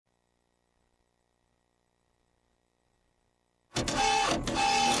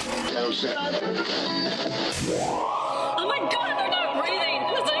Oh my god, they're not breathing.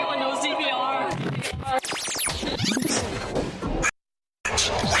 Does anyone know CPR?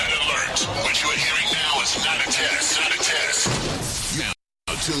 Red alert. What you are hearing now is not a test. Not a test. Now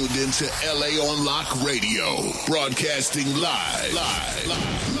tuned into LA on Lock Radio. Broadcasting live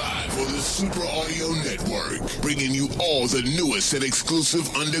on the Super Audio Network. Bringing you all the newest and exclusive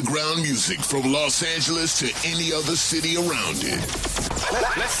underground music from Los Angeles to any other city around it.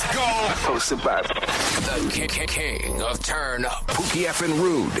 Let's go. Hosted by the king of turn up, Pookie F and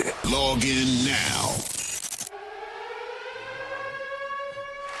Rude. Log in now.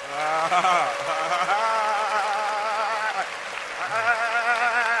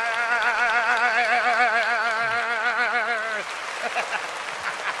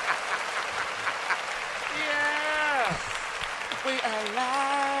 Yeah, we are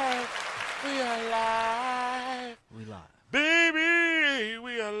live. We are live. We live. Baby,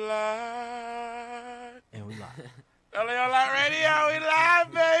 we are live. And we live. LA on Live Radio, we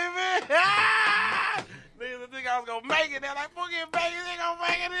live, baby. Niggas didn't think I was gonna make it. They're like, Boogie and Vegas ain't gonna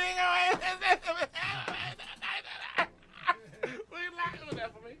make it. They ain't gonna make it. We live. Do that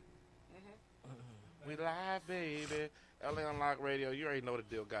for me. We live, baby. LA Unlock Radio. You already know the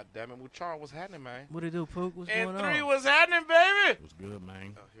deal, goddammit. Well, Charles, what's happening, man? What it do, Pook? What's And going 3, on? what's happening, baby? What's good,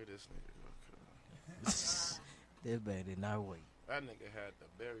 man? Oh, hear this nigga. That man did not wait. That nigga had the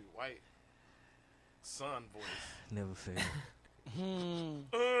Barry White son voice. Never failed.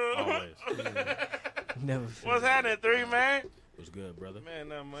 Always. Never failed. What's happening, 3, man? What's good, brother? Man,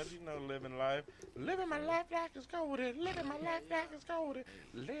 not much. You know, living life. Living my life like it's golden. Living my life like it's golden.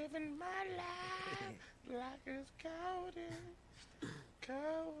 Living my life like it's golden.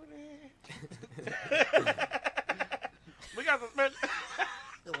 Golden. We got some special.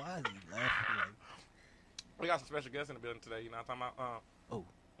 Why is he laughing? We got some special guests in the building today. You know what I'm talking about? Oh.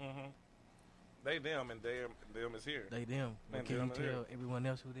 They, them, and them is here. They them. Man, Can them you is tell here. everyone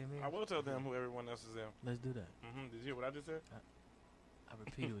else who them is? I will tell them who everyone else is them. Let's do that. Did you hear what I just said? I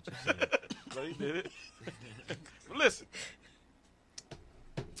repeated what you said. So he did it. But listen.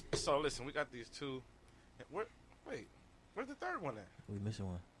 So listen, we got these two. Where's the third one at? We missing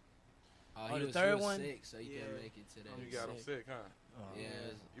one. Oh, the he was third real one? sick, so he couldn't make it today. You got him sick, huh? Oh. Yeah.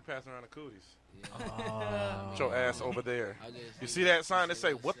 You passing around the cooties. Yeah. Put your ass over there. I just- You see that sign that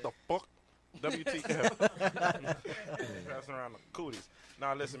say, what the fuck? WTF. Passing around the cooties.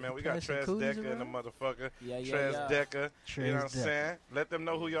 Now listen, man, we got Passing cooties TresDeka and the around? motherfucker. Yeah. TresDeka. You know what I'm TresDeka. saying? Let them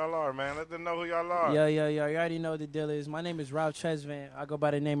know who y'all are, man. Let them know who y'all are. Yo. You already know what the deal is. My name is Ralph Tresvan. I go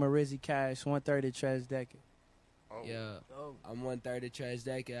by the name of Rizzy Cash, 1/3 of TresDeka. Oh. Yeah. I'm 1/3 of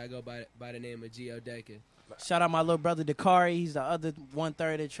TresDeka. I go by the name of Geodeka. Shout out my little brother Dakari. He's the other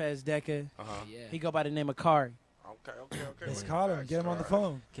 1/3 of TresDeka. Uh-huh. Yeah. He go by the name of Kari. Okay. Let's call him. Get him on the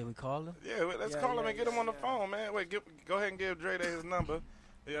phone. Can we call him? Yeah, let's call him and get him on the phone, man. Wait, go ahead and give Dre his number.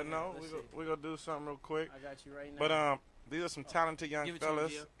 Yeah, no, we're going to do something real quick. I got you right now. But these are some talented young Give it to him,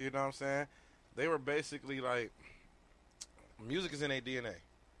 fellas. Gio. You know what I'm saying? They were basically like, music is in their DNA,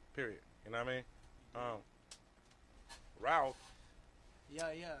 period. You know what I mean? Ralph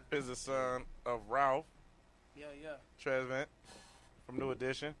Yeah. is the son of Ralph Yeah. Tresvant from New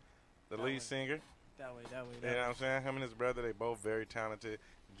Edition, the That lead way. singer. That way. You know what I'm saying? Him and his brother, they both very talented.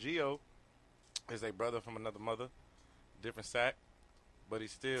 Gio is a brother from another mother, different sack, but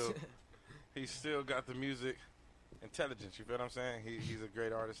he's still got the music intelligence. You feel what I'm saying? He's a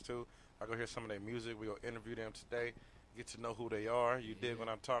great artist too. I go hear some of their music. We go interview them today, get to know who they are. You dig what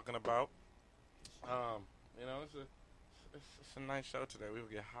I'm talking about? You know, it's a nice show today. We will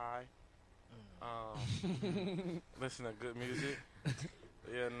get high, listen to good music.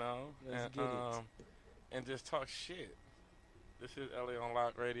 You know, Let's get it. And just talk shit. This is LA on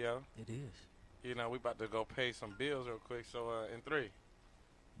Lock Radio. It is. You know, we about to go pay some bills real quick. So, in 3,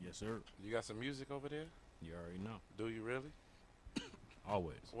 Yes, sir. you got some music over there? You already know. Do you really?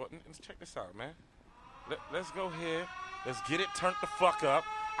 Always. Well, let's check this out, man. Let's go ahead. Let's get it turned the fuck up.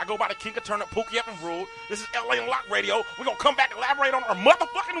 I go by the King of Turn Up, Pookie Up and Rude. This is LA on Lock Radio. We're going to come back, elaborate on our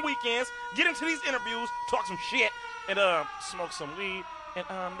motherfucking weekends, get into these interviews, talk some shit, and smoke some weed.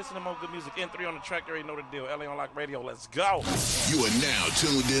 And listen to more good music. N3 on the track. You already know the deal. LA on Lock Radio. Let's go. You are now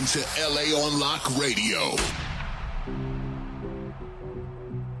tuned into LA on Lock Radio.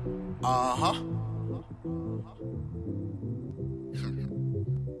 Uh-huh.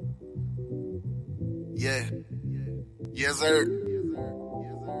 Yeah. Yes, sir.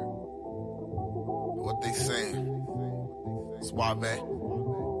 What they saying? Suave.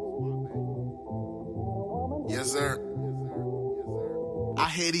 Yes, sir. I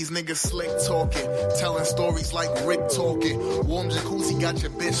hear these niggas slick talking, telling stories like Rick talking. Warm jacuzzi got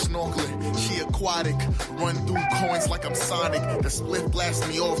your bitch snorkeling. She aquatic, run through coins like I'm Sonic. The split blast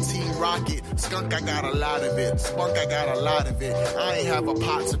me off Team Rocket. Skunk, I got a lot of it. Spunk, I got a lot of it. I ain't have a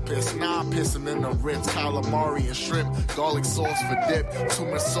pot to piss. Now I'm pissing in the rinse. Calamari and shrimp, garlic sauce for dip. Too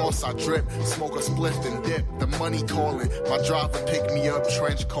much sauce I drip. Smoke a spliff and dip. The money calling. My driver picked me up,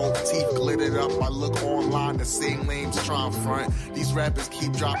 trench coat, teeth glittered up. I look online, the same lanes trying front. These rappers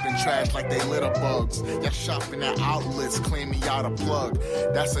keep dropping trash like they litter bugs. Y'all shopping at outlets, claiming y'all the plug.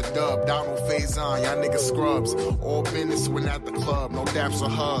 That's a dub. Donald Faison, y'all niggas scrubs. All business when at the club, no daps or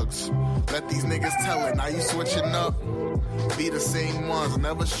hugs. Let these niggas tell it, now you switching up. Be the same ones,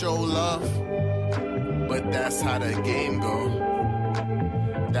 never show love. But that's how the game go.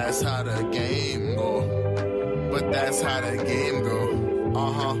 That's how the game go. But that's how the game go.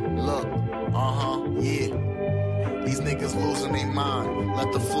 Look, yeah. These niggas losing their mind.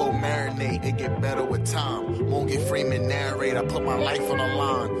 Let the flow marinate, it get better with time. Morgan Freeman narrate, I put my life on the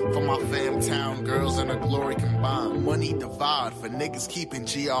line. For my fam town girls and the glory combined. Money divide for niggas keeping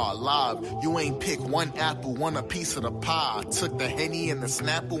GR alive. You ain't pick one apple, want a piece of the pie. Took the Henny and the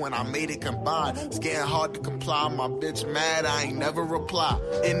Snapple and I made it combine. It's getting hard to comply, my bitch mad, I ain't never reply.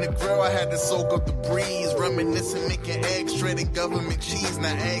 In the grill I had to soak up the breeze. Reminiscing, making eggs, shredded government cheese.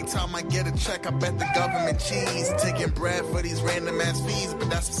 Now every time I get a check, I bet the government cheese. Taking bread for these random ass fees, but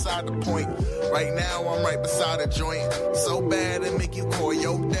that's beside the point. Right now I'm right beside a joint. So bad it make you call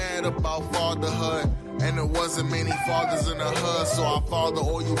your dad about fatherhood. And there wasn't many fathers in the hood, so I father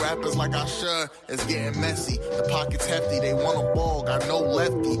all you rappers like I should. It's getting messy, the pocket's hefty, they want a ball, got no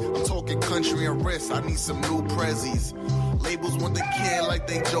lefty. I'm talking country and wrist, I need some new prezzies. Labels want the kid like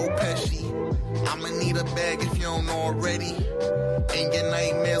they Joe Pesci. I'ma need a bag if you don't know already. Ain't get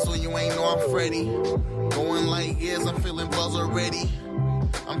nightmares when you ain't know I'm Freddy. Going light years, I'm feeling buzz already.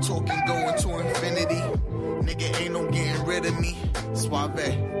 I'm talking going to infinity. Nigga ain't no getting rid of me. Suave.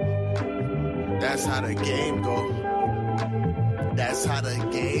 That's how the game go. That's how the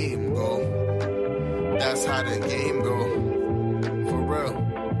game go. That's how the game go. For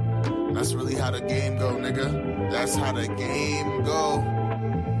real. That's really how the game go, nigga. That's how the game go.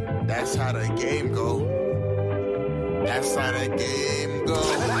 That's how the game go. That's how the game go.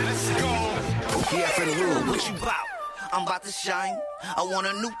 Let's go. Yeah, for the room. What you bout? I'm about to shine. I want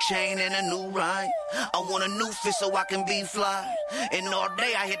a new chain and a new ride. I want a new fit so I can be fly. And all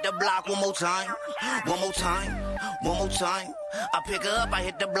day I hit the block one more time. One more time. One more time. I pick her up, I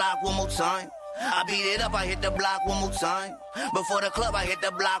hit the block one more time. I beat it up, I hit the block one more time. Before the club, I hit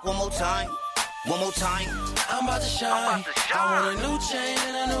the block one more time. One more time. I'm about to shine. I want a new chain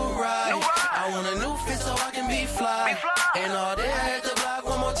and a new ride. I want a new fit so I can be fly. And all day I hit the block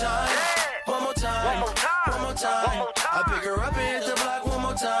one more time. One more time. One more time. I pick her up and hit the block one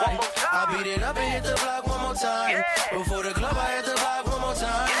more time. I beat it up and hit the block one more time. Before the club, I hit the block one more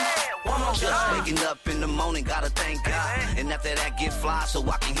time. Just waking up in the morning, gotta thank God. And after that, get fly so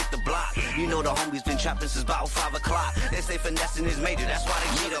I can hit the block. You know the homies been trapping since about 5 o'clock. They say finessing is major, that's why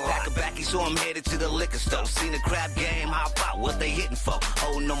they get a pack of backy, so I'm headed to the liquor store. Seen the crap game, hop out, what they hitting for?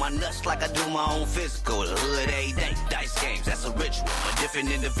 Holding on my nuts like I do my own physical. The hood every day, dice games, that's a ritual. A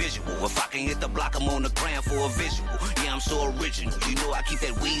different individual. If I can hit the block, I'm on the gram for a visual. Yeah, I'm so original. You know I keep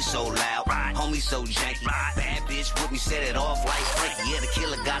that weed so loud. Homie so janky. Bad bitch with me, set it off like Frankie. Yeah, the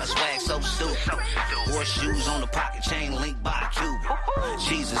killer got a swag so stupid. Horseshoes on the pocket chain linked by a Cuban.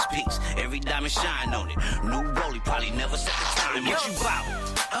 Jesus peace, every diamond shine on it. New rollie probably never set the time. What you bout?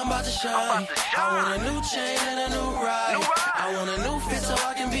 I'm about to shine. I want a new chain and a new ride. I want a new fit so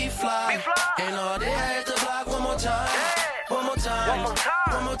I can be fly. And all day I hit the block one more time. One more time.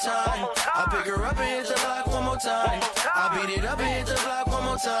 One more time. I pick her up and hit the block one more time. I beat it up and hit the block one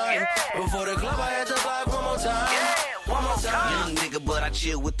more time. Before the club I hit the block one more time. One more time. Young nigga, but I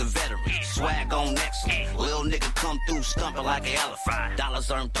chill with the veterans. Swag on excellent. Little nigga come through stumping like an elephant. Dollars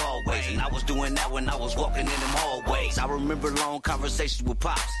earned always. And I was doing that when I was walking in them hallways. I remember long conversations with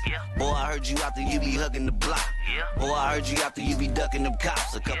Pops. Boy, I heard you out there, you be hugging the block. Boy, I heard you out there, you be ducking them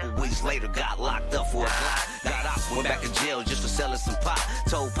cops. A couple weeks later, got locked up for a clock. Got out, went back to jail just for selling some pot.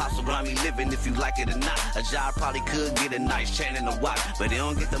 Told Pops around me living if you like it or not. A job probably could get a nice chain and a watch. But they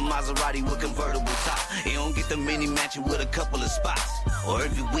don't get the Maserati with convertible top. They don't get the mini mansion with a couple of spots. Or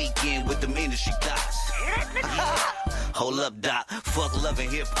every weekend with them industry thoughts. Hold up, Doc. Fuck loving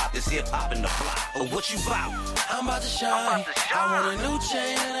hip-hop. It's hip-hop in the block. Oh, what you bout? I'm about to shine. I want a new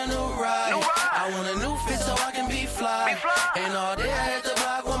chain and a new ride. I want a new fit so I can be fly. And all day I hit the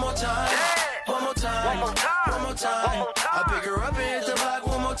block one more time. One more time. One more time. I pick her up and hit the block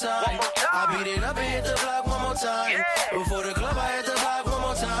one more time. I beat it up and hit the block one more time. Before the club I hit the block one more time.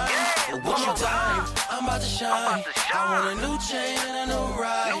 to shine. I want a new chain and a new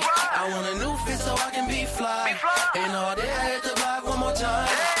ride. I want a new fit so I can be fly. And all day I hit the block one more time.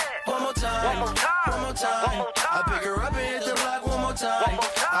 One more time. One more time. I pick her up and hit the block one more time.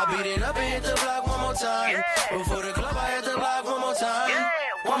 I beat it up and hit the block one more time. Before the club, I hit the block one more time.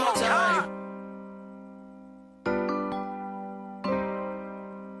 One more time.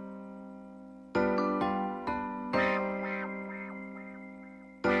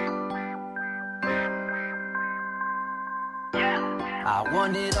 I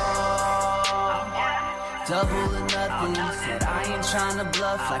want it all, double or nothing. Said I ain't tryna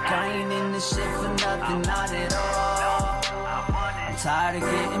bluff, like I ain't in this shit for nothing, not at all. I'm tired of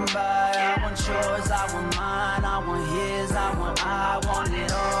getting by, I want yours, I want mine, I want his, I want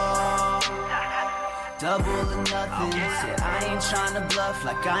it all. Double or nothing, said I ain't tryna bluff,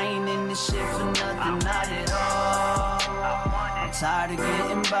 like I ain't in this shit for nothing, not at all. I'm tired of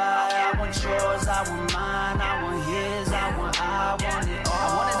getting by, I want yours, I want mine, I want his, I want it all.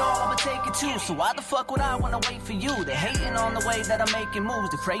 I want it all, I'ma take it too, so why the fuck would I wanna wait for you? They're hating on the way that I'm making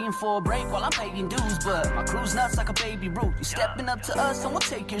moves, they're praying for a break while I'm paying dues, but my crew's nuts like a baby root. You stepping up to us, and we'll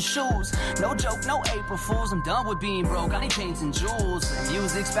take your shoes. No joke, no April Fools, I'm done with being broke, I need chains and jewels.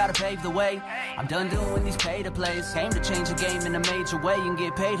 Music's about to pave the way, I'm done doing these pay-to-plays. Came to change the game in a major way and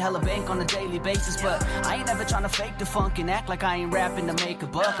get paid hella bank on a daily basis, but I ain't ever trying to fake the funk and act like I ain't rapping to make a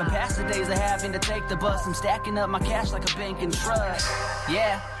buck. I'm past the days of having to take the bus, I'm stacking up my cash like a bank and trust.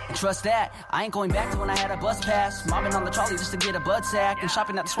 Yeah, and trust that, I ain't going back to when I had a bus pass, mobbing on the trolley just to get a bud sack, and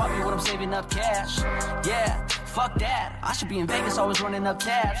shopping at the swap meet when I'm saving up cash. Yeah, fuck that, I should be in Vegas always running up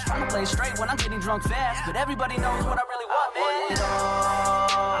tabs, trying to play straight when I'm getting drunk fast, but everybody knows what I really want, man. It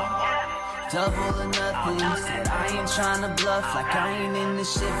all, double or nothing, said I ain't tryna bluff, like I ain't in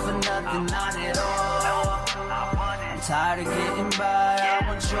this shit for nothing, not at all. I'm tired of getting by, I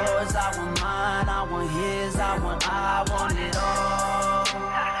want yours, I want mine, I want his, I want it all.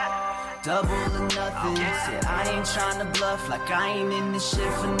 Double or nothing, said I ain't tryna bluff, like I ain't in this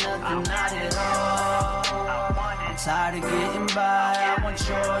shit for nothing, not at all. I'm tired of getting by, I want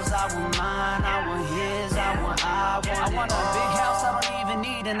yours, I want mine, I want his, I want I want a big house I don't even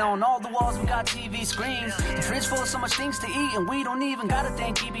need, and on all the walls we got TV screens. The fridge full of so much things to eat, and we don't even gotta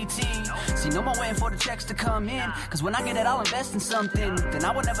thank EBT. See, no more waiting for the checks to come in, cause when I get it I'll invest in something. Then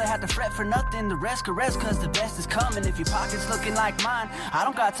I would never have to fret for nothing, the rest can rest cause the best is coming. If your pocket's looking like mine, I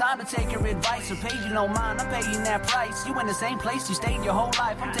don't got time to take your advice or pay you no mind, I'm paying that price. You in the same place you stayed your whole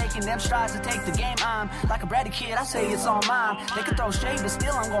life, I'm taking them strides to take the game. I'm like a bratty kid, I say it's all mine. They can throw shade but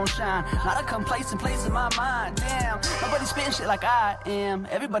still I'm gon' shine, not a complacent place in my mind. Damn, nobody spitting shit like I am,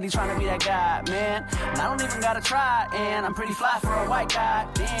 everybody trying to be that guy, man, and I don't even gotta try, and I'm pretty fly for a white guy.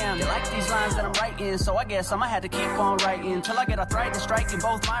 Damn, they like these lines that I'm writing, so I guess I'ma have to keep on writing till I get arthritis striking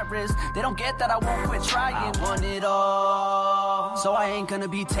both my wrists. They don't get that I won't quit trying. I want it all, so I ain't gonna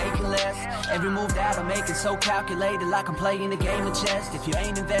be taking less. Every move that I make is so calculated, like I'm playing a game of chess. If you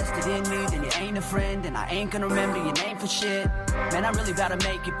ain't invested in me, then you ain't a friend, and I ain't gonna remember your name for shit. Man, I really gotta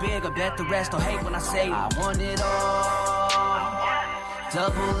make it big, I bet the rest will hate when I say I want it all,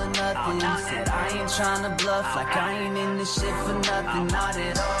 double or nothing. Said I ain't tryna bluff, like I ain't in this shit for nothing, not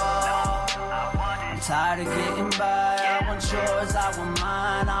at all. I'm tired of getting by, I want yours, I want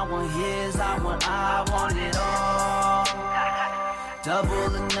mine, I want his, I want it all. Double or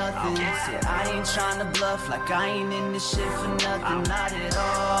nothing, said I ain't tryna bluff, like I ain't in this shit for nothing, not at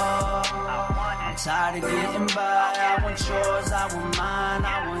all. I'm tired of getting by, I want yours, I want mine,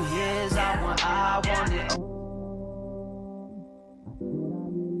 I want his, I want it all.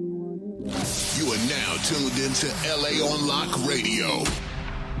 You are now tuned into LA on Lock Radio.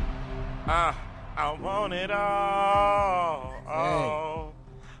 I want it all. Oh,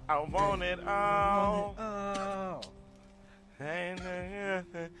 I want it all.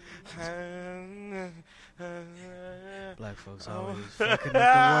 Black folks always fucking up the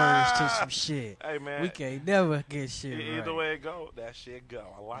words to some shit. Hey man, we can't never get shit right. Either way it go, that shit go.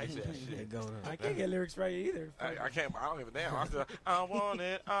 I like that shit. I can't get lyrics right either. I can't. I don't give a damn. I want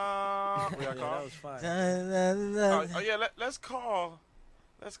it all. We got call? That was fine. Oh yeah, let's call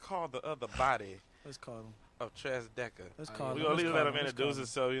the other body. Let's call him. Of TresDeka. Let's call him. We gonna let him introduce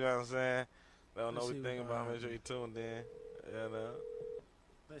himself. You know what I'm saying? They don't know what we think about him. Make sure you tuned in. You know.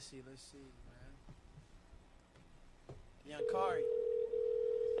 Let's see, man. Young Kari.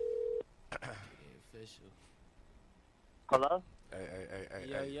 Official. Hello?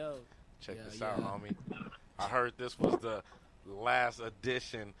 Hey. Yo. Check this out, homie. I heard this was the last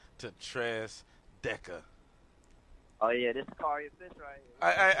addition to TresDeka. Oh, yeah, this is Kari Fish right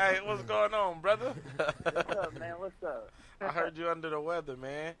here. Hey, what's going on, brother? What's up, man? What's up? I heard you under the weather,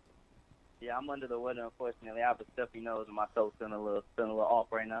 man. Yeah, I'm under the weather, unfortunately. I have a stuffy nose and my throat's feeling a little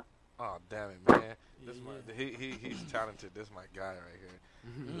off right now. Oh, damn it, man. He's talented. This my guy right here.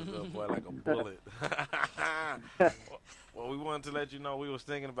 He's a little boy like a bullet. Well, we wanted to let you know we was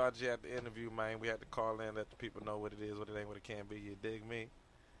thinking about you at the interview, man. We had to call in, let the people know what it is, what it ain't, what it can be. You dig me?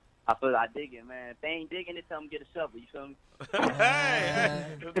 I dig it, man. If they ain't digging it, tell them get a shovel. You feel me?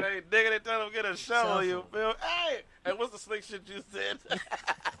 Hey, if they ain't digging it, tell them get a shovel. You feel? Hey, what's the slick shit you said?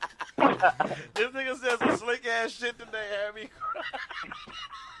 This nigga said some slick ass shit today, had me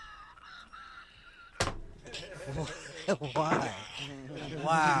Why?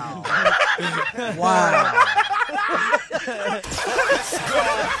 Wow. Wow. Let's go.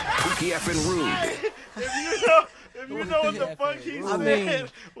 Pookie F and Rude. If you know what the fuck he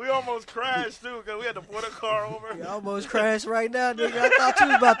said, we almost crashed too because we had to pull the car over. You almost crashed right now, nigga. I thought you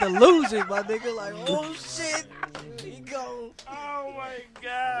was about to lose it, my nigga. Like, oh shit, he gone. Oh my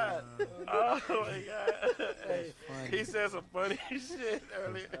god. Oh my god. Hey, he said some funny shit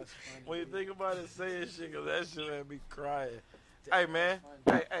earlier. When you think about it, saying shit, because that shit had me crying. Hey, man.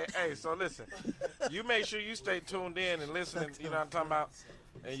 Hey. So listen, you make sure you stay tuned in and listening. You know what I'm talking about?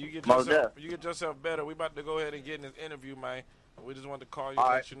 And you get yourself better. We about to go ahead and get in this interview, man. We just wanted to call you and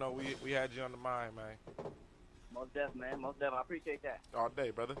let you know we had you on the mind, man. Most def, man. Most def. I appreciate that. All day,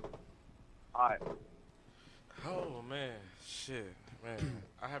 brother. All right. Oh, man. Shit. Man,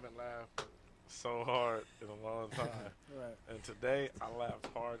 I haven't laughed so hard in a long time. Right. And today, I laughed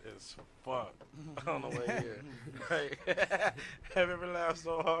hard as fuck on the way here. Like, have you ever laughed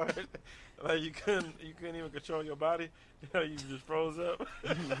so hard? Like, you couldn't even control your body? You know, you just froze up?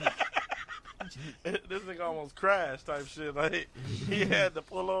 This nigga almost crashed type shit. Like, he had to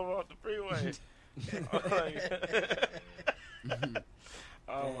pull over off the freeway.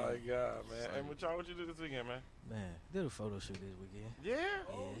 Oh my god, man! And what you do this weekend, man? Man, did a photo shoot this weekend. Yeah.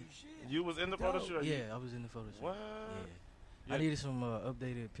 Oh shit! You was in the photo shoot? Yeah, I was in the photo shoot. What? Yeah. I needed some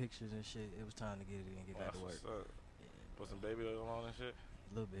updated pictures and shit. It was time to get it and get back to work. Put some baby oil on and shit.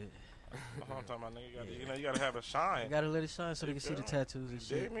 A little bit. I'm talking about, nigga, you gotta have a shine. You gotta let it shine so they can see the tattoos and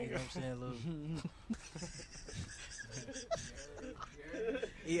shit. You know what I'm saying?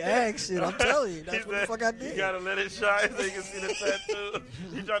 He asked shit, I'm telling you. That's what the fuck I did. You gotta let it shine so you can see the tattoo.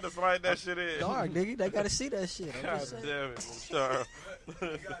 He tried to slide that shit in. Dog, nigga, they gotta see that shit. I'm God damn it, Charles.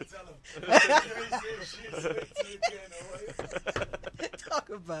 Talk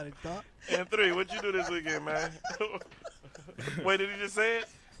about it, dog. And 3, what you do this weekend, man? Wait, did he just say it?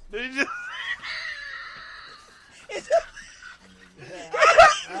 Did he just...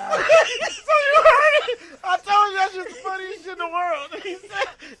 So you heard it? I told you that's just the funniest shit in the world. He said,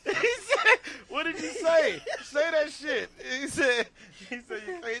 what did you say? Say that shit. He said you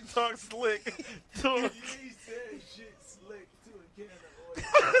can't talk slick to him. He said shit slick to a can of oil.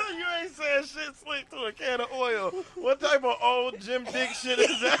 You ain't saying shit slick to a can of oil. What type of old Jim Dick shit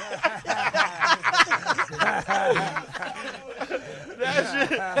is that?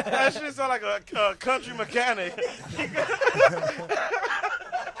 That shit sound like a country mechanic.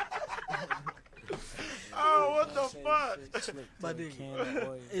 Oh, what the fuck? My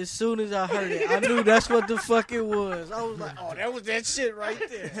nigga, as soon as I heard it, I knew that's what the fuck it was. I was like, oh, that was that shit right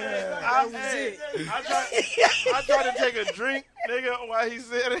there. That was it. I tried to take a drink, nigga, while he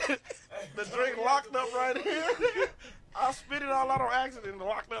said it. The drink locked up right here. I spit it all out on accident and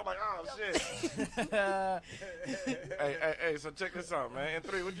locked up like, oh, shit. Hey, so check this out, man. And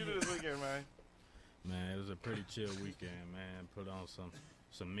 3, what you do this weekend, man? Man, it was a pretty chill weekend, man. Put on some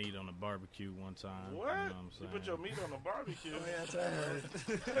meat on the barbecue one time. What? You know what I'm saying? You put your meat on the barbecue? Yeah,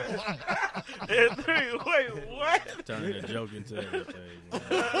 And 3, wait, what? Turning a joke into everything.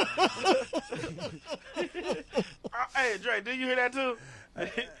 Hey, Dre, did you hear that too?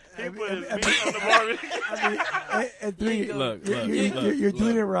 He put his meat on the barbecue. And 3, look, you're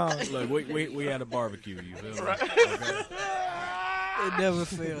doing it wrong. Look, we had a barbecue, you feel me? Right. Okay. It never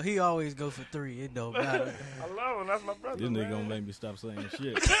fail. He always go for 3. It don't matter. I love him. That's my brother. This nigga gonna make me stop saying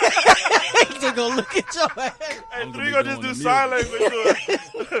shit. He's just gonna look at your ass. And 3 gonna just do sign language to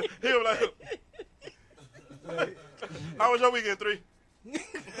it. He'll be like, how was your weekend, 3?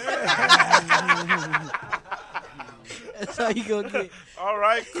 That's how you gonna get. All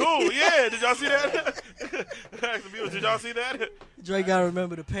right, cool. Yeah, did y'all see that? Ask the viewers, did y'all see that? Drake gotta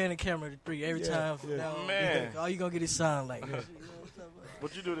remember to pan the camera to 3 every time from now on. Man. All you gonna get is sound like this.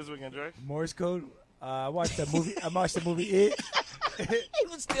 What you do this weekend, Drake? Morse code. I watched the movie. I watched the movie It. He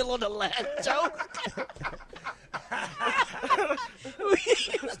was still on the last joke.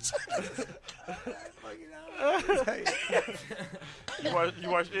 You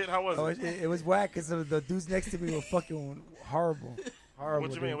watched It? How was it? It was whack because the dudes next to me were fucking horrible. Horrible.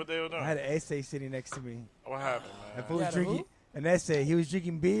 What you mean? dude. What they were doing? I had an essay sitting next to me. What happened, man? That fool was drinking an essay. He was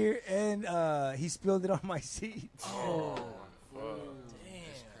drinking beer and he spilled it on my seat. Oh,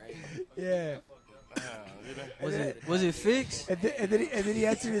 Yeah. Was it fixed? And then he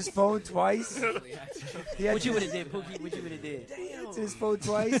answered his phone twice. What you would have did, Pookie? What you would have did? He answered his phone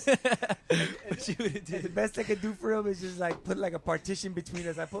twice. What you would have did? The best I could do for him is just like put like a partition between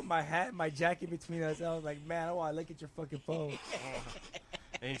us. I put my hat and my jacket between us. I was like, man, I want to look at your fucking phone.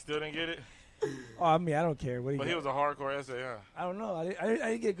 And he still didn't get it? Oh, I mean, I don't care. What But he was a hardcore essay, huh? I don't know. I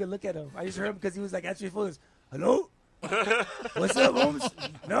didn't get a good look at him. I just heard him because he was like answering his phone. Hello? What's up, Holmes?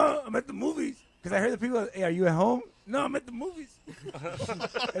 No, I'm at the movies. Because I heard the people, hey, are you at home? No, I'm at the movies.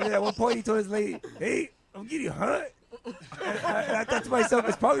 And then at one point he told his lady, hey, I'm getting hot. And I thought to myself,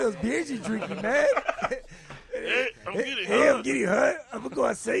 it's probably those beers you're drinking, man. Hey, I'm getting Hey, hot. I'm getting hot. I'm going to go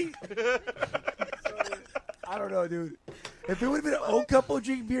outside. I don't know, dude. If it would have been an old couple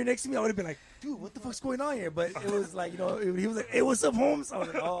drinking beer next to me, I would have been like, dude, what the fuck's going on here? But it was like, he was like, hey, what's up, Holmes? I was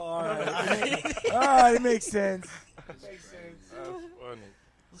like, oh, all right. It makes sense. That's funny.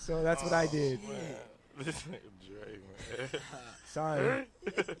 So that's what I did. This nigga Dre, man. Sorry.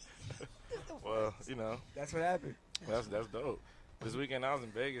 Well, That's what happened. That's dope. This weekend I was in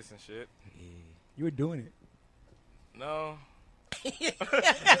Vegas and shit. You were doing it. No.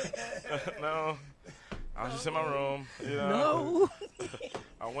 No. I was just in my room. No.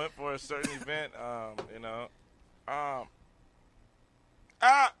 I went for a certain event. I don't know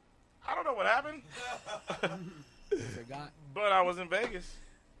what happened. Forgot. But I was in Vegas.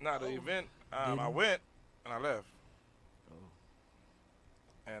 The event. I went and I left.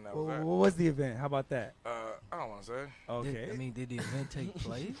 And that was that. What was the event? How about that? I don't want to say. Okay. Did the event take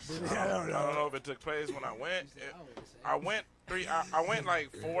place? I don't know if it took place when I went. I went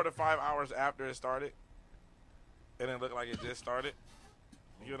like 4 to 5 hours after it started. It didn't look like it just started.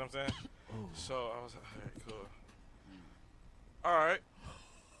 You know what I'm saying? So I was like, all right,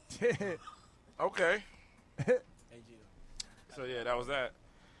 cool. All right. Okay. So yeah, that was that.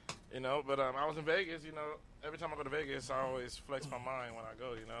 But I was in Vegas. Every time I go to Vegas, I always flex my mind when I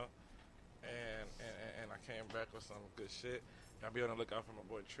go. And I came back with some good shit. I'll be on the lookout for my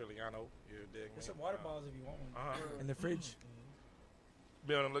boy Trilliano. You dig me? There's some water bottles if you want one. Uh-huh. In the fridge.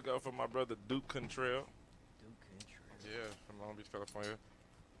 Be on the lookout for my brother Duke Contrell. Yeah, from Long Beach, California.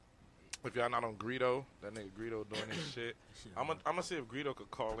 If y'all not on Greedo, that nigga Greedo doing his shit. I'm gonna see if Greedo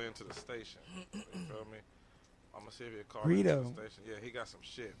could call into the station. You feel me? I'm gonna see if he'll call into the station. Yeah, he got some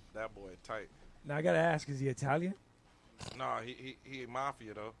shit. That boy tight. Now I gotta ask, is he Italian? Nah, he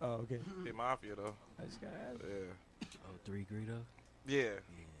mafia though. Oh, okay. He mafia though. I just gotta ask. Yeah. Oh, 3 Greedo? Yeah.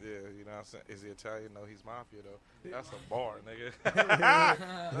 You know what I'm saying? Is he Italian? No, he's mafia though. That's a bar, nigga.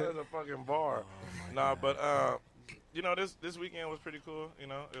 That's a fucking bar. But this weekend was pretty cool. It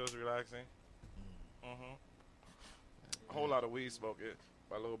was relaxing. A whole lot of weed smoking.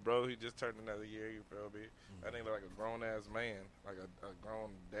 My little bro, he just turned another year. You feel me? That nigga look like a grown ass man, like a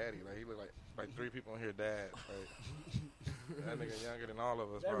grown daddy. Like he look like 3 people in here dad. Like, that nigga younger than all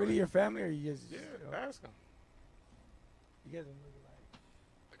of us. Is that really your family, or you just? Yeah, ask him. You guys don't look alike.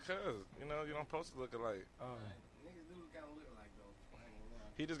 Because you don't supposed to look alike. Oh. Niggas do kind of look alike though.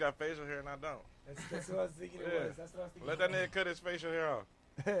 He just got facial hair and I don't. That's what I was thinking it was. That's what I was thinking. Let that nigga cut his facial hair off.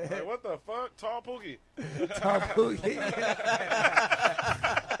 Like, what the fuck? Tall Pookie. Tall Pookie.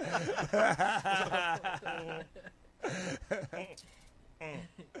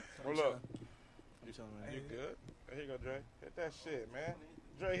 Well, look. You good? Here you go, Dre. Hit that shit, man.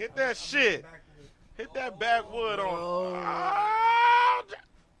 Dre, hit that shit. Hit that backwood on. Oh,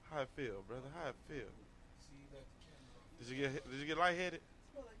 how it feel, brother? How it feel? Did you get lightheaded?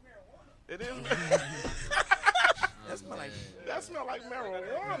 It is. That smell like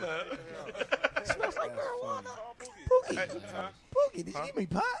marijuana. It smells like marijuana. Pookie, did you give me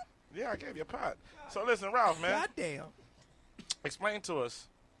pot? Yeah, I gave you a pot. So listen, Ralph, man. Goddamn. Explain to us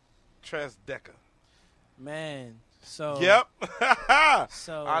TresDeka. Man, so. Yep.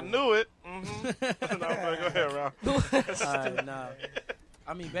 So. I knew it. Mm-hmm. No, go ahead, Ralph. No.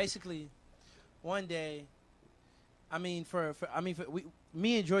 I mean, basically, one day.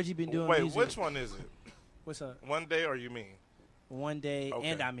 Me and Georgie been doing music. Which one is it? What's up? One day or you mean? One day, okay.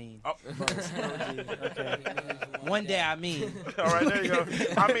 and I mean. Oh. Okay. One day, I mean. All right, there you go.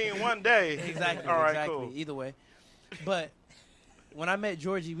 I mean, one day. Exactly. All right, exactly. cool. Either way. But when I met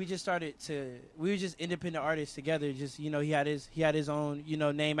Georgie, we were just independent artists together. Just, he had his own,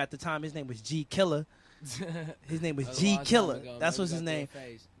 name at the time. His name was G Killer. His name was G Killer. That's what's his name.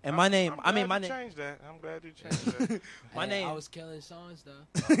 And my name, my name. Changed that. I'm glad you changed that. My name. I was killing songs though.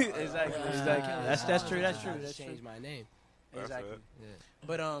 Exactly. That's true. That's true. Changed my name. That's Exactly. it. Yeah.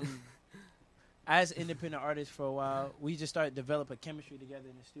 But as independent artists for a while, we just started to develop a chemistry together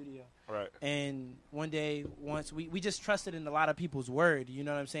in the studio. Right. And one day, once we just trusted in a lot of people's word, you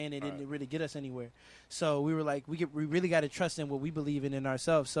know what I'm saying? It didn't really get us anywhere. So we were like, we really got to trust in what we believe in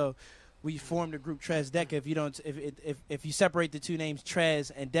ourselves. So we formed the group TresDeka. If you separate the two names, Tres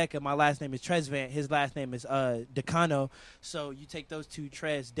and Deka, my last name is Tresvant. His last name is Decano. So you take those two,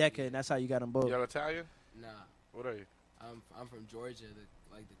 TresDeka, and that's how you got them both. Y'all Italian? Nah. What are you? I'm from Georgia,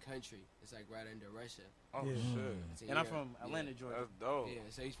 the country. It's like right under Russia. Oh shit! So and I'm from Atlanta, Georgia. That's dope. Yeah,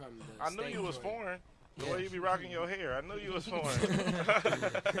 so he's from the I knew state you was Georgia. foreign. The way you be rocking your hair, I knew you was foreign.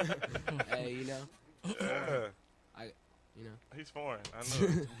 Hey, you know. Yeah. You know. He's foreign. I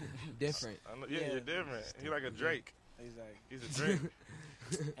know. Different. I know, yeah, you're different. He's like a Drake. Exactly. He's a Drake.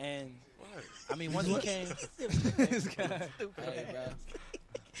 And what? I mean, once we came, Hey, bro.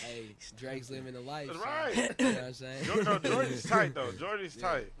 Hey, Drake's living the life. That's so, right. You know what I'm saying? No, Jordy's tight though. Jordy's Yeah.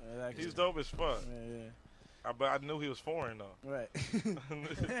 tight. Exactly. He's dope as fuck. Yeah. But I knew he was foreign though. Right. Just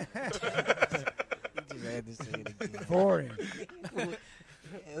had to say it again. Foreign.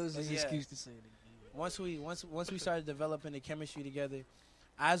 It was just an excuse to say it again. Once we started developing the chemistry together,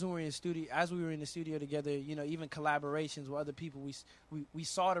 as we were in the studio together, you know, even collaborations with other people, we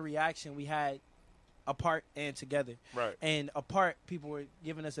saw the reaction we had apart and together. Right. And apart, people were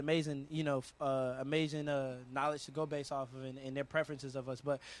giving us amazing knowledge to go based off of and their preferences of us.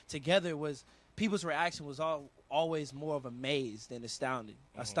 But together people's reaction was always more of amazed than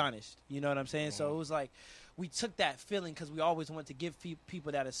astonished. You know what I'm saying? So it was like we took that feeling because we always want to give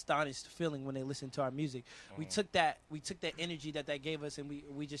people that astonished feeling when they listen to our music. We took that energy that gave us, and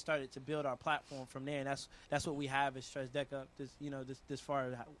we just started to build our platform from there. And that's what we have as TresDeka. This far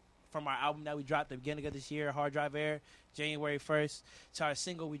from our album that we dropped at the beginning of this year, Hard Drive Air, January 1st, to our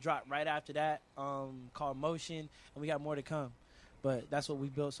single we dropped right after that, called Motion, and we got more to come. But that's what we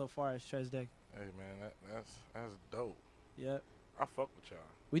built so far as TresDeka. Hey man, that's dope. Yep. I fuck with y'all.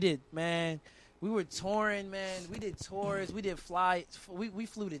 We did, man. We were touring, man. We did tours. We did flights. We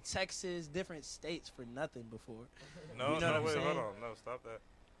flew to Texas, different states for nothing before. No, you know no, what wait, I'm hold saying? on. No, stop that.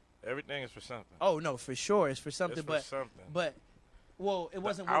 Everything is for something. Oh no, for sure, it's for something. It's for but something. But well, it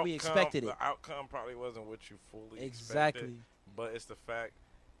wasn't The what we expected. The outcome probably wasn't what you fully Exactly. expected. But it's the fact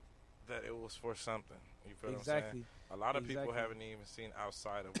that it was for something. You feel Exactly. what I'm saying? A lot of people Exactly. haven't even seen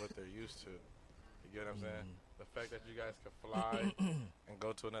outside of what they're used to. You get what I'm saying? The fact that you guys could fly and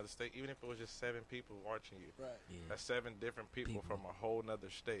go to another state, even if it was just 7 people watching you. Right. Yeah. That's 7 different people from a whole nother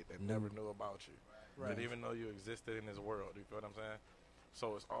state that never knew about you. Right. Didn't even know you existed in this world. You feel what I'm saying?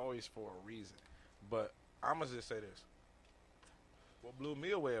 So it's always for a reason. But I'm going to just say this. What blew me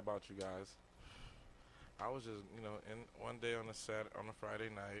away about you guys, I was just, in one day on a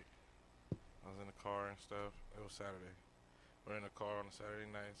Friday night, I was in the car and stuff. It was Saturday. We're in the car on a Saturday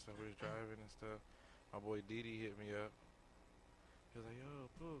night, so we was driving and stuff. My boy Didi hit me up. He was like, yo,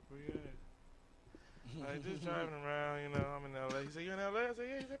 Pook, where you at? Like, just driving around, I'm in L.A. He said, you in L.A.? I said,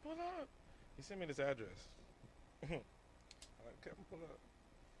 yeah. He said, pull up. He sent me this address. I'm like, okay, pull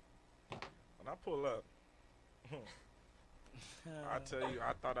up. When I pull up, I tell you,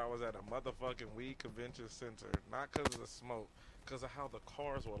 I thought I was at a motherfucking weed convention center. Not because of the smoke, because of how the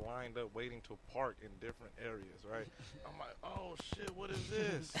cars were lined up waiting to park in different areas, right? I'm like, oh shit, what is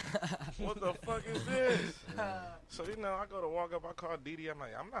this? What the fuck is this? So, I go to walk up, I call Didi, I'm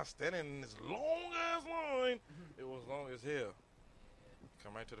like, I'm not standing in this long ass line. It was long as hell.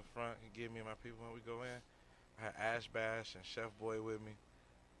 Come right to the front and give me and my people when we go in. I had Ash Bash and Chef Boy with me.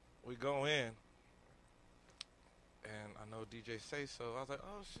 We go in. And I know DJ Say So. I was like,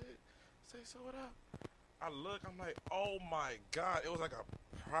 oh shit, Say So, what up? I look, I'm like, oh my God. It was like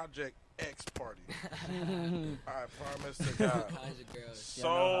a Project X party. I promise to God.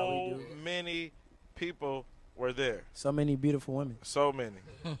 So many people were there. So many beautiful women. So many.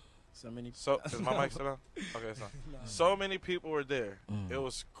 So is my mic still on? Okay, it's on. So many people were there. It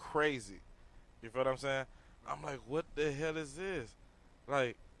was crazy. You feel what I'm saying? I'm like, what the hell is this?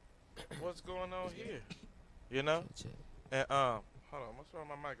 Like, what's going on here? And hold on, what's wrong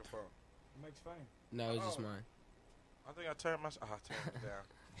with my microphone? The mic's fine. No, it's just mine. I think I turned I turned it down.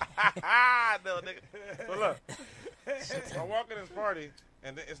 No, nigga. So look, I walk in this party,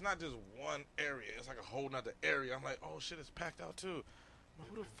 and it's not just one area. It's like a whole nother area. I'm like, oh shit, it's packed out too. But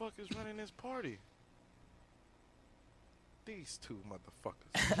who the fuck is running this party? These 2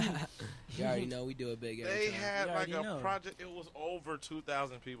 motherfuckers. You already know we do it big every They time. had like a project. It was over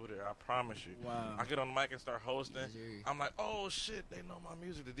 2,000 people there. I promise you. Wow. I get on the mic and start hosting. Yes, sir. I'm like, oh shit, they know my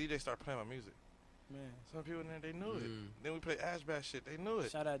music. The DJ start playing my music. Man. Some people in there, they knew it. Then we played Ash Bash shit. They knew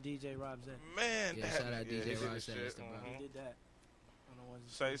it. Shout out DJ Rob Z. Man, Yeah, shout out DJ Rob Z. He did that.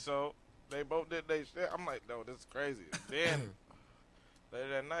 Say so. They both did they shit. I'm like, no, this is crazy. Then later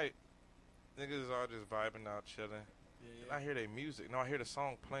that night, niggas is all just vibing out, chilling. And I hear their music. No, I hear the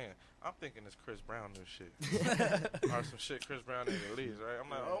song playing. I'm thinking it's Chris Brown new shit. Or some shit Chris Brown did release, right? I'm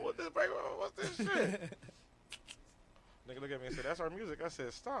like, oh, what's this shit? Nigga look at me and said, that's our music. I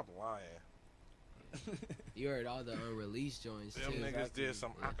said, stop lying. You heard all the unreleased joints, Them too. niggas did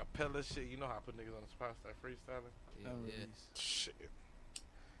some acapella shit. You know how I put niggas on the spot, start freestyling? Yeah. Shit.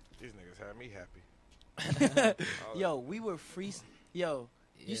 These niggas had me happy. Yo, we were you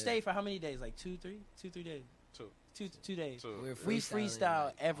Yeah. stayed for how many days? Like 2, 3? 2, 3 days? 2 days. We freestyle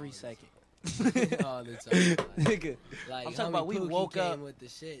like every second. all the time. Nigga. Like, I'm talking about we Pookie woke came up with the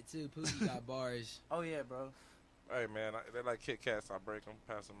shit, too. Pookie got bars. Oh, yeah, bro. Hey, man, they're like Kit Kats. I break them,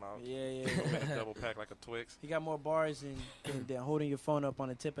 pass them out. Yeah. Make a double pack like a Twix. He got more bars than holding your phone up on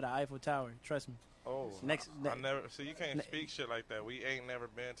the tip of the Eiffel Tower. Trust me. Oh, I never. See, you can't speak shit like that. We ain't never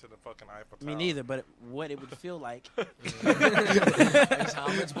been to the fucking Eiffel Tower. Me neither, but what it would feel like. That's how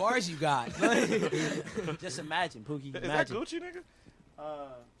much bars you got. Just imagine, Pookie. Is Imagine. that Gucci, nigga?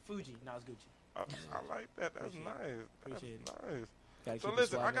 Fuji. No, it's Gucci. I like that. That's Appreciate nice. Appreciate it. That's nice. Gotta So keep it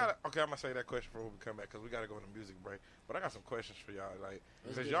listen, swag I'm gonna say that question before we come back because we gotta go on a music break. But I got some questions for y'all, like,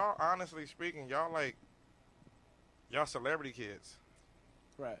 because y'all, honestly speaking, y'all celebrity kids,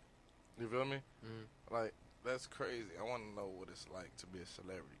 right? You feel me? Like, that's crazy. I want to know what it's like to be a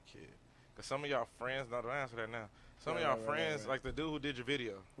celebrity kid. Because some of y'all friends, no, don't answer that now. Some of y'all friends, like the dude who did your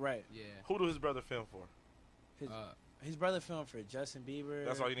video, right? Yeah. Who do his brother film for? His brother filmed for Justin Bieber.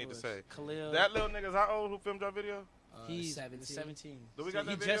 That's all you need to say. Khalil. That little nigga's how old? Who filmed your video? He's 17. 17. Do we got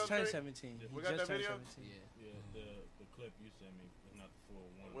that he video? just turned Drake? 17. We He got just that turned video? 17. Yeah, the clip you sent me is not the full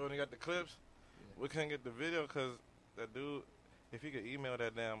one. We only got the clips. We couldn't get the video because that dude, if he could email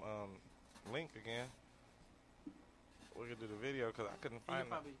that damn link again, we could do the video because I couldn't find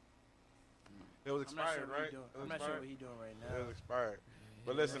it. It was expired, right? I'm not sure what he's doing right now. It was expired.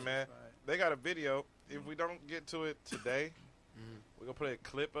 But listen, man, they got a video. If we don't get to it today, we're going to play a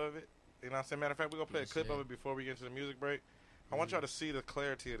clip of it. You know what I'm saying? Matter of fact, we're going to play a clip of it before we get into the music break. I want y'all to see the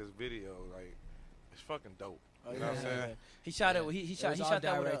clarity of this video. Like, it's fucking dope. You know what I'm saying? He shot it. He shot that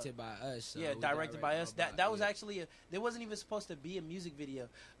directed by us. So yeah, directed by us. That was actually there wasn't even supposed to be a music video.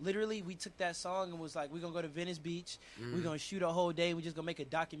 Literally, we took that song and was like, we're gonna go to Venice Beach. We're gonna shoot a whole day. We're just gonna make a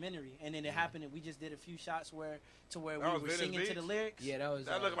documentary. And then it happened, and we just did a few shots where we were singing to the lyrics. Yeah, that was.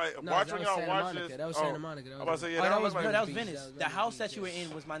 That looked like no, watch when y'all watch this. That was Santa Monica. I was about to say, that was Venice. The house that you were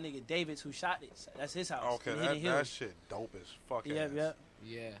in was my nigga David's who shot it. That's his house. Okay, that shit dope as fuck.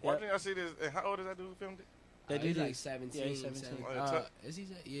 Yeah. Why didn't y'all see this? And how old is that dude who filmed it? He's like 17. Yeah, he's 17. Is he?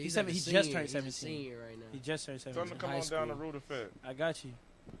 Yeah, he just turned 17. He's a senior right now. He just turned 17. Tell him to come on down to Root Effect. I got you.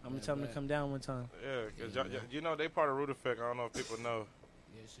 I'm gonna tell him to come down one time. Yeah, because you know they part of Root Effect. I don't know if people know.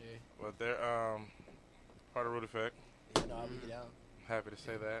 Yes, sir. But they're part of Root Effect. You know how we get out. Happy to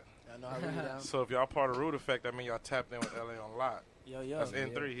say that. I know how we get out. So if y'all part of Root Effect, that means y'all tapped in with LA on Lot. Yo. That's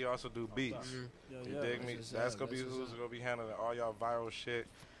N3. He also do beats. You dig me? That's gonna be who's gonna be handling all y'all viral shit.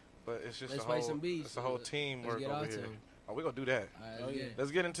 But it's just it's a whole teamwork over here. Oh, we're gonna do that. Let's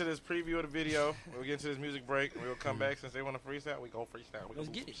get into this preview of the video. We'll get into this music break. We'll come back since they want to freestyle. We go freestyle. We Let's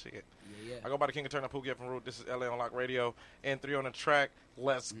go get it. Shit. Yeah. I go by the King of Turn Up, Pookie F and Root. This is LA on Lock Radio. N3 on the track.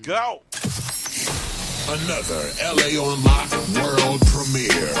 Let's go. Another LA on Lock world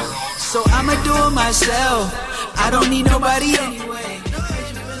premiere. So I'ma do it myself. I don't need nobody anyway.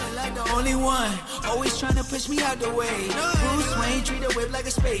 Like the only one, always trying to push me out the way. Bruce Wayne treat a whip like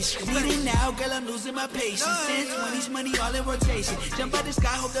a space. Need it now, girl, I'm losing my patience. Since 20s money all in rotation. Jump out the sky,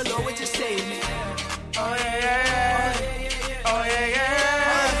 hope the Lord would just save me. Oh yeah, oh yeah.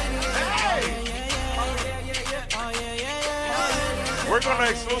 We're gonna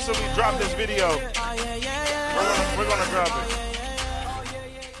exclusively drop this video. We're gonna drop it.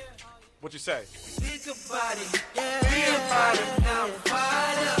 What you say? Think about it, think about it. Now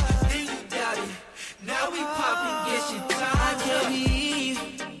fired up, think about it. Now we poppin', get your time, yeah, we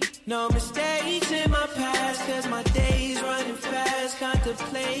no mistakes in my past, cause my days running fast,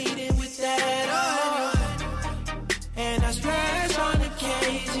 contemplating with that on. And I stress on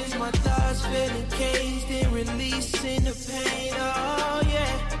occasions, my thoughts feeling caged and releasing the pain, oh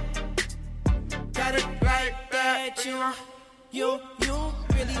yeah. Got it right back, you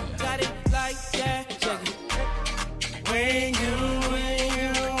really got it like that. Check it. When you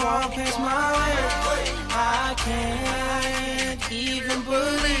walk past my way, I can't even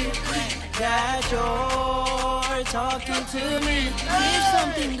believe that you're talking to me. If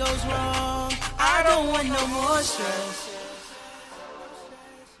something goes wrong, I I don't want no more stress.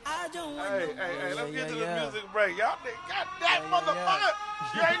 Hey, let's get to the music break. Y'all niggas got that motherfucker.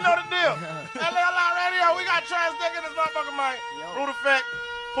 You ain't know the deal. LA Online Radio, we got TresDeka in this motherfucker, man. Root Effect,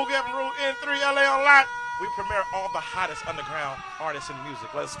 Pookie F and Root N3, LA Online. We premiere all the hottest underground artists in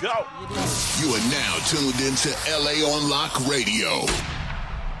music. Let's go. You are now tuned into LA On Lock Radio.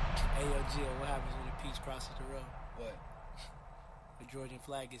 Hey, yo, Jill, what happens when the peach crosses the road? What? The Georgian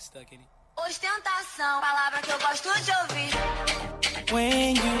flag gets stuck in it. Ostentação, palavra que eu gosto de ouvir.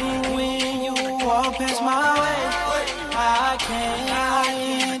 When you walk past my way, I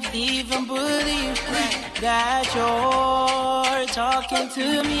can't even believe that you're talking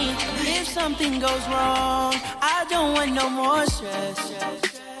to me. If something goes wrong, I don't want no more stress.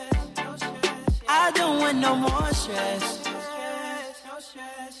 I don't want no more stress.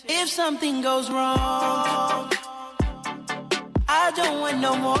 If something goes wrong, I don't want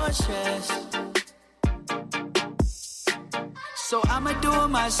no more stress. So I'ma do it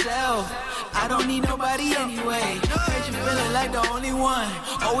myself. I don't need nobody anyway. Heard you feeling like the only one.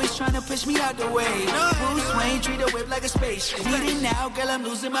 Always trying to push me out the way. Bruce Wayne treat a whip like a spaceship. Need it now, girl, I'm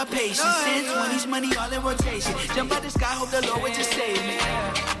losing my patience. Since 20s money all in rotation. Jump out the sky, hope the Lord would just save me.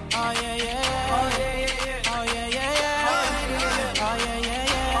 Oh yeah, yeah, oh yeah, yeah, yeah, oh yeah, yeah, yeah, oh yeah, yeah,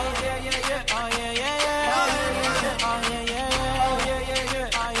 yeah, oh yeah, yeah, yeah, oh yeah, yeah, yeah, oh yeah, yeah, yeah, oh yeah, yeah, yeah, oh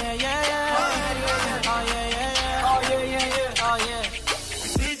yeah, yeah, yeah, oh yeah, yeah, yeah, oh yeah, yeah, yeah, oh yeah, yeah, yeah, oh yeah.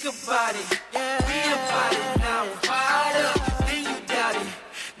 Think about it, be about it now. Fired up, then you doubt it.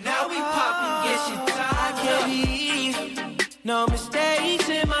 Now we poppin', get shit tied. I can't leave, no mistakes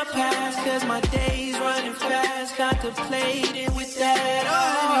in my past, 'cause my days running fast. Contemplating with that,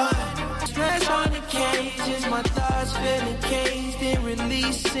 oh. Stress on the cages, my thoughts feeling caged and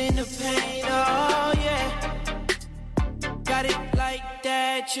releasing the pain, oh yeah. Got it like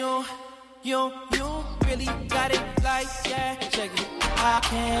that, you really got it like that. Check it. I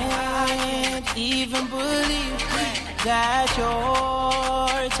can't even believe that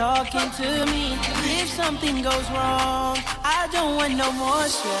you're talking to me. If something goes wrong, I don't want no more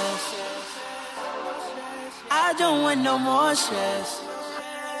stress. I don't want no more stress.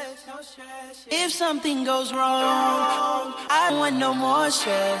 If something goes wrong, I don't want no more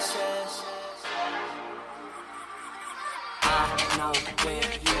stress. I know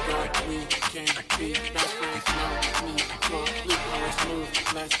where you go, we can be best friends. No need for sleep, smooth.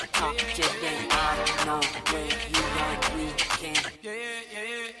 Let's talk just then. I know where you go, we can. Yeah.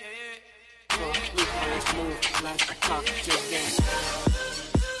 For sleep, smooth. Let's talk just then.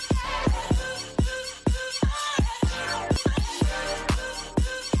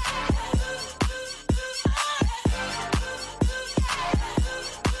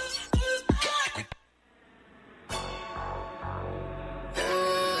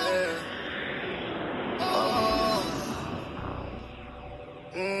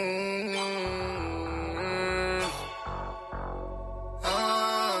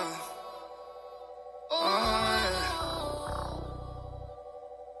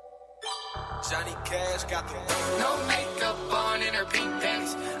 Johnny Cash got the no makeup on in her pink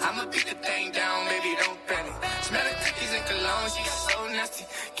panties. I'ma beat the thing down, baby, don't panic. Smell the cookies and cologne, she so nasty.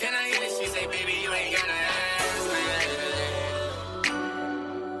 Can I hear it? She say, baby, you ain't gotta ask me.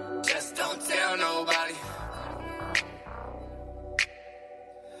 Just don't tell nobody.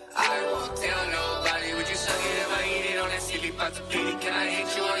 I won't tell nobody. Would you suck it if I eat it on that silly possibility? Can I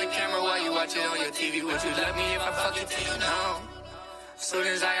hit you on the camera while you watch it on your TV? Would you love me if I fuck it till you know? Soon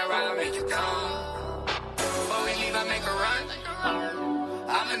as I arrive, I'll make you come. Before we leave, I make a run.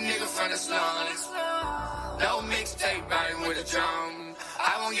 I'm a nigga from the slums. No mixtape riding with a drum.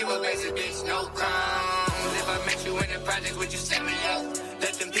 I won't give a basic bitch no crumbs. If I met you in the project, would you set me up?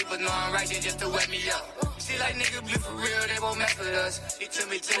 Let them people know I'm righteous just to wet me up. She like, nigga, blue for real, they won't mess with us. She took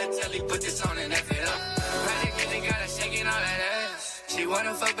me to the telly, put this on and F it up. Project really got her shaking all that ass. She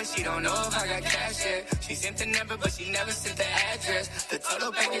wanna fuck, but she don't know if I got cash yet. She sent the number, but she never sent the address. The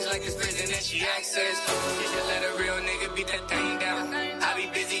total package like this prison that she access. She should let a real nigga beat that thing down. I be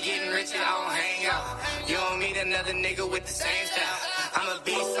busy getting rich and I don't hang out. You don't meet another nigga with the same style. I'm a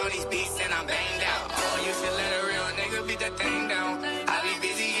beast on these beats and I'm banged out. Oh, you should let a real nigga beat that thing down. I be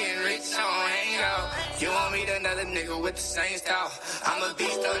busy getting rich, I don't hang out. You won't meet another nigga with the same style. I'm a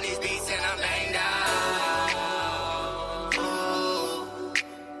beast on these beats and I'm banged out.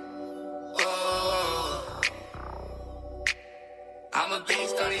 I'm a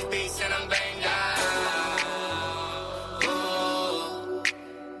beast on these beats and I'm banged out.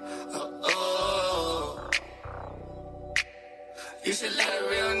 You should let a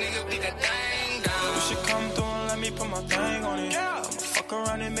real nigga beat that thing down. You should come through and let me put my thing on it. I'ma fuck fuck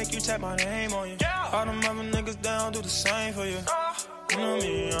around and make you tap my name on you. All them other niggas down, do the same for you. You know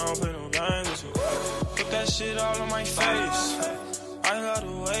me, I don't play no games with you. Put that shit all on my face. I love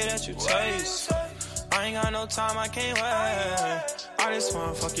the way that you taste. I ain't got no time, I can't wait. I just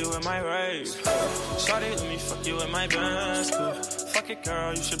wanna fuck you with my rave. Shawty, let me fuck you with my bands too. Fuck it,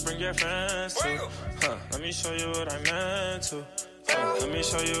 girl, you should bring your friends too. Let me show you what I meant to. Let me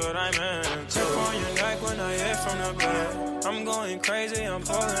show you what I meant to. Tip on your neck when I hit from the back. I'm going crazy, I'm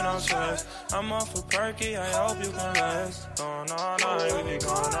pulling on stress. I'm off a perky, I hope you can rest. Going all night, we be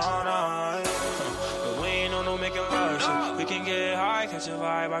going all night. But we ain't on no making love shit. We can get high, catch a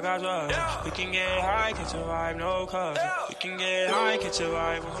vibe, I got drugs. We can get high, catch a vibe, no cousin. We can get high, catch a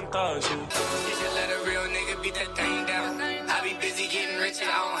vibe with some thugs shit. You should let a real nigga beat that thing down. I be busy getting rich and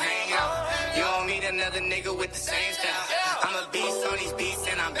I don't hang out. You don't meet another nigga with the same style. I'm a beast on these beats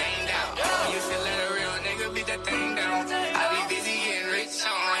and I'm banged out. You should let a real nigga beat that thing down. I be busy getting rich, I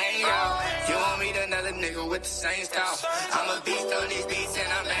don't hang out. You won't meet another nigga with the same style. I'm a beast on these beats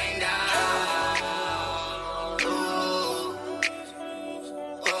and I'm banged out.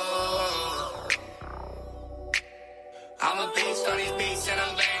 I'm a beast on these beats and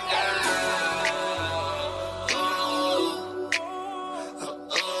I'm banged out.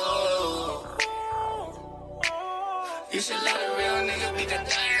 You should let a real nigga beat that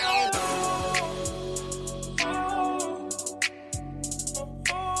thing.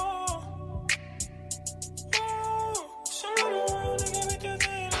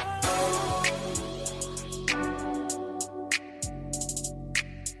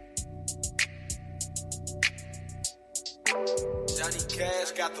 Johnny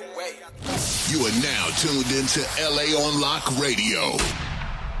Cash got the way. You are now tuned into LA on Lock Radio.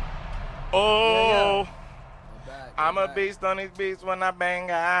 Oh, I'm a beast on these beats when I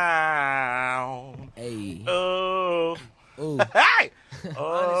bang out. Hey. Oh. Ooh. Hey.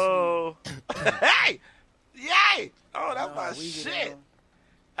 Oh. Hey. Yay. Oh, that's my shit.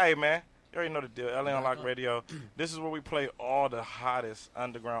 Hey, man. You already know the deal. LA on Lock Radio. This is where we play all the hottest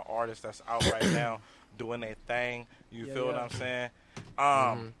underground artists that's out right now doing their thing. You feel what I'm saying?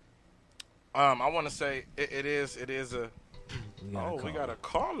 I want to say it is a. We got a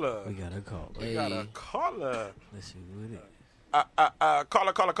caller. We got a caller. We got a caller. Let's see who it is.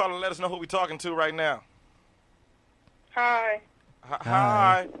 Caller. Let us know who we talking to right now. Hi.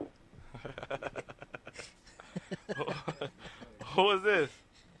 Hi. Who is this?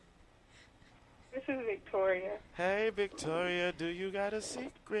 This is Victoria. Hey, Victoria, do you got a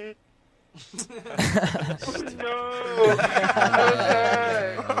secret? No.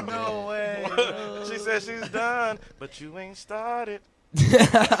 No way. She said she's done, but you ain't started.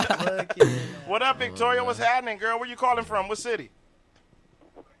 What up, Victoria? What's happening, girl? Where you calling from? What city?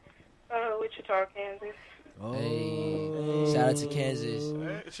 Wichita, Kansas. Hey. Shout out to Kansas.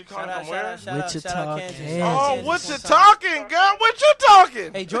 Hey, she calling from where? Wichita, Kansas. Oh, what you talking, girl? What you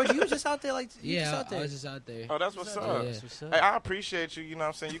talking? Hey, George, you was just out there like Yeah, I was just out there. Oh, that's what's up. Yeah. That's what's up. Hey, I appreciate you. You know what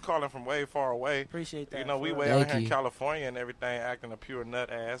I'm saying? You calling from way far away. Appreciate that. You know, we way Thank out here in you. California and everything, acting a pure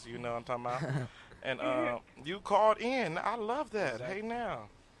nut ass. You know what I'm talking about? And you called in. I love that. Hey, now.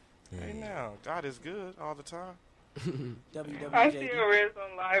 Hey, now. God is good all the time. I see Riz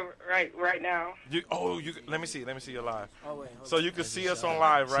on live right now. Let me see your live. Oh, wait, so you can see us on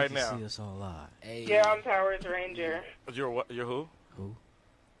live right now. See us on live. Hey. Yeah, I'm Towers Ranger. You're what? You're who? Who?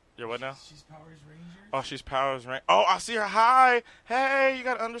 You're what now? She's Powers Ranger. Oh, she's Powers Ranger. Oh, I see her. Hi. Hey, you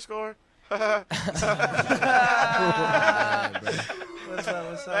got an underscore. What's up?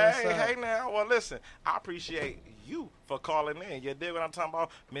 Hey now. Well, listen, I appreciate you for calling in. You dig what I'm talking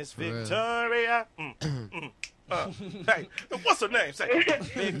about? Miss Victoria. Hey, what's her name? Say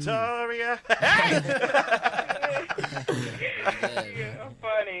Victoria. Hey. You're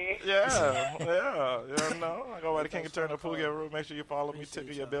funny. Yeah. You know, I go by the King of Turn the Poogie room. Make sure you follow me,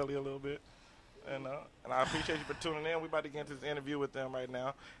 tickle your belly a little bit. And I appreciate you for tuning in. We about to get into this interview with them right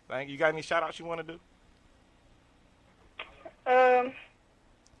now. You got any shout outs you want to do?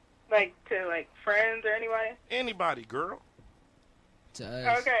 Like to friends or anybody? Anybody, girl. To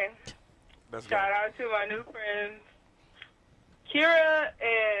us. Okay. Let's Shout out to my new friends, Kira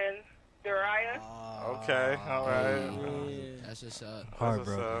and Dariah. Okay, all right. That's what's up.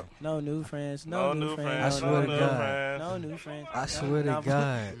 Heartbroken. No new friends. No new friends. I swear to God. No new friends. I swear to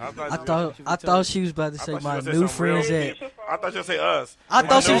God. I thought she was about to say my new friends at. I thought you were going to say us. I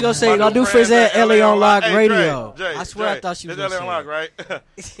thought she was going to say my new friends at LA on Lock Radio. I swear I thought she was going to say LA on Lock, right?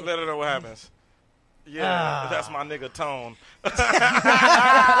 Let her know what happens. Yeah, that's my nigga Tone.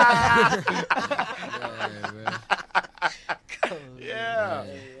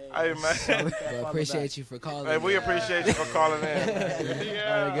 Hey, man. Well, appreciate you for calling. Hey, we appreciate you for calling in.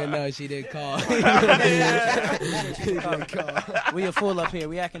 Yeah. Good know she did call. We a fool up here.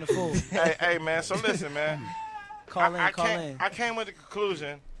 We acting a fool. Hey, man. So listen, man. Call in. I came with the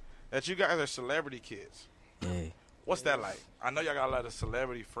conclusion that you guys are celebrity kids. Hey. What's that like? I know y'all got a lot of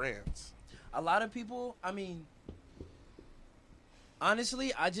celebrity friends. A lot of people, I mean,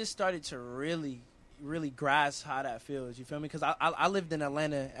 honestly, I just started to really grasp how that feels. You feel me? Because I lived in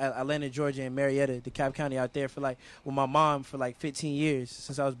Atlanta, Georgia, and Marietta, DeKalb County, out there with my mom for 15 years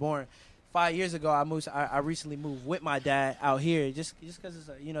since I was born. 5 years ago, I recently moved with my dad out here just because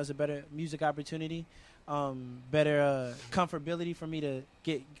it's a better music opportunity, better comfortability for me to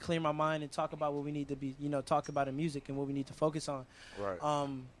clear my mind and talk about what we need to be talk about in music and what we need to focus on. Right.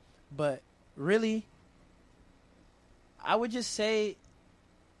 But really, I would just say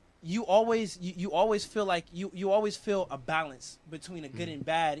you always feel like you always feel a balance between a good and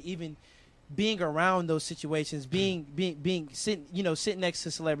bad, even being around those situations, being sitting next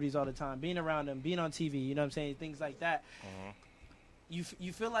to celebrities all the time, being around them, being on TV, you know what I'm saying, things like that. You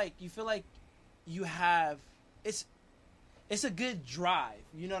feel like you have it's a good drive,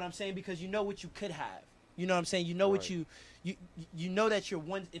 you know what I'm saying, because you know what you could have. You know what I'm saying? You know what you know that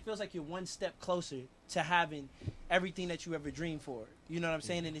it feels like you're one step closer to having everything that you ever dreamed for. You know what I'm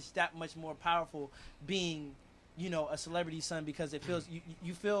saying? And it's that much more powerful being, a celebrity son, because it feels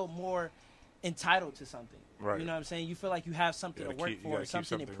you feel more entitled to something. Right. You know what I'm saying? You feel like you have something to work for,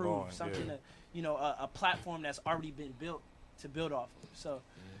 something to prove, something to a platform that's already been built to build off of. So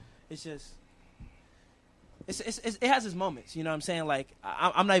it's just it has its moments, you know what I'm saying? Like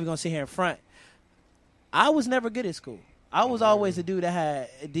I'm not even gonna sit here in front. I was never good at school. I was always the dude that had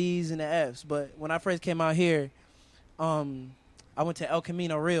D's and the F's. But when I first came out here, I went to El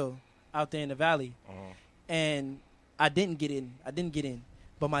Camino Real out there in the valley, and I didn't get in.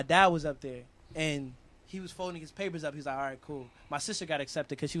 But my dad was up there, and he was folding his papers up. He's like, all right, cool. My sister got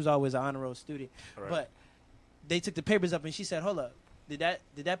accepted because she was always an honor roll student. Right. But they took the papers up, and she said, hold up, did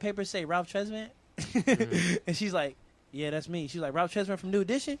that paper say Ralph Tresvant? And she's like, yeah, that's me. She was like, Ralph Tresvant from New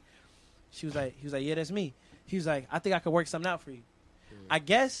Edition? He was like, yeah, that's me. He was like, I think I could work something out for you. I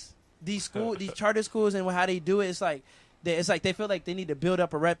guess these charter schools and how they do it, it's like they feel like they need to build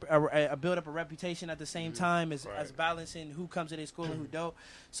up a reputation at the same time as balancing who comes to their school and who don't.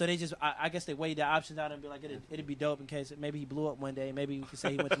 So they just, I guess they weigh the options out and be like, it'd be dope in case maybe he blew up one day. Maybe we could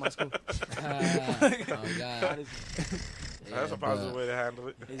say he went to my school. Oh God, that's a positive way to handle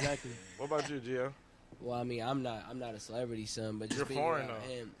it. Exactly. What about you, Gio? Well, I mean, I'm not a celebrity son, but just you're being foreign around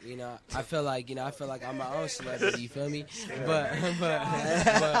though. him, I feel like I'm my own celebrity. You feel me? But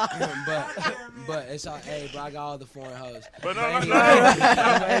it's all. Hey, bro, I got all the foreign hoes. But no,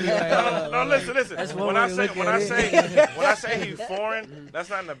 listen. When I say he's foreign,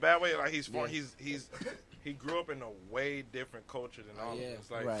 that's not in a bad way. Like he's foreign. He grew up in a way different culture than all of us.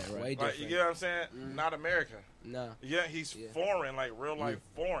 Like, way like different. you know what I'm saying? Not American. No. Yeah, he's foreign, like real life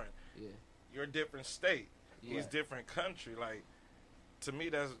foreign. Yeah. You're a different state. Yeah. He's different country. Like, to me,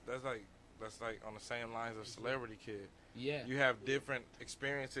 that's like on the same lines of celebrity kid. Yeah. You have different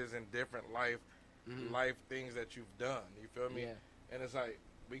experiences and different life things that you've done. You feel me? Yeah. And it's like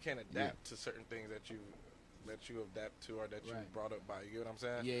we can't adapt to certain things that you adapt to or that you brought up by. You know what I'm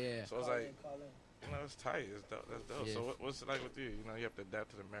saying? Yeah. So it's like, it's tight. It's dope. That's dope. Yeah. So what's it like with you? You have to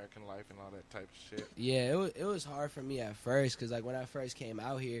adapt to the American life and all that type of shit. Yeah, it was hard for me at first because like when I first came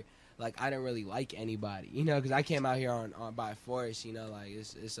out here, like I didn't really like anybody, because I came out here on by force, like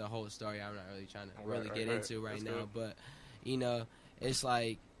it's a whole story I'm not really trying to get into right now, good. But it's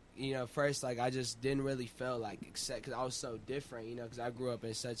like first like I just didn't really feel like accept because I was so different, because I grew up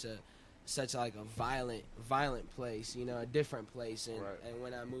in such like a violent place, a different place, and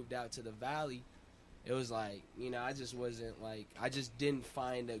when I moved out to the valley, it was like, I just wasn't like, I just didn't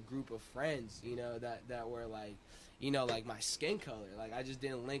find a group of friends, that were like, like my skin color. Like, I just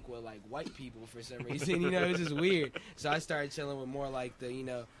didn't link with, like, white people for some reason, it was just weird. So I started chilling with more, like,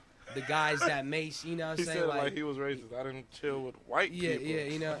 the guys that Mace, you know what I'm saying? He said like he was racist. I didn't chill with white people. Yeah,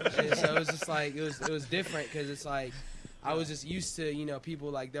 and so it was just like, it was different because it's like, I was just used to, people,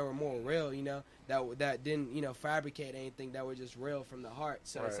 like, that were more real, that didn't, fabricate anything, that were just real from the heart.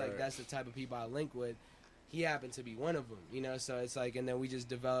 So it's like, that's the type of people I link with. He happened to be one of them, so it's like, and then we just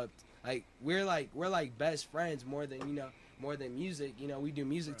developed, like, we're like best friends more than music, we do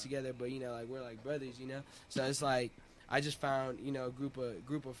music together, but, like, we're like brothers, so it's like, I just found, a group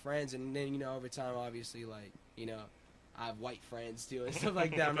of friends, and then, over time, obviously, like, I have white friends too and stuff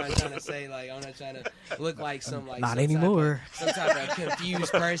like that. I'm not trying to say like I'm not trying to look like some like Not some anymore. some type of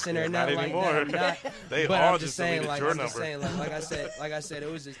confused person or Not nothing like anymore. that. I'm not. They but all I'm just saying deleted like your I'm just number. saying like I said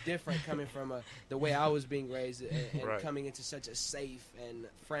it was just different coming from the way I was being raised and Right. coming into such a safe and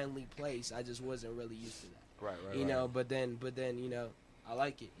friendly place. I just wasn't really used to that. Right. You know, but then you know, I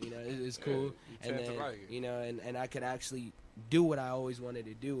like it. You know, it's cool. you And tend to then like it. you know, and I could actually do what I always wanted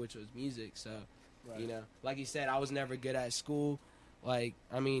to do, which was music. So, you know, like you said, I was never good at school. Like,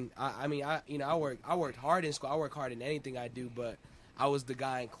 I worked hard in school. I work hard in anything I do, but I was the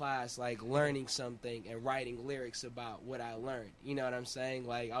guy in class, like, learning something and writing lyrics about what I learned. You know what I'm saying?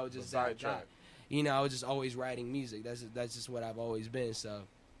 Like, I was just that guy. You know, I was just always writing music. That's just what I've always been. So,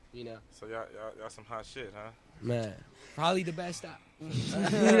 you know. So y'all some hot shit, huh? Man, probably the best stop. You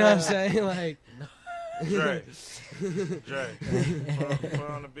know what I'm saying? Like, Dre, put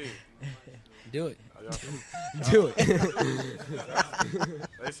on the beat. Do it. Oh, y'all some- Do it.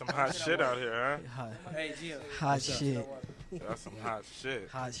 They some hot shit out here, huh? Hey, Gio. Hot shit. Y'all some hot shit.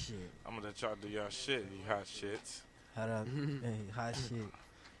 Hot shit. I'm gonna let y'all do y'all shit, you hot shits. Hot up. Hey, hot shit. You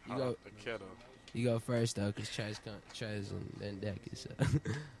Hot go. up the kettle. You go first though, cause Trez and then Deck is. It don't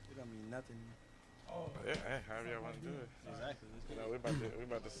mean nothing. Yeah, hey, however y'all want to do it. Exactly. You know, we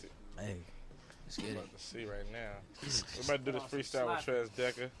about to see. Hey. Let's get We it. about to see right now. We about to do this freestyle with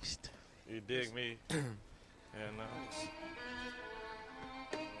TresDeka. You dig me? And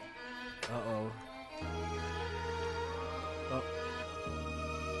Uh-oh.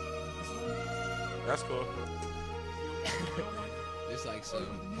 that's cool. It's like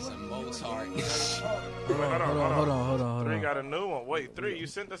some Mozart. Hold on. Three got a new one. Wait, Three, you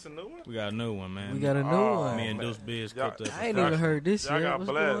sent us a new one? We got a new one, man. We got a new one. Me and Deuce Biz Y'all- cooked up. I ain't even heard this Y'all yet. got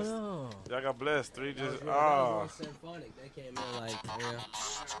What's blessed. going on? Y'all got blessed. Three just Symphonic. They came in like, yeah.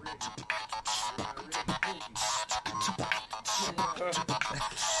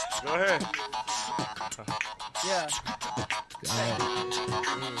 Go ahead. Yeah.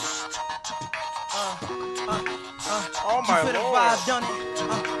 Oh my You feel the lord. vibe, don't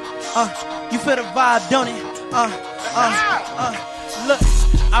it? You feel the vibe, don't it? Look,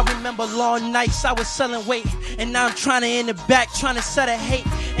 I remember long nights I was selling weight, and now I'm trying to in the back, trying to set a hate.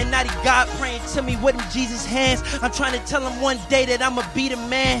 And now the God praying to me with them Jesus hands. I'm trying to tell him one day that I'ma be the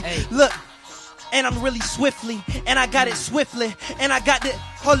man. Hey. Look, and I'm really swiftly, and I got it swiftly, and I got the,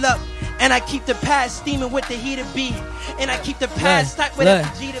 hold up, and I keep the past steaming with the heater beat, and I keep the past tight with the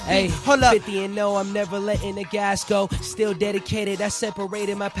G to beat. Hey, Hold up. 50 and no, I'm never letting the gas go. Still dedicated, I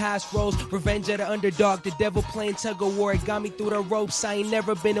separated my past roles. Revenge of the underdog, the devil playing tug of war. It got me through the ropes, I ain't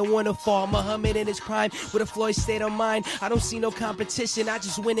never been a one to fall. Muhammad in his prime, with a Floyd state of mind. I don't see no competition, I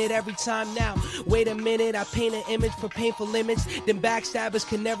just win it every time now. Wait a minute, I paint an image for painful limits. Them backstabbers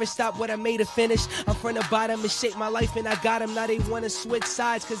can never stop what I made to finish. I'm from the bottom and shape my life and I got them. Now they wanna switch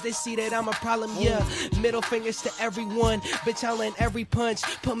sides cause they see that I'm a problem, yeah. Middle fingers to everyone, bitch I land every punch.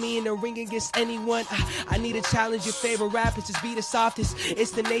 Put me in the ring against anyone. I need a challenge, your favorite rappers just be the softest.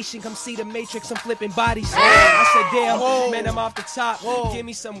 It's the nation, come see the matrix, I'm flipping bodies. I said damn, man I'm off the top. Give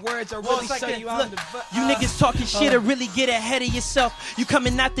me some words, I'll really show you out. You niggas talking shit or really get ahead of yourself. You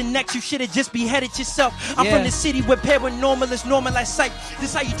coming out the next, you should've just beheaded yourself. I'm from the city where paranormal is normal as sight.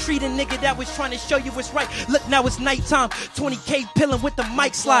 This how you treat a nigga that was trying to show you what's right. Look, now it's nighttime, 20K pillin' with the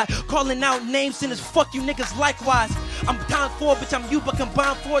mic slide. Calling out names and it's fuck you niggas likewise. I'm down for it, bitch, I'm you, but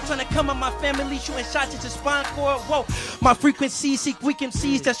combined for it. Trying to come on my family, shooting shots at your spine cord. Whoa, my frequencies seek weak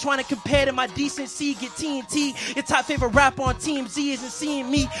MCs that's trying to compare to my decency. Get TNT, your top favorite rapper on Team Z isn't seeing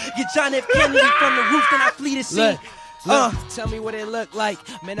me. Get John F. Kennedy from the roof, then I flee the sea. Look, tell me what it look like.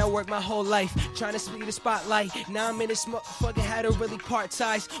 Man, I worked my whole life trying to speed the spotlight. Now I'm in this motherfucker, had to really part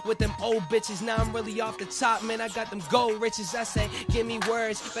ties with them old bitches. Now I'm really off the top, man. I got them gold riches. I say, give me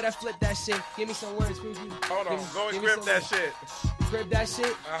words, but I flip that shit. Give me some words, Groovy. Hold on, go and grip that shit. Grip that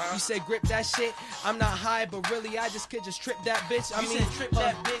shit? You said grip that shit? I'm not high, but really I just could just trip that bitch. You said trip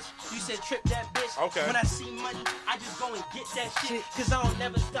that bitch. You said trip that bitch. Okay. When I see money, I just go and get that shit. Cause I don't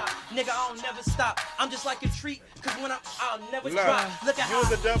never stop. Nigga, I don't never stop. I'm just like a treat. Cause when I'll never drop. Look at how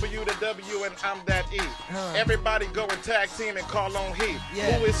you the W, and I'm that E. Everybody go and tag team and call on he.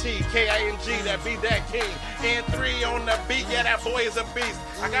 Yeah. Who is he? K-I-N-G, that be that king. N3 on the beat, yeah, that boy is a beast.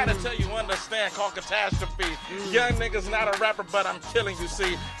 I gotta tell you, understand, called catastrophe. Young niggas not a rapper, but I'm killing you,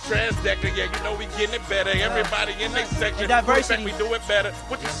 see. TresDeka, yeah, you know we getting it better. Everybody in this section, diversity. we do it better.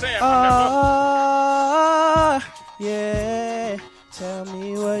 What you saying? Yeah. Tell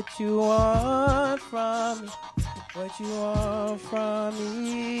me what you want from me. What you want from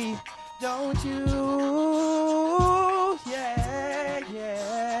me. Don't you?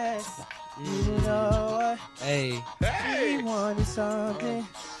 Yeah. You know what? Hey. something.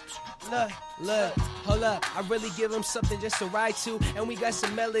 Look, hold up. I really give him something just to ride to. And we got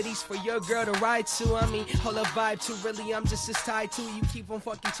some melodies for your girl to ride to. I mean, hold up, vibe to. Really, I'm just as tied to. You keep on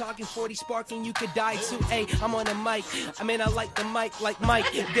fucking talking, 40 sparking, you could die too. Hey, I'm on the mic. I mean, I like the mic like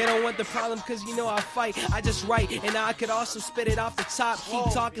Mike. They don't want the problem because you know I fight. I just write, and I could also spit it off the top.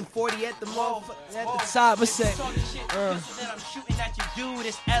 Keep talking 40 at the at the top. What's that? I'm shooting at you, dude.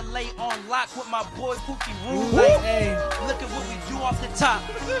 It's LA on lock with my boy Pookie Roo. Like, hey, look at what we do off the top.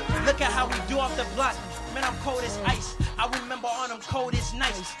 Look at how we do off the block. Man, I'm cold as ice. I remember on them coldest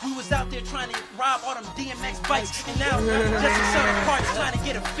nights. We was out there trying to rob all them DMX bikes. And now, just in certain parts, trying to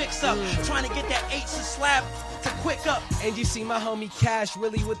get a fix up. Trying to get that H to slab to quick up. And you see my homie Cash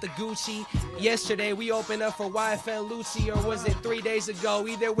really with the Gucci. Yesterday, we opened up for YFN Lucy. Or was it 3 days ago?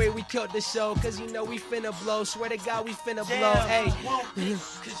 Either way, we killed the show. Cause you know we finna blow. Swear to God, we finna blow. Hey.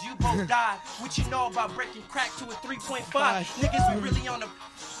 Cause you both died. What you know about breaking crack to a 3.5? Niggas be really on the...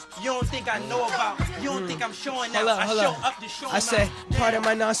 You don't think I know about. You don't think I'm showing out. I show up to show I say, pardon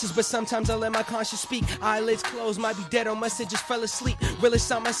my nonsense, but sometimes I let my conscience speak. Eyelids closed, might be dead or must have just fell asleep.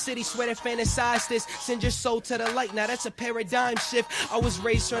 Realest on my city, swear to fantasize this. Send your soul to the light, now that's a paradigm shift. I was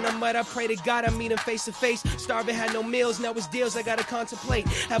raised from the mud, I pray to God I meet him face to face. Starving, had no meals, now it's deals I gotta contemplate.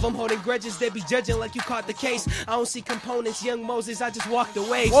 Have them holding grudges, they be judging like you caught the case. I don't see components, young Moses, I just walked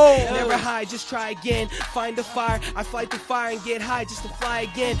away. Never hide, just try again. Find the fire, I fight the fire and get high just to fly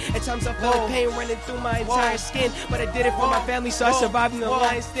again. At times I felt pain running through my entire skin, but I did it for my family, so I survived in the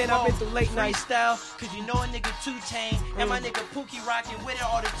lion's den. I've been through late night style, cause you know a nigga too tame. And my nigga Pookie rocking with it,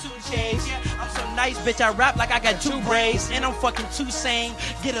 all the 2 chains. Yeah, I'm so nice, bitch, I rap like I got 2 brains. And I'm fucking too sane.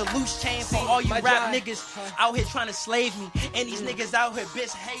 Get a loose chain for all you rap niggas out here trying to slave me. And these niggas out here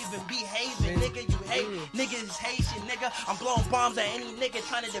behaving. Nigga, you hate. Niggas is Haitian, nigga. I'm blowing bombs at any nigga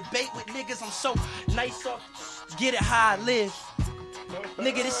trying to debate with niggas. I'm so nice off. Get it how I live.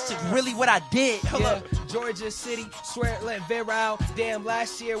 Nigga, this is really what I did. Hold up. Georgia City, swear it let Vera out. Damn,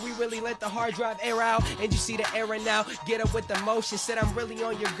 last year we really let the hard drive air out. And you see the error now. Get up with the motion. Said I'm really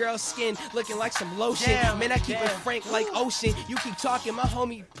on your girl's skin, looking like some lotion. Man, I keep it frank like ocean. You keep talking, my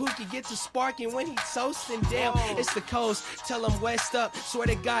homie Pookie gets to sparking when he's toasting. Damn, it's the coast. Tell him west up. Swear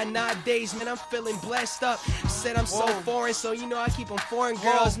to God, nowadays, man, I'm feeling blessed up. Said I'm so foreign, so you know I keep them foreign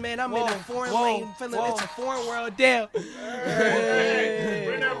girls. Man, I'm in a foreign lane, feeling it's a foreign world. Damn.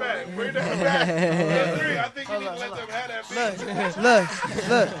 Bring that back. Bring that back. I think you need to let them have that beat.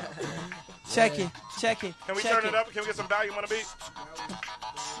 Look. Check it. Can we turn it up? Can we get some volume on the beat?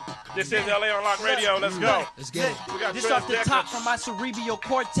 This is LA on Lock Radio. Let's go. Let's get it. We got this off the top from my cerebral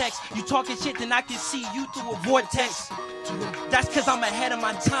cortex. You talking shit, then I can see you through a vortex. That's cause I'm ahead of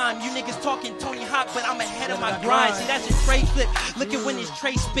my time. You niggas talking Tony Hawk, but I'm ahead of my grind. See, that's a tray flip. Look at when this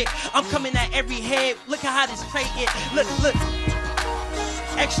tray spit. I'm coming at every head. Look at how this tray it. Look.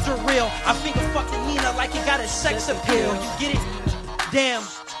 Extra real. I finger fucked Nina like it got a sex appeal. You get it? Damn.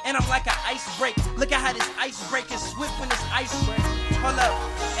 And I'm like an ice break. Look at how this ice break is swift when this ice break. Hold up.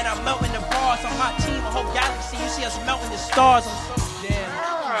 And I'm melting the bars on my team, a whole galaxy. You see us melting the stars. I'm so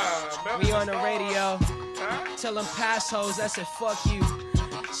damn. We on the radio. Tell them pass hoes, I said fuck you.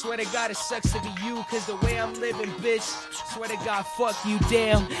 Swear to God it sucks to be you, cause the way I'm living, bitch. Swear to God, fuck you,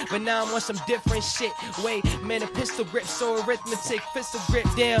 damn. But now I'm on some different shit. Wait, man, a pistol grip, so arithmetic, pistol grip,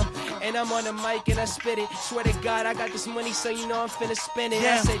 damn. And I'm on the mic and I spit it. Swear to God, I got this money, so you know I'm finna spend it.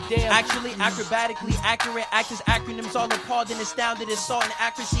 Damn. I said, damn. Actually, acrobatically accurate, actors, acronyms, all appalled and astounded, assault and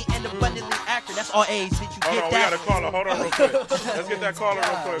accuracy, and abundantly accurate. That's all A's, bitch. You Hold on, that? We got a caller. Hold on real quick. Let's get that caller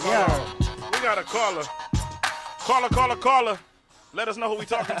real quick. Hold on. We got a caller. Caller. Let us know who we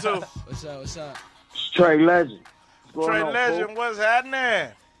talking to. What's up? Trey Legend. Trey Legend, what's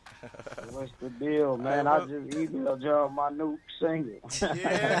happening? What's the deal, man? I just emailed y'all my new single.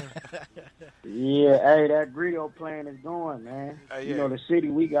 Yeah. Yeah, hey, that Greedo plan is going, man. You know, the city,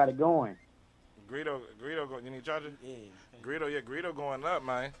 we got it going. Greedo, you need charger? Yeah. Greedo going up,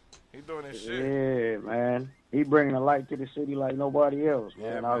 man. He doing his shit. Yeah, man. He bringing a light to the city like nobody else,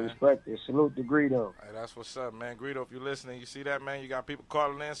 man. I respect it. Salute to Greedo. Hey, that's what's up, man. Greedo, if you're listening, you see that, man. You got people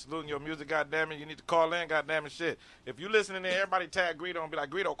calling in, saluting your music, goddammit. You need to call in, goddammit shit. If you listening in, everybody tag Greedo and be like,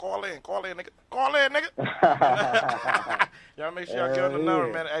 Greedo, call in, nigga. Call in, nigga. Y'all make sure y'all get on the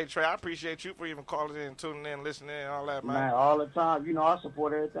number, man. Hey, Trey, I appreciate you for even calling in, tuning in, listening in, all that, man. Man, all the time. You know, I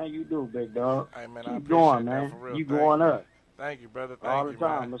support everything you do, big dog. Hey, man, Keep going, man. For real. You going up. Thank you, brother. All the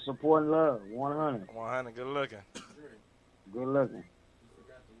time. The support and love. 100. 100. Good looking. Good looking.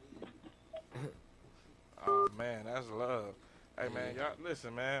 Oh, man, that's love. Hey, man, y'all,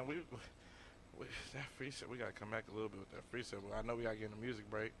 listen, man. That free set, we gotta come back a little bit with that free set. But I know we gotta get in the music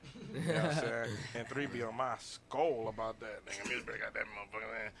break. You know what I'm saying? And 3 be on my skull about that. Nigga, music break got that motherfucker,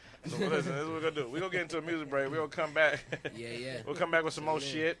 man. So listen, this is what we're gonna do. We're gonna get into a music break. We're gonna come back. Yeah. We'll come back with some more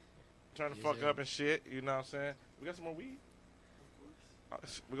shit. Turn the fuck up and shit. You know what I'm saying? We got some more weed.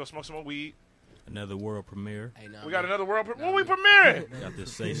 We gonna smoke some more weed. Another world premiere. Hey, We got another world premiere. What we premiering? Got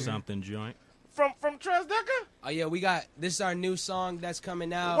this Say Something joint. From TresDeka? Oh yeah, we got this is our new song that's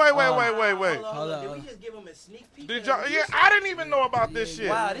coming out. Wait. Hold on. Did we just give him a sneak peek? Did y'all? Yeah, I didn't even know about this shit.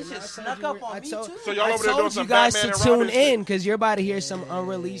 Wow, this just snuck up on me too. So y'all over there doing some you guys Batman to and tune Robin in shit? because you're about to hear some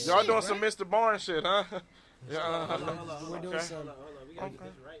unreleased. Y'all shit, doing right? some Mr. Barnes shit, huh? Yeah. We're doing some. We gotta get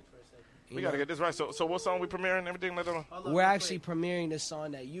this right for a second. We gotta get this right. So what song we premiering? Everything like that? We're actually premiering the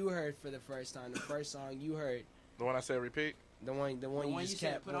song that you heard for the first time. The first song you heard. The one I said repeat. The one you just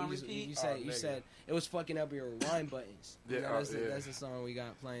kept. Put on repeat. You said it was fucking up your rewind buttons. Yeah, You know, that's the song we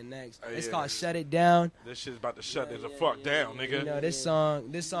got playing next. It's yeah. called "Shut It Down." This shit's about to shut the fuck down, nigga. You know this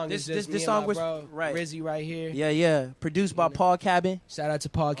song is just this me song and my was bro, right. Rizzy right here. Yeah. Produced by Paul Cabin. Shout out to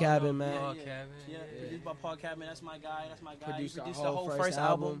Paul Cabin, man. Paul Cabin. Yeah, produced by Paul Cabin. That's my guy. Produced He our produced the whole first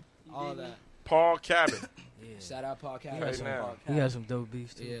album. all that. Paul Cabin. Shout out Paul Cabin. Right now. He got some dope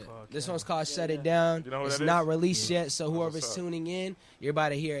beats too. Yeah. This one's called "Shut It Down." You know what it's that not is? released yet, so That's whoever's what's up. tuning in, you're about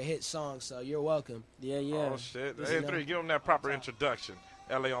to hear a hit song. So you're welcome. Yeah. Oh shit. Hey, 3, give them that proper introduction.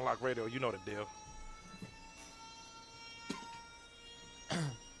 LA on Lock Radio. You know the deal.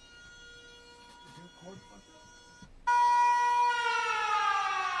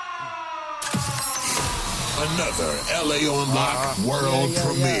 Another LA on Lock world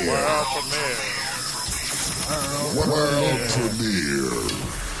premiere. World premiere.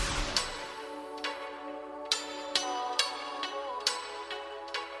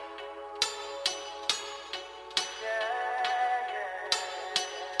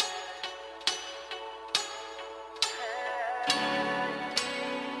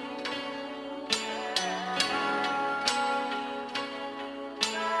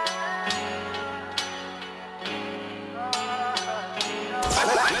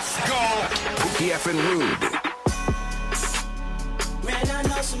 PF and Rude. Man, I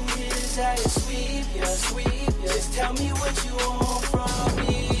know some niggas that is sweep, yeah. Just tell me what you want from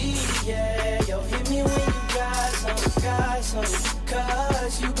me, yeah. Yo, hit me when you got some,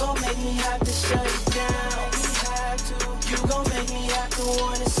 cause you gon' make me have to shut it down. You gon' make me have to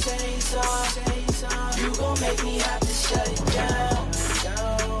wanna say something. You gon' make me have to shut it down.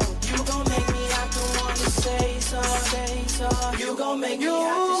 You gon' make me have to wanna say something. You gon' make me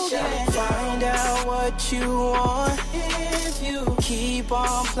have to shut it down. Find out what you want if you keep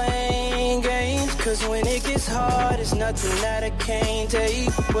on playing games. Cause when it gets hard, it's nothing that I can't take.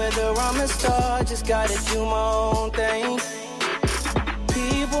 Whether I'm a star, just gotta do my own thing.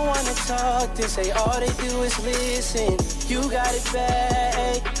 People wanna talk, they say all they do is listen. You got it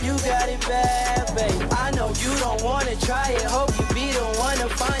bad, babe. I know you don't wanna try it, hope you be the one to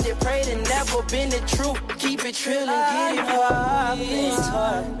find it. Pray to never been the truth, keep it trill and get it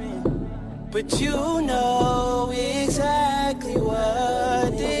hard. But you know exactly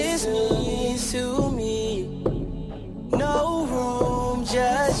what this means to me. No room,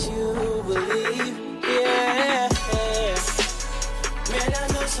 just you believe, yeah. Man, I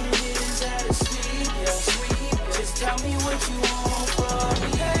know some niggas that are sweet, yeah. Just tell me what you want from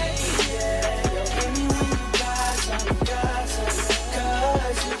me, yeah. Yo, hit me when you got some,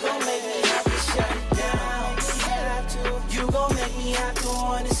 cause you gon' make me have to shut it down. You gon' make me have to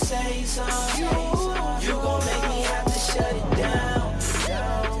wanna say something. You gon' make me have to shut it down.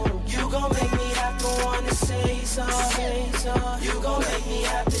 You gon' make me have to wanna say something. You gon' make me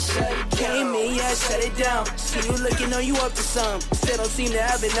have to shut it down. Came in, yeah, shut it down. See you looking on you up to some. Still don't seem to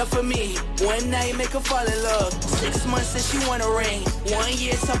have enough for me. One night make her fall in love. 6 months since she want a ring. 1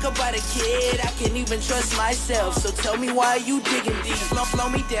 year talk about a kid. I can't even trust myself. So tell me why you digging deep. Slow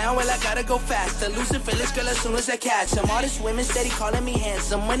me down, well I gotta go faster. Losing feelings, girl, as soon as I catch them. All these women steady calling me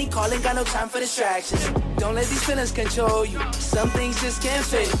handsome. Money calling, got no time for distractions. Don't let these feelings control you. Some things just can't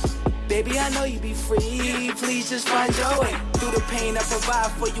fit. Baby, I know you be free. Please just find your way. Through the pain I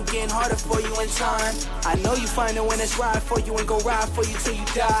provide for you, getting harder for you in time. I know you find it when it's right for you and go ride for you till you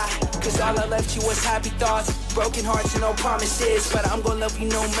die. Cause all I left you was happy thoughts, broken hearts and no promises. But I'm gonna love you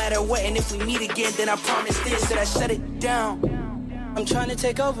no matter what. And if we meet again, then I promise this, that I shut it down. I'm trying to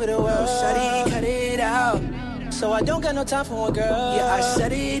take over the world, shawty, cut it out. So I don't got no time for one girl. Yeah, I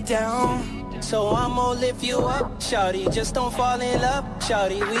shut it down. So I'ma lift you up, shawty. Just don't fall in love,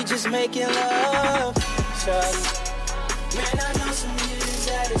 shawty. We just making love, shawty. Man, I know some niggas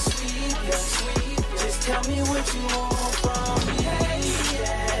that is sweet, yeah. Just tell me what you want from me,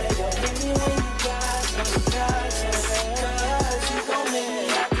 yeah. Yo, hit me when you Cause you gon' make me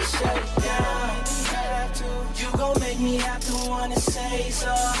have to shut it down. You gon' make me have to wanna say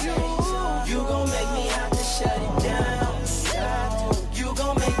so. You gon' make me have to shut it down. You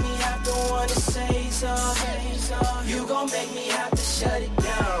gon' make me have to wanna say so. You gon' make me have to shut it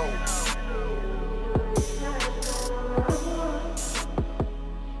down.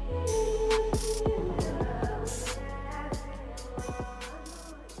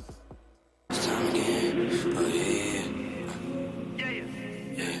 It's time again. Oh yeah.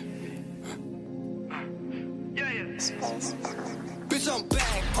 Bitch, I'm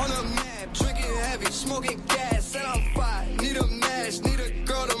back on the map, drinking heavy, smoking gas, set on fire. Need a match, need a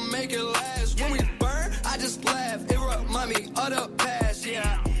girl to make it last. When we burn, I just laugh. It remind me of the past.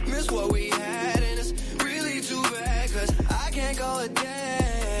 Yeah, I miss what we had, and it's really too bad, cause I can't go a day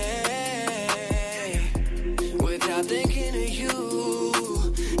without thinking of you,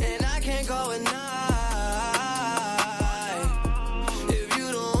 and I can't go a night if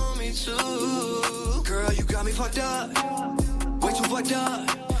you don't want me to. Girl, you got me fucked up. Way too fucked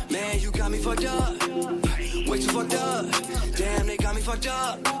up, man, you got me fucked up. Way too fucked up, damn, they got me fucked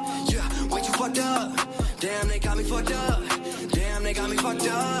up. Yeah, way too fucked up, damn, they got me fucked up. Damn, they got me fucked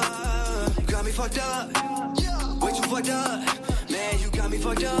up. You got me fucked up. Way too fucked up, man, you got me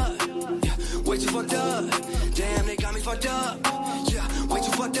fucked up. Yeah, way too fucked up, damn, they got me fucked up. Yeah, way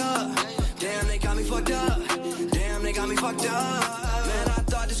too fucked up, damn, they got me fucked up. Damn, they got me fucked up. Man, I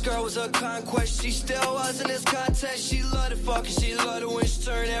thought this girl was a conquest. She still was in this contest. She loved it fucking, she loved it when she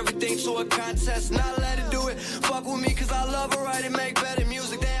turned everything to a contest. Not let her do it, fuck with me, cause I love her right and make better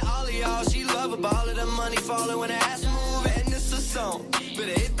music than all of y'all. She love about all of the money falling when the ass move. And this a song,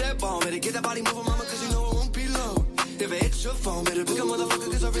 better hit that bone, better get that body moving, mama, cause you know it won't be long. If it hits your phone, better pick a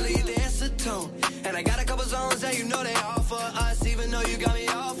motherfucker, cause I really hit the answer tone. And I got a couple zones that you know they all for us, even though you got me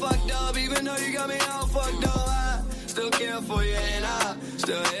all fucked up, even though you got me all fucked up. I still care for you, and I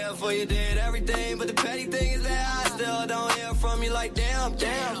still here for you, did everything, but the petty thing is that I still don't hear from you. Like damn,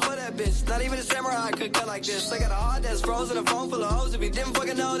 for that bitch, not even a samurai could cut like this. I got a heart that's frozen, a phone full of hoes. If you didn't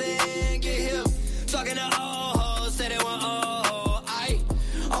fucking know, then get hip. Talking to old hoes, say they want old.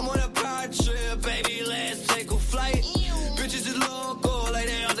 I'm on a power trip, baby, let's take a flight. Bitches is local, like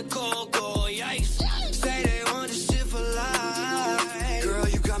they on the cocoa, yikes. Say they want this shit for life. Girl,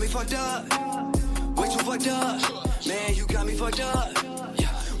 you got me fucked up. Way too fucked up. Man, you got me fucked up.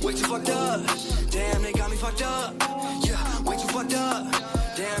 Yeah, way too fucked up. Damn, they got me fucked up. Yeah, way too fucked up.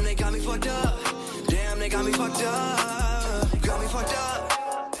 Damn, they got me fucked up. Damn, they got me fucked up. You got me fucked up.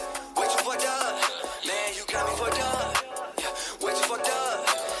 Way too fucked up. Man, you got me fucked up. Yeah, way too fucked up.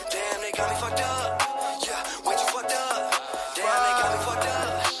 Damn, they got me fucked up. Yeah, way too fucked up. Damn, they got me fucked up.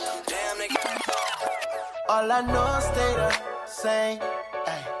 Damn, they got me fucked up. All I know is stay the same.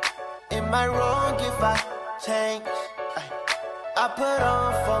 Ay. Am I wrong if I change? Ay. I put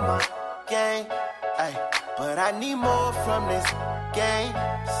on for my game, ay. But I need more from this game.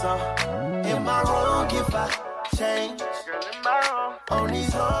 So, am I wrong if I change? Girl, am I wrong? On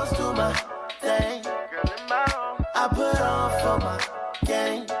these hoes do my thing. Girl, am I wrong? I put on for my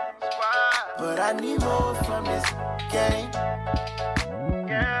game, but I need more from this game.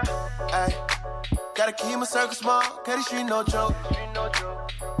 Yeah, ay. Gotta keep my circle small, cause the street no joke.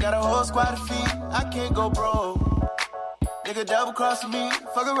 Got a whole squad of feet, I can't go broke. Nigga double crossing me,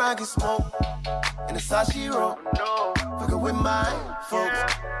 fuck around, get smoke. In the Sashiro, fuckin' with my folks.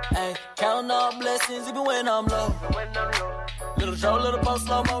 Ayy, counting all blessings even when I'm low. Little Joe, little Bo,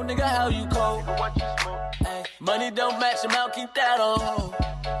 slow mo, nigga, how you cold? Ayy, money don't match amount, keep that on hold.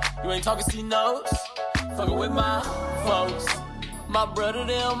 You ain't talking C-notes, fuckin' with my folks. My brother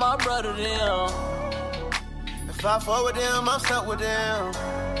them, my brother them. If I fuck with them, I'm stuck with them.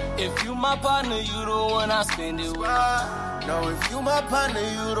 If you my partner, you the one I spend it with. No, if you my partner,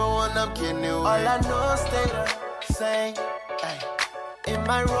 you the one I'm kidding with. All I know is stay the same. Ay. Am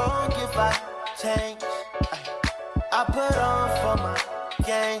I wrong if I change? Ay. I put on for my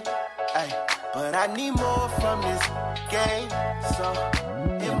game, ay. But I need more from this game. So,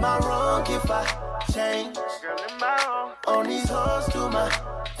 am I wrong if I change? Girl, am I wrong? On these hoes do my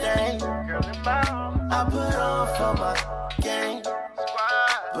thing. Girl, am I wrong? I put on for my game,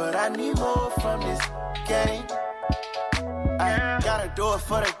 but I need more from this game. I gotta do it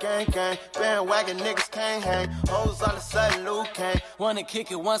for the gang gang. Bandwagon niggas can't hang. Hoes all of a sudden Luke came. Wanna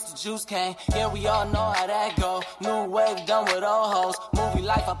kick it once the juice came. Yeah, we all know how that go. New wave done with old hoes. Movie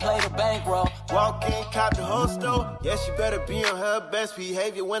life, I play the bankroll. Walk in, cop the whole store. Yeah, she better be on her best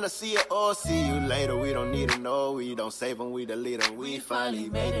behavior when I see her or see you later. We don't need to know. We don't save them, we delete them. We finally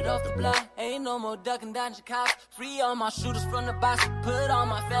made it off the block. Ain't no more ducking down your cops. Free all my shooters from the box. Put all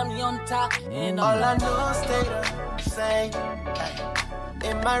my family on the top. And all I know is stay the same.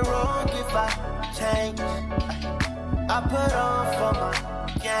 Am I wrong if I change? I put on for my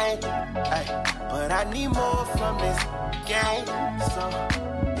gang, but I need more from this gang. So,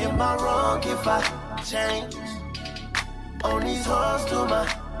 am I wrong if I change? On these hoes do my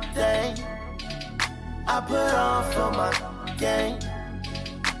thing. I put on for my gang,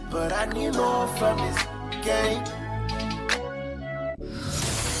 but I need more from this gang.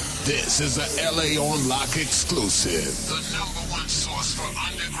 This is a LA On Lock exclusive. The #1 source for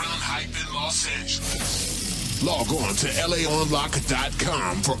underground hype in Los Angeles. Log on to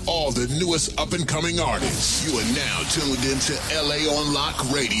LAOnlock.com for all the newest up-and-coming artists. You are now tuned into LA On Lock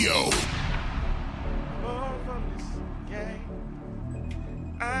Radio. More from this gang.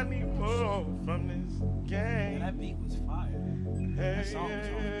 I need more from this gang. That beat was fire. Hey, That song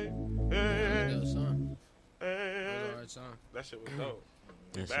was hard song. That shit was dope.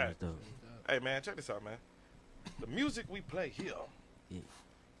 That shit was dope. Hey, man, check this out, man. The music we play here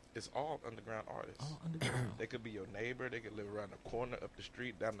is all underground artists. All underground. They could be your neighbor. They could live around the corner, up the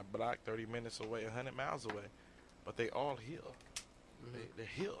street, down the block, 30 minutes away, 100 miles away. But they all here. They're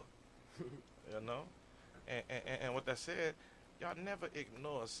here. You know? And with that said, y'all never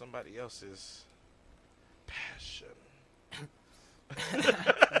ignore somebody else's passion.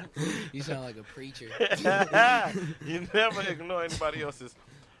 You sound like a preacher. You never ignore anybody else's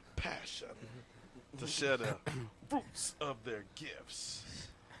passion to share the fruits of their gifts.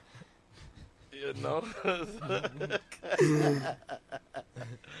 You know?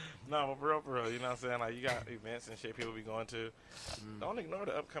 No, but for real, you know what I'm saying? Like, you got events and shit people be going to. Don't ignore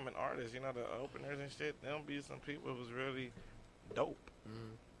the upcoming artists, you know, the openers and shit. There'll be some people who's really dope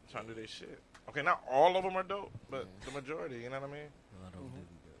trying to do their shit. Okay, not all of them are dope, but the majority, you know what I mean? A lot of them do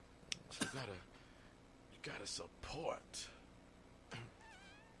So you gotta support.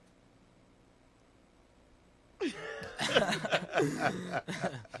 we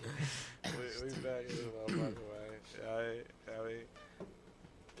back in this motherfucker, man. I mean,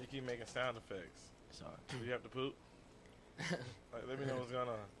 you keep making sound effects. Sorry. Do you have to poop? Like, let me know what's going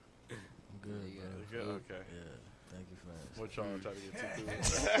on. I'm good. You good? Okay. Yeah. Thank you for asking. What y'all try to get too cool?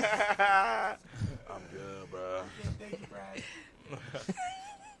 I'm good, bro. Thank you, Brad.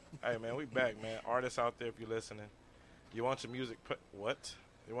 Hey, man, we back, man. Artists out there, if you're listening, you want your music what?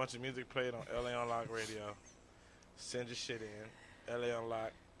 You want your music played on LA On Lock Radio? Send your shit in.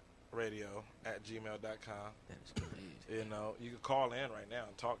 LAOnlockRadio@gmail.com. That is crazy. You know, you can call in right now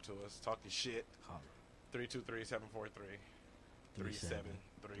and talk to us. Talk your shit.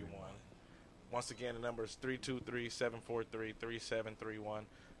 323-743-3731. Once again, the number is 323-743-3731.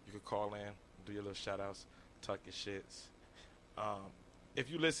 You can call in, do your little shout-outs, talk your shits. If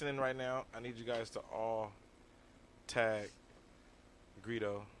you're listening right now, I need you guys to all tag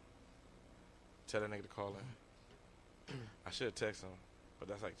Greedo. Tell that nigga to call in. I should text him, but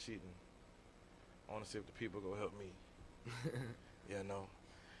that's like cheating. I want to see if the people go help me. Yeah, no.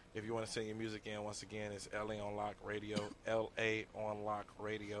 If you want to send your music in, once again, it's LA On Lock Radio,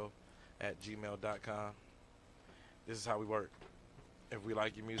 LAOnlockRadio@gmail.com. This is how we work. If we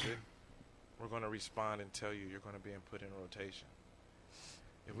like your music, we're going to respond and tell you you're going to be put in rotation.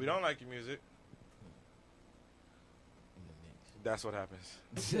 If we don't like your music, that's what happens.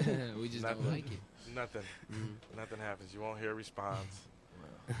 We just don't like it. Nothing. Nothing happens. You won't hear a response.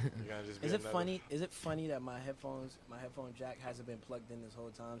 You're gonna just be Is it another- funny? Is it funny that my headphone jack hasn't been plugged in this whole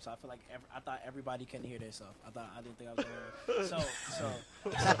time? So I feel like I thought everybody couldn't hear themselves. I didn't think I was gonna. So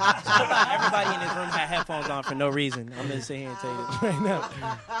I thought everybody in this room had headphones on for no reason. I'm gonna sit here and tell you this right now.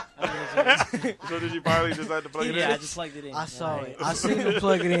 So did you finally decide to plug it in? Yeah, I just plugged it in. I saw Right. it. I seen him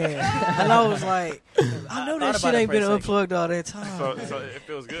plug it in, and I was like, I know that shit ain't been unplugged all that time. So it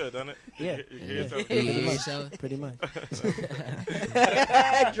feels good, doesn't it? Yeah. You hear yourself? Pretty much.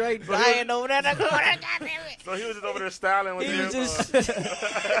 Drake dying over there. So he was just over there styling with He the was headphones. just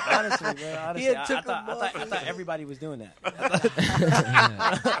Honestly, bro. Honestly, I thought everybody was doing that.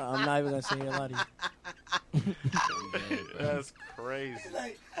 I'm not even gonna say a lot of you. That's crazy.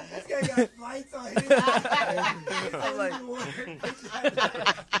 Like, this guy got lights on his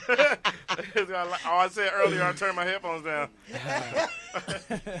Oh, I said earlier I turned my headphones down.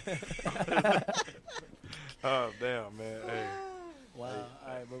 Oh, damn, man. Hey. Wow. All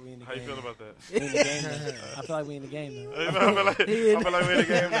right, but we in the How game. you feel about that? We in the game now. I feel like we in the game now. I feel like we in the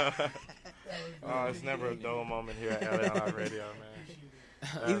game now. Oh, it's never a dull moment here at LA on Radio, man.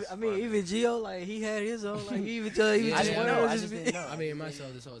 Even Gio, like he had his own. Like he even tell you. I just didn't know. I've been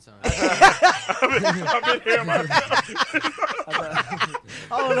myself this whole time. I've been hearing myself.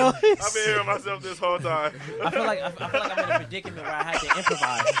 I don't know. I've been hearing myself this whole time. I feel like I'm in a predicament where I had to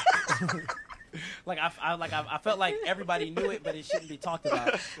improvise. Like I felt like everybody knew it, but it shouldn't be talked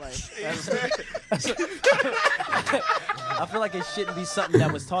about. Like I feel like it shouldn't be something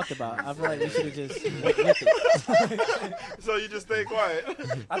that was talked about. I feel like we should have just went with it. So you just stay quiet.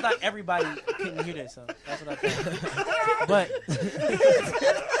 I thought everybody couldn't hear this, so that's what I thought.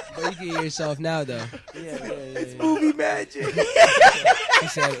 But you can hear yourself now, though. Yeah. It's movie magic. He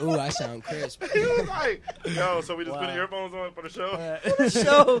said, "Ooh, I sound crisp." He was like, "Yo, so we just put the earphones on for the show." For the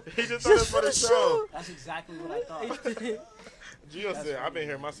show. He just thought it for the show. That's exactly what I thought. Gio said, "I've been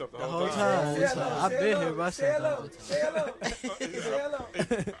hearing myself the whole time. Hello, I've been here myself. Say hello. Say hello.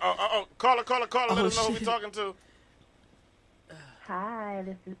 Caller, let us know who we talking to. Hi,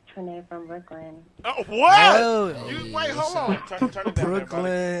 this is Trinae from Brooklyn. Oh, what? Oh, Wait, hold on. Turn it down,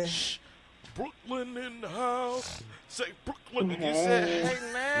 Brooklyn. Shh. Brooklyn in the house. Say Brooklyn. You said, hey,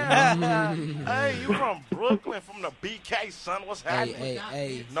 man. Hey, you from Brooklyn, from the BK, son. What's happening?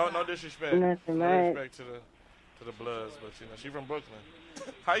 Hey. No disrespect. Nothing No much. disrespect to the Bloods, but you know, she from Brooklyn.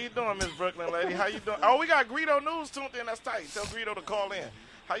 How you doing, Miss Brooklyn lady? How you doing? Oh, we got Greedo News tuned in. That's tight. Tell Greedo to call in.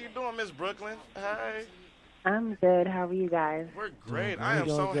 How you doing, Miss Brooklyn? Hey. I'm good. How are you guys? We're great. I am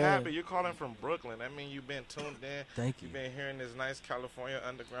so happy you're calling from Brooklyn. I mean, you've been tuned in. Thank you. You've been hearing this nice California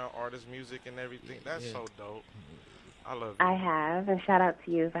underground artist music and everything. That's so dope. I love you. I have, and shout out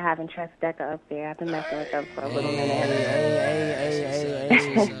to you for having TresDeka up there. I've been messing with them for a little minute.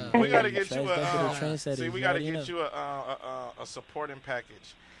 Hey. We gotta get you we gotta get you a supporting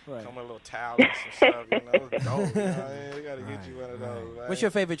package. Right. Come with a little towel and some stuff. You know, it's dope. You know? We gotta get you one of those. Right? What's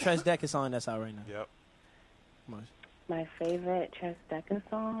your favorite TresDeka song that's out right now? Yep. My favorite TresDeka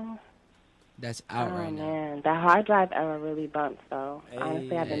song? That's out right now. Oh, man. The hard drive era really bumped, so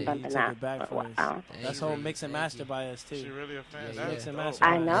honestly, I've been bumping that back for a while. That's whole mix and master by us, too. She really a fan. Yeah, mix and master.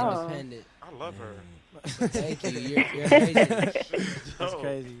 I know. I love her. Thank you. You're amazing. That's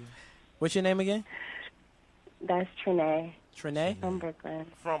crazy. What's your name again? That's Trinae. Trinae? From Brooklyn.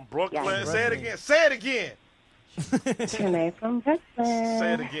 From Brooklyn? Yeah. Say it again. Say it again. Trinae from Brooklyn.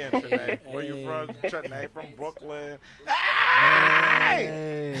 Say it again, Trinae. Where you from? Trinae from Brooklyn.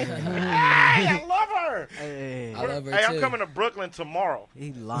 Hey! Hey, I love her. Hey, I love her Hey, too. I'm coming to Brooklyn tomorrow.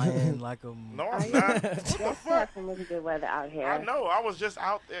 He lying like a. No, I'm not. What the fuck? Have some really good weather out here. I know. I was just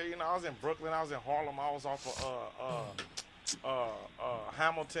out there. You know, I was in Brooklyn. I was in Harlem. I was off of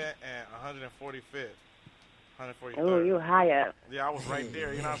Hamilton and 145th. 143rd. Oh, you high up. Yeah, I was right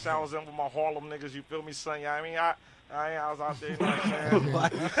there. You know what I'm saying? I was in with my Harlem niggas. You feel me, son? You know what I mean? I was out there. You know what I'm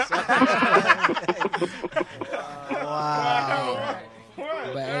saying? Wow.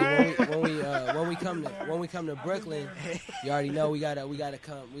 But hey, when we come to Brooklyn, you already know we gotta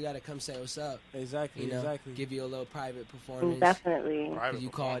come say what's up. Exactly. You know, exactly. give you a little private performance. Definitely. You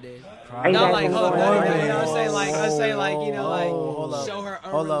called in. No, like hold on. You know what I'm saying? Like I'm saying, like you know, like hold up. show her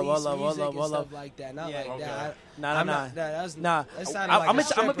Hold up, unreleased hold up, music hold up, and stuff like that. Not like that. Nah. That sounded like I'm a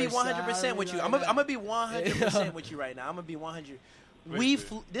gonna be stripper 100% with you. sound. I'm gonna be 100% with you right now. I'm gonna be 100.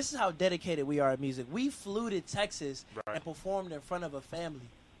 This is how dedicated we are at music. We flew to Texas and performed in front of a family.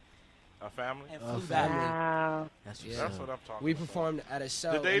 A family? And flew back. Wow. That's what I'm talking We about. performed at a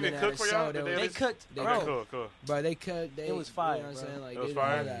show. Did they even cook for y'all? They cooked. Cool. Bro, they cooked. It was fire. You know what I'm saying? Like, It was they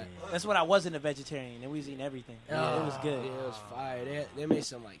fire? did that. That's when I wasn't a vegetarian and we was eating everything. It was good. Yeah, it was fire. They made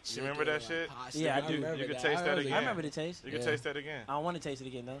some like chicken. You remember that like, shit? pasta. Yeah, I do. You can taste that again. I remember the taste. You can taste that again. I don't want to taste it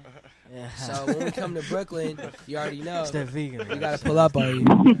again though. Yeah. So when we come to Brooklyn, you already know. It's that vegan. We gotta pull up on you.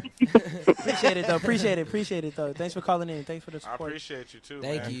 Appreciate it though. Appreciate it though. Thanks for calling in. Thanks for the I support. appreciate you too.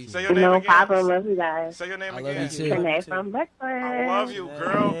 Thank man. you. Say your name No again. problem. Love you guys. Say your name I again. love you too. Trinae from Brooklyn. I love you,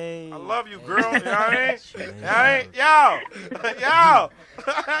 girl. Hey. I love you, girl. You know what I mean? Yo.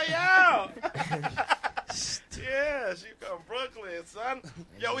 Yeah, she from Brooklyn, son.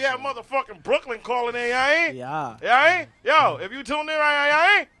 Yo, we have motherfucking Brooklyn calling in, Yeah. Yo, if you tuned in,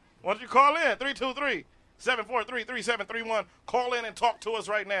 why don't you call in? 323-743-3731. Call in and talk to us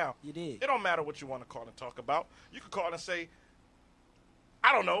right now. You did. It don't matter what you want to call and talk about. You can call and say,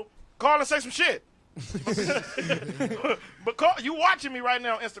 I don't know, call and say some shit. But you watching me right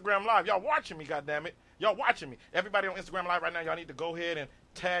now on Instagram Live. Y'all watching me, goddammit. Y'all watching me. Everybody on Instagram Live right now, y'all need to go ahead and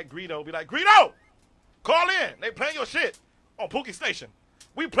tag Greedo. Be like, Greedo, call in. They playing your shit on Pookie Station.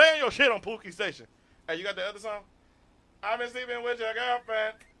 We playing your shit on Pookie Station. Hey, you got the other song? I've been sleeping with your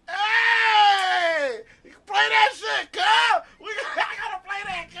girlfriend. Hey! Play that shit, cuz! I gotta play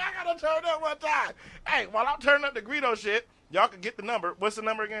that, cuz. I gotta turn up one time. Hey, while I'm turning up the Greedo shit, y'all can get the number. What's the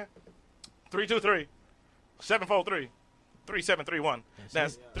number again? 323-743-3731.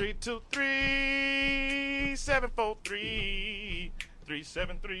 That's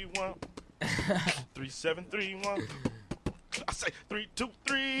 323-743-3731. 3731. I say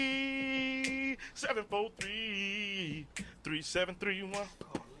 323-743-3731.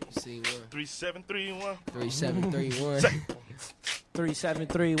 3731. 3731.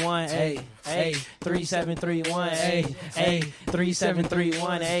 3731, hey, 3731, hey,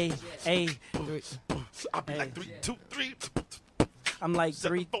 3731, hey. I'll be like 323. I'm like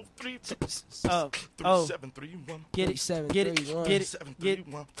 343. 3731. Get it, get it, get it, get it.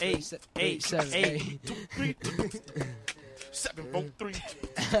 743.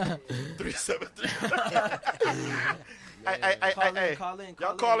 373. Hey,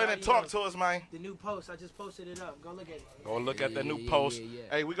 y'all call in and talk to us, man. The new post, I just posted it up. Go look at it. Go look at the new post.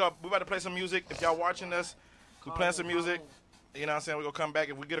 Hey, we about to play some music. If y'all watching us, we playing some music. You know what I'm saying? We're going to come back.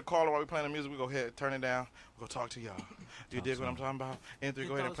 If we get a caller while we playing the music, we go ahead, turn it down. We're going to talk to y'all. Do you dig what I'm talking about? N3,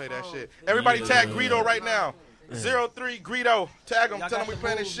 go ahead and play that shit. Everybody tag Greedo right now. 03 Greedo. Tag him. Tell him we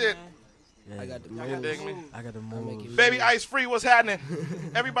playing this shit. I got the move. Baby Ice Free, what's happening?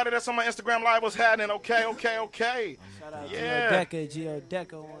 Everybody that's on my Instagram Live, what's happening? Okay. Shout out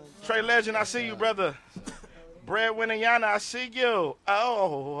TresDeka one. Trey Legend, I see you, brother. Breadwinner Yana, I see you.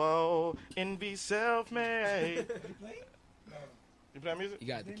 Oh, envy self-made. You play music? You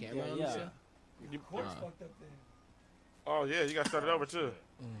got the camera on? Oh, yeah, you got to start it over, too.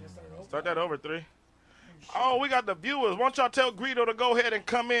 Start that over, 3. Oh, we got the viewers. Why don't y'all tell Greedo to go ahead and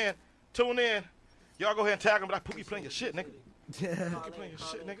come in, tune in. Y'all go ahead and tag him, but I Pookie playing your shit, nigga. Pookie playing your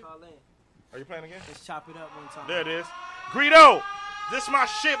shit, nigga. Are you playing again? Let's chop it up one time. There it is. Greedo, this my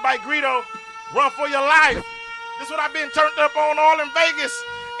shit by Greedo. Run for your life. This what I've been turned up on all in Vegas.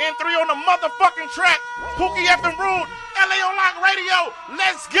 N3 on the motherfucking track. Pookie effing Rude. LA on Lock Radio.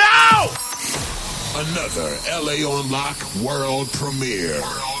 Let's go. Another LA on Lock world premiere.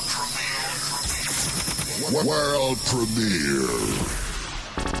 World premiere.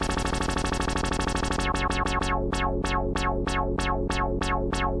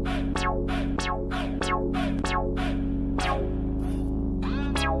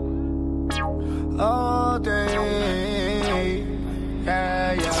 All day,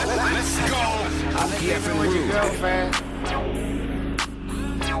 yeah. Let's go. I've been kissing with your girlfriend.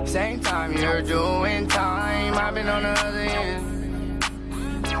 Same time you're doing time. I've been on the other end.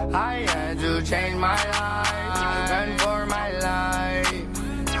 I had to change my life, run for my life,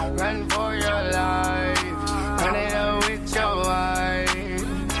 run for your life, run it up with your wife.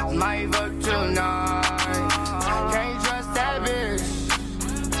 My fuck tonight. Can't trust that bitch,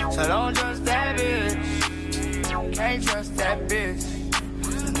 so don't trust that bitch. Can't trust that bitch,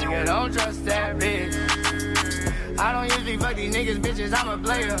 nigga, don't trust that bitch. I don't usually fuck these niggas, bitches, I'm a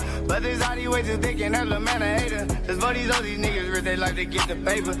player. But this all these ways is thick and her man a hater. Just for these niggas risk they like to get the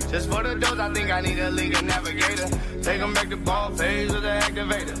paper. Just for the dose, I think I need a legal navigator. Take them back to ball phase with the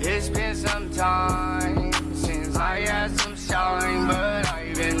activator. It's been some time since I had some shine, but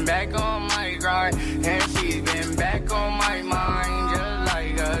I've been back on my grind, and she's been back on my mind, just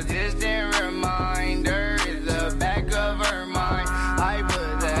like a distant reminder. It's the back of her mind. I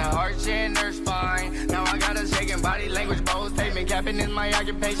put that arch in her spine. Now I got a shaking body language, bold statement. Capping is my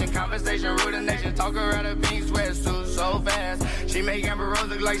occupation. Conversation, rudenation. Talk her out of pink sweatsuit so fast. She make Amber Rose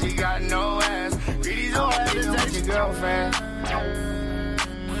look like she got no ass. Greedy so hard to touch your girlfriend.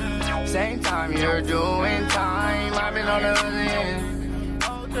 Same time you're doing time. I've been on the other end.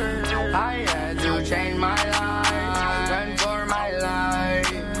 I had to change my life. Run for my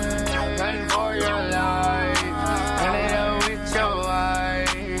life. Run for your life. Run it up with your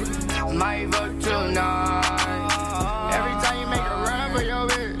wife. My fuck tonight. Every time you make a run for your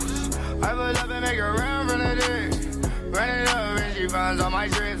bitch, I pull up and make a run for the dick. Run it up and she finds all my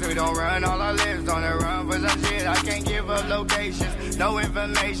tricks. We don't run all our lives on the run for some shit. I can't give up locations, no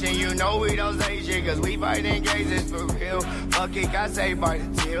information. You know we don't say shit, cause we fighting cases for real. Fuck it, got saved by the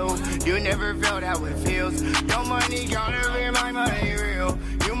till. You never felt how it feels. Your money counterfeit, my money real.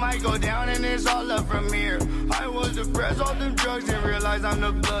 You might go down and it's all up from here. I was depressed off them drugs and realized I'm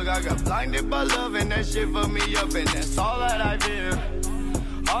the plug. I got blinded by love and that shit fucked me up, and that's all that I fear.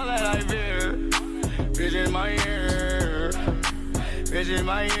 All that I fear. Bitch in my ear. Bitch in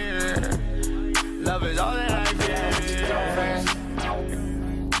my ear. Love is all that I fear.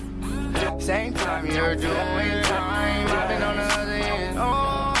 Same time you're doing time. I've been on the other end.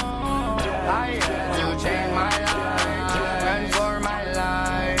 Oh, I had to change my life.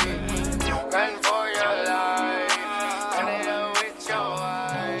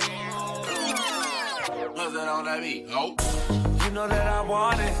 Radio. You know that I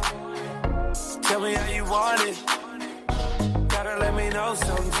want it. Tell me how you want it. Gotta let me know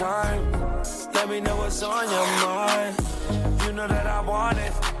sometime. Let me know what's on your mind. You know that I want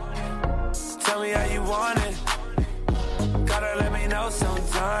it. Tell me how you want it. Gotta let me know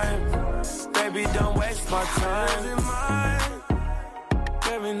sometime. Baby, don't waste my time. Is it mine?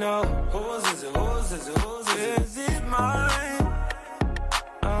 Let me know. Whose is it? Whose is it? Whose is it? Is it mine?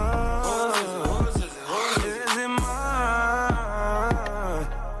 Whose is it? Whose is it? Whose is it? Is it mine?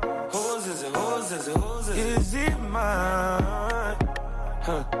 Whose is it? Whose is it? Whose is it? Is it mine?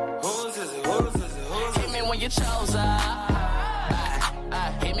 Whose is it? Whose is it? Whose is it? Hit me when you chose up.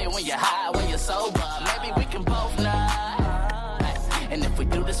 Hit me when you're high, when you're sober. Maybe we can both nut. And if we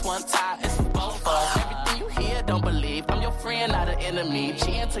do this one time, it's for both of us. Everything you hear, don't believe. I'm your friend, not an enemy.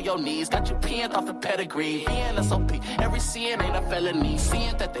 Chin to your knees, got you pinned off the pedigree. Being SOP, every sin ain't a felony.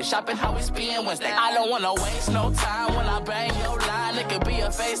 Seeing that they shopping how we spend Wednesday. I don't wanna waste no time when I bang your line. It could be a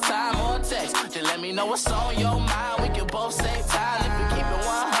FaceTime or text. Just let me know what's on your mind. We can both save time if we keep it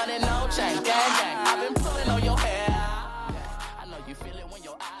 100, no change. Gang, gang, I've been pulling on your hair. I know you feel it when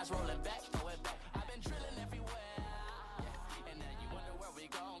your eyes rolling back. Throw it back. I've been drilling everywhere. And now you wonder where we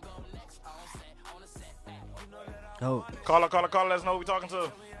gon' go next. On set, on the set. Oh. Caller, let us know who we talking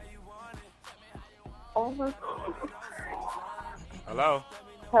to. Hello?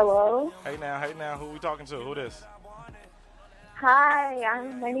 Hello? Hey now, who we talking to? Who this? Hi,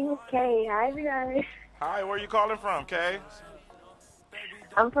 my name is Kay. Hi, everybody. Hi, where you calling from, Kay?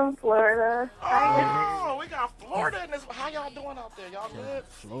 I'm from Florida. Oh, we got Florida in this. How y'all doing out there? Y'all good?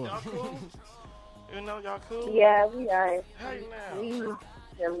 Florida. Y'all cool? You know, y'all cool? Yeah, we are. Hey now.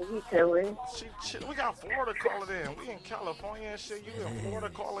 We chilling. We got Florida calling in. We in California and shit. You in Florida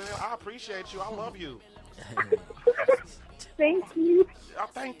calling in. I appreciate you. I love you. Thank you.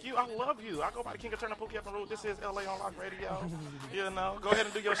 Thank you. I love you. I go by the King of Turn Up Pookie Up and Root. This is LA on Lock Radio. You know, go ahead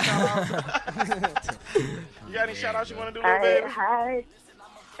and do your shout out. You got any shout outs you want to do, baby? Hi.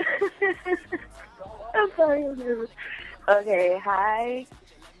 I'm sorry. I'm nervous. Okay, hi.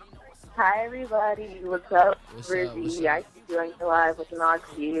 Hi, everybody. What's up, Rizzy? I see you on live with an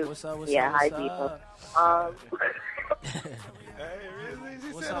cute. What's up? Hi, people. Hey,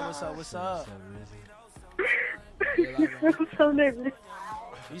 Rizzy. What's up? I'm so nervous.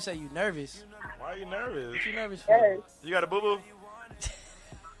 You say you nervous? Why are you nervous? What you nervous for? Yes. You got a boo-boo?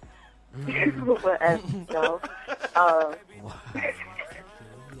 No.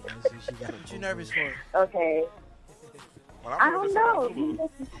 What you nervous for? Okay. Well, I don't know. You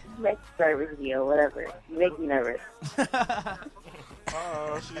make me nervous, or whatever. You make me nervous.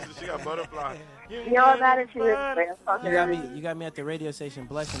 Oh, she got butterfly. You know that is you. You got me at the radio station.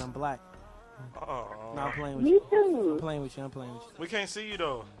 Blessing, I'm black. Oh. No, I'm playing with you. Me too. I'm playing with you. We can't see you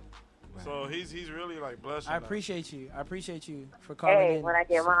though. So he's really like blushing. I appreciate you. For calling in. Hey, when I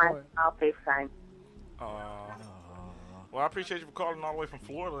get mine, I'll FaceTime. Well, I appreciate you for calling all the way from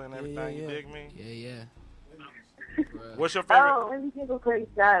Florida and everything. Yeah. You dig me? Yeah. What's your favorite? Oh, let me give a quick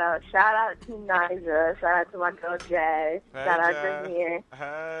shout out. Shout out to Niza. Shout out to my girl Jazz. Shout out to Mir.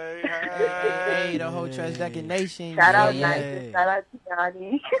 Hey, the whole TresDeka Nation. Shout out Niza. Shout out to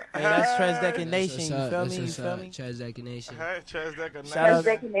Yanni. Hey, that's TresDeka Nation. You feel me? TresDeka Nation. Hey, TresDeka Nation.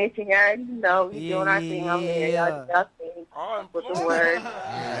 TresDeka Nation. You already know. We doing our thing over here. Y'all do nothing with the word. You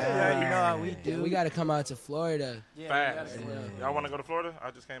already know how we do. We got to come out to Florida. Fast. Y'all want to go to Florida?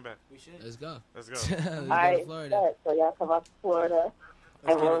 I just came back. We should. Let's go. Let's go. Let's go to Florida. So y'all come out to Florida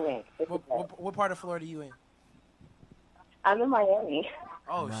and we'll link. What part of Florida you in? I'm in Miami.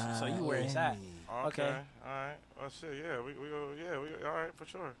 Oh, so you where it's at? Okay. All right. Well, shit. Yeah. We go. Yeah. We all right for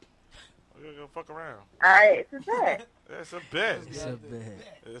sure. We gonna go fuck around. All right. It's a bet. It's a bet.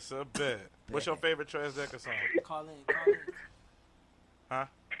 It's a bet. What's your favorite TresDeka song? Call in. Huh?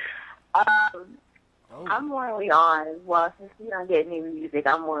 I'm morally on. Well, since we don't get new music,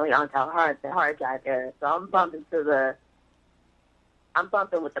 I'm morally on to the hard drive era. So I'm bumping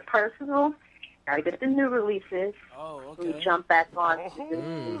with the personal. Gotta get the new releases. Oh, okay. We jump back on.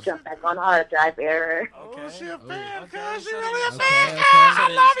 Hard drive era. Oh, she a fan, cuz. She really a fan, Okay. I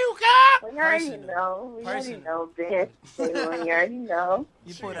love you, cuz. We already know. We bitch. You already know.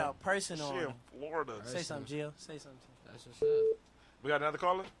 You put out personal. She in Florida. Say something, Jill. Say something. That's what's up. We got another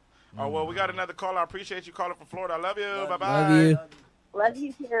caller? Oh, well, we got another caller. I appreciate you calling from Florida. I love you. Bye-bye. Love you. Love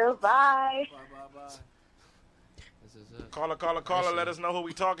you too. Bye. Caller. Let us know who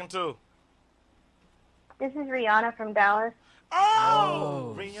we talking to. This is Rihanna from Dallas.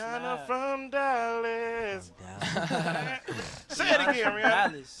 Oh, Rihanna from Dallas. Say it again, Rihanna.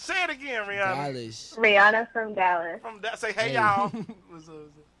 Dallas. Say it again, Rihanna. Dallas. Rihanna from Dallas. Say hey, y'all.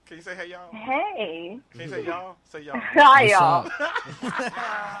 Can you say hey, y'all? Hey. Can you say y'all? Say y'all. Hi, y'all.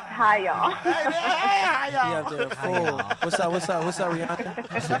 Hi, y'all. Hi, y'all. What's up,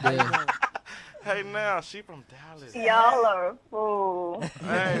 Rihanna? Hey, now, she from Dallas. Y'all are a fool.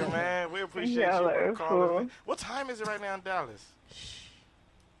 Hey, man, we appreciate Y'all you are for calling cool. in. What time is it right now in Dallas?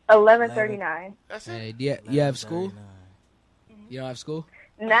 11:39. That's it? Hey, you have school? You don't have school?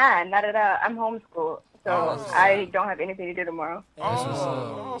 Nah, not at all. I'm homeschooled, so Oh. I don't have anything to do tomorrow.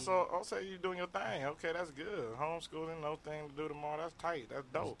 So you doing your thing. Okay, that's good. Homeschooling, no thing to do tomorrow. That's tight. That's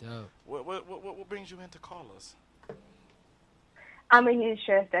dope. What brings you in to call us? I'm a huge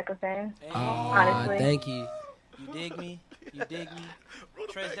TresDeka fan, honestly. Thank you. You dig me?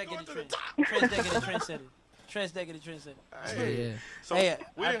 TresDeka the trend. TresDeka the trendsetter. TresDeka the trendsetter. Hey, so hey,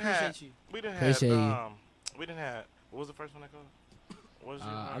 we I didn't appreciate have, you. We didn't Appreciate have. you. We didn't have. What was the first one I called? Was she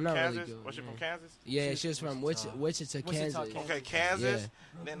I'm not Kansas? really good. Was she from Kansas? Yeah, she was from Wichita, Kansas. Okay, Kansas.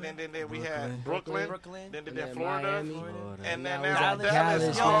 Yeah. Then we had Brooklyn. Then Florida. Miami. And then Now now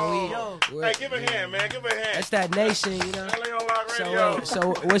Dallas. Dallas. Man, Hey, give a hand, man. Give a hand. That's that nation, you know. LA on Lock Radio.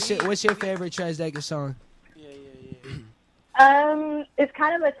 So what's your favorite TresDeka song? It's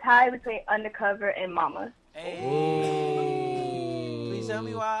kind of a tie between Undercover and Mama. Please tell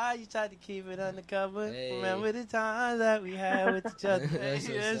me why you tried to keep it undercover. Remember the times that we had with each other.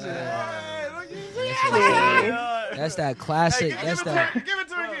 That's that classic. Give it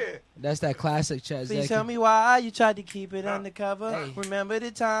to her again. That's that classic TresDeka. Please tell me why you tried to keep it undercover. Remember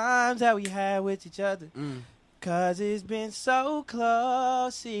the times that we had with each other. Cause it's been so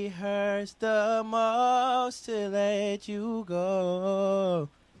close, it hurts the most to let you go.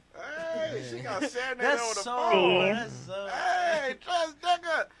 Hey, she got serenaded That's on the so phone. That's so Hey,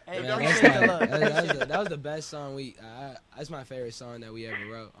 TresDeka. Hey, that was the best song that's my favorite song that we ever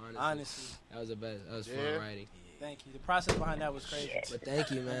wrote, honestly. That was the best. That was fun writing. Thank you. The process behind that was crazy. But thank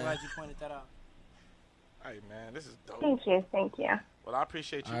you, man. I'm glad you pointed that out. Hey, man, this is dope. Thank you. Well, I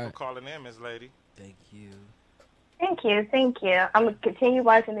appreciate you for calling in, Miss Lady. Thank you. Thank you. I'm going to continue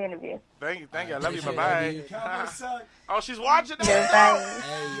watching the interview. Thank you. I love you. Bye-bye. Oh, she's watching that.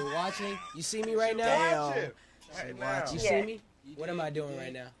 Hey, you're watching? You see me right now? Damn. You see me? What am I doing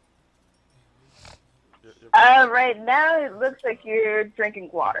right now? Right now, it looks like you're drinking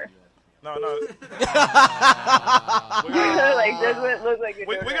water. No. Like, does it look like you're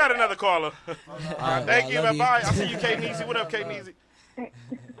doing We got another caller. Thank you. Bye-bye. I see you, Kate Neasy. What up, Kate Neasy?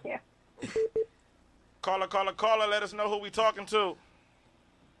 Yeah. Caller. Let us know who we talking to.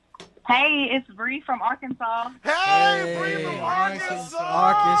 Hey, it's Bree from Arkansas. Hey, Bree from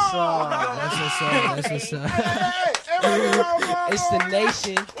Arkansas. That's what's up. It's the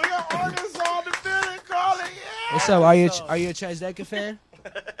nation. We got Arkansas in the building calling. Yeah. What's up? Are you a TresDeka fan?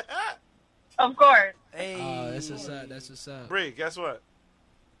 Of course. Hey. Oh, that's what's up. Bree, guess what?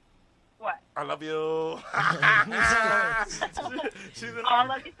 What? I love you. I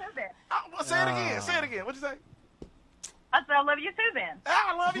love you too, then. Say it again. What'd you say? I said I love you too, then.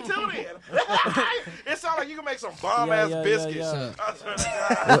 I love you too, then. It sounds like you can make some bomb-ass biscuits.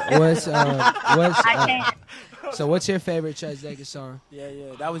 So what's your favorite TresDeka song?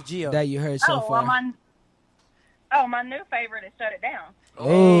 Yeah. That was Gio. That you heard so far. My new favorite is Shut It Down.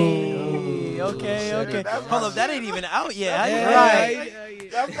 Hey, okay. Hold up, that ain't even out yet. Right.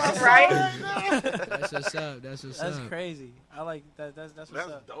 That's right. That's what's up. That's crazy. I like that. That's what's up.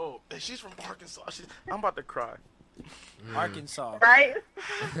 That's dope. She's from Arkansas. I'm about to cry. Arkansas. Right?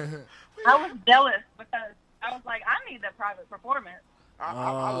 I was jealous because I was like, I need that private performance.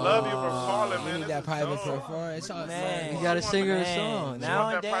 I love you for calling, man. You need that private performance. Man, you gotta sing her a song.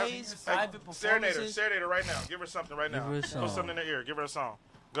 Nowadays, private performances. Serenade her right now. Give her something right now. Put something in her ear. Give her a song.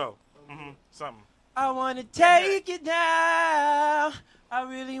 Go. Something. I wanna take it down. I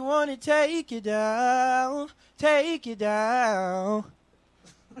really wanna take it down. Take it down.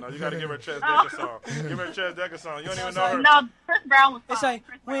 No, you gotta give her a TresDeka song. Give her a TresDeka song. You don't even know her. No, Chris Brown was fine. It's like,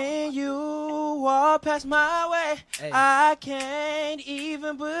 when you walk past my way, I can't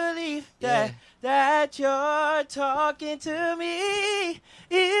even believe that you're talking to me.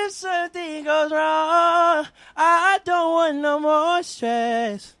 If something goes wrong, I don't want no more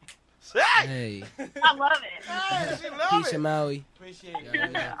stress. Hey. I love it. Hey, she love Peace it. and Maui. Appreciate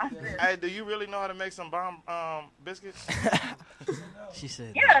it. Hey, do you really know how to make some bomb biscuits? She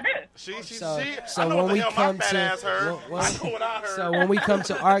said. Yeah, I do. So I know when what we the hell come my fat ass heard. I know what I heard. So when we come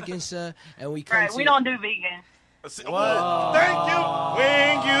to Arkansas and we come Right, to we don't do vegan. What? Thank you.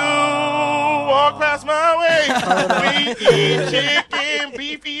 When you walk past my way, we eat chicken,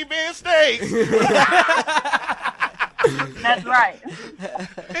 beef, even steaks. That's right.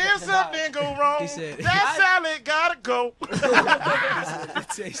 If something go wrong, He said- that salad gotta go. If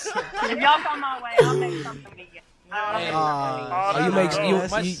y'all come my way, I'll make something vegan.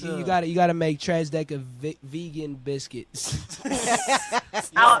 You gotta make TresDeka vegan biscuits.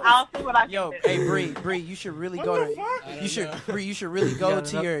 I'll see what I can Yo, do. hey Bree, you should really go to you should really go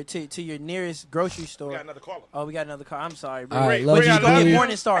to your nearest grocery store. We got another caller. Oh, we got another call. I'm sorry, Bree. All right, love you, Just go Bree. get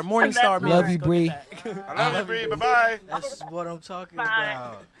Morningstar. Love you, Bree. I love you, Bree. Bye-bye. That's what I'm talking Bye.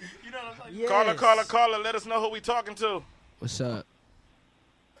 about. You know what I'm Caller. Let us know who we talking to. What's up?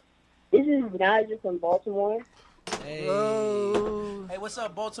 This is Nigel from Baltimore. Hey. Hey, what's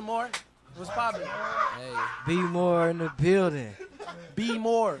up, Baltimore? What's poppin'? Hey. Be more in the building. Be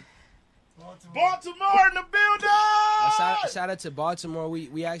more. Baltimore in the building. Shout out to Baltimore.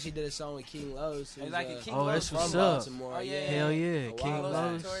 We actually did a song with King Los. who's, King Oh, Los that's from what's up. Baltimore. Oh, yeah. Hell yeah. King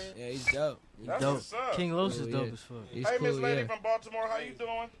Los. Los. Yeah, he's dope. That's Dope. what's up. King Los is Cool, dope yeah. as fuck. He's Hey, cool, Miss Lady yeah. from Baltimore, how you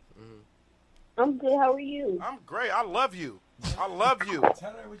doing? I'm good. How are you? I'm great. I love you. I love you.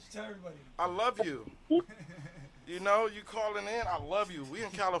 Tell her what you tell everybody. I love you. You know, you calling in. I love you. We in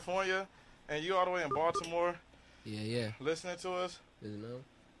California, and you all the way in Baltimore. Yeah. Listening to us. Doesn't know.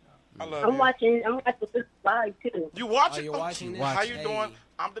 I love I'm you. watching this live too. You watching? Oh, you're watching this? How you Hey. doing?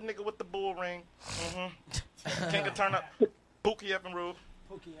 I'm the nigga with the bull ring. King of turn up. Pookie effing rude.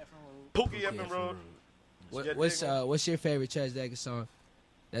 Pookie effing rude. What's your favorite TresDeka song?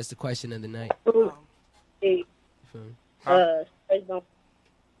 That's the question of the night. Hey, Feel me? Huh? Stars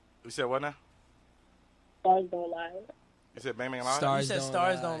You said what now? don't lie. You said Bang Bang Lie? Stars You said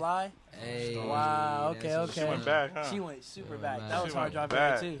stars don't lie. Hey. Wow. that's Okay. what's She up. went back, huh? She went super She back. went That back. was She hard went driving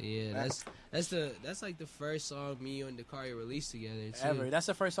back. too. Yeah, that's like the first song me, you, and Dakari released together too. Ever. That's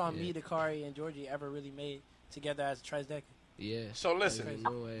the first song Yeah. me, Dakari, and Georgie ever really made together as TresDeka. Yeah. So listen,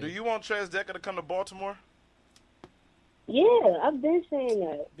 No way. do you want TresDeka to come to Baltimore? Yeah, I've been saying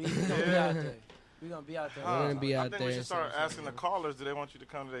that. We're gonna be out there. We're gonna be out there. We're gonna be I out think there. we should start asking the callers, do they want you to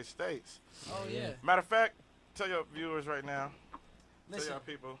come to their states? Oh yeah. Matter of fact, tell your viewers right now. Listen. Tell your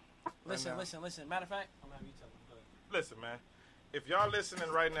people. Listen. Matter of fact, I'm gonna have you tell them. Go ahead. Listen, man. If y'all listening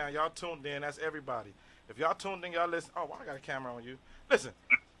right now, y'all tuned in. That's everybody. If y'all tuned in, y'all listen. Oh, why I got a camera on you? Listen.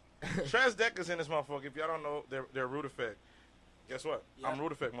 TresDeka's in this motherfucker. If y'all don't know, they're Root Effect. Guess what? Yeah. I'm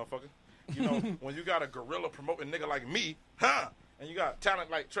Root Effect, motherfucker. You know, when you got a gorilla promoting nigga like me, and you got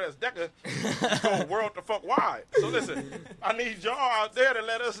talent like TresDeka, it's going world the fuck wide. So listen, I need y'all out there to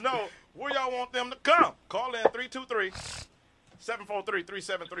let us know where y'all want them to come. Call in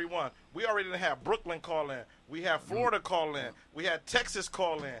 323-743-3731. We already done have Brooklyn call in. We have Florida call in. We had Texas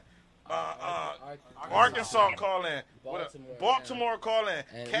call in. Arkansas call in. Baltimore call in.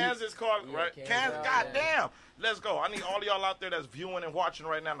 And Kansas call in. yeah, Right? Kansas, Kansas, yeah. goddamn. Let's go. I need all of y'all out there that's viewing and watching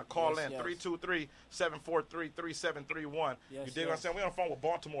right now to call in. Yes. 323-743-3731. Yes, You dig what I'm saying? We on the phone with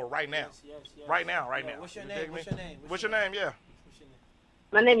Baltimore right now. Yes. Right now. What's your You name? dig me? What's your name? What's your name? Yeah.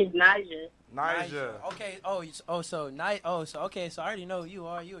 My name is Naja. Nija. Okay. So I already know who you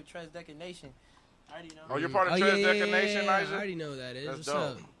are. You a TresDeka Nation. I already know. Oh, you're part of yeah, TresDeka Nation, I Nija? already know who that is. That's What's dope.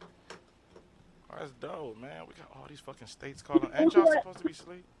 up? Oh, that's dope, man. We got all these fucking states calling. Ain't y'all supposed to be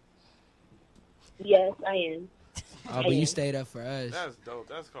asleep? Yes, I am. Oh, but you stayed up for us. That's dope.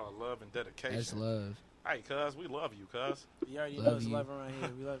 That's called love and dedication. That's love. Hey, cuz, we love you, cuz. You already Love know it's you. love around here.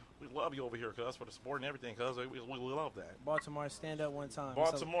 We love We love you over here, cuz, for the support and everything, cuz. We love that. Baltimore. Stand up one time.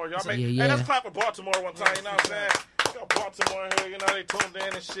 Baltimore, y'all So- make. Yeah. Hey, let's clap for Baltimore one time, you know what I'm saying? We got Baltimore here, you know, they tuned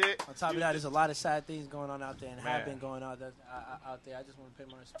in and shit. On top of that, there's a lot of sad things going on out there and have Man. been going on out there. I just want to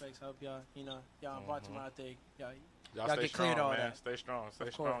pay my respects. I hope y'all, y'all in Baltimore out there, y'all Y'all stay get strong, cleared all man. that. Stay strong. Stay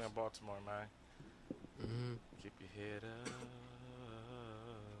Of strong course. in Baltimore, man. Mm-hmm. Keep your head up.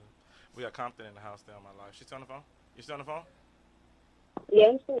 We got Compton in the house there on my life. She's still on the phone? You still on the phone? Yeah,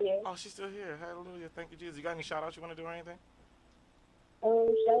 I'm still here. Oh, she's still here. Hallelujah. Thank you, Jesus. You got any shout outs you want to do or anything?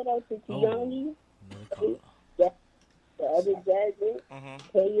 Shout out to Tiani, Oh. the other Jasmine, Mm-hmm.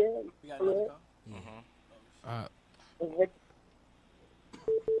 Kaya, We got another call. Mm-hmm.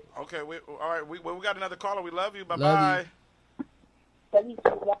 Okay, all right. We got another caller. We love you. Bye Love bye.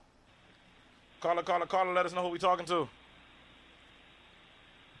 Caller. Let us know who we talking to.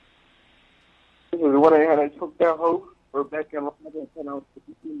 This is what I had. I took that host for back in London and on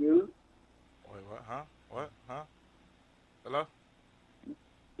ABC News. Wait, what? Huh? What? Huh? Hello?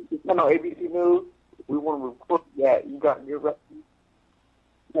 It's on ABC News. We want to report that you got your recipe.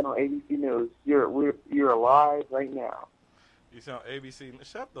 On ABC News. You're alive right now. You sound ABC.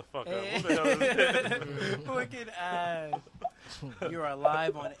 Shut the fuck up. Who the hell is this? Fucking ass. You're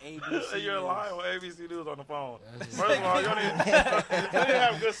alive on ABC. You're alive on ABC News on the phone. First of all, you don't even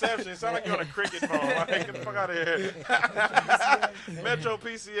have good reception. It sounds like you're on a cricket phone. Like, get the fuck out of here. Metro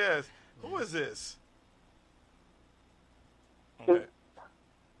PCS. Who is this? Okay.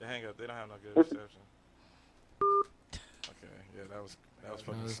 They hang up. They don't have no good reception. Okay. Yeah, that was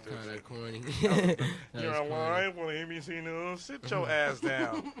fucking stupid. Kind of corny. You're alive on ABC News. Sit your ass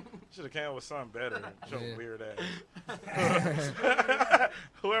down. Should have came up with something better. Your weird ass.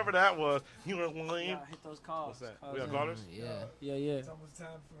 Whoever that was, you're alive. Hit those calls. What's that? We got callers? Yeah. It's almost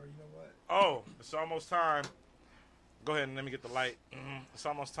time for, you know what? Oh, it's almost time. Go ahead and let me get the light. It's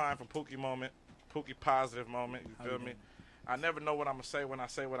almost time for Pookie moment. Pookie positive moment. You feel me? I never know what I'm going to say when I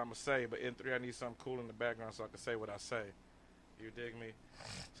say what I'm going to say, but in 3, I need something cool in the background so I can say what I say. You dig me?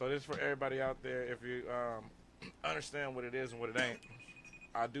 So this is for everybody out there. If you understand what it is and what it ain't,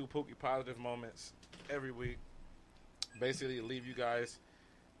 I do Pookie positive moments every week. Basically, leave you guys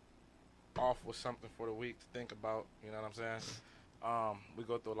off with something for the week to think about. You know what I'm saying? We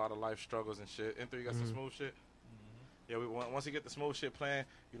go through a lot of life struggles and shit. In 3, you got some smooth shit? Yeah, once you get the smooth shit playing,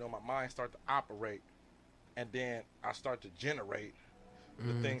 you know, my mind start to operate. And then I start to generate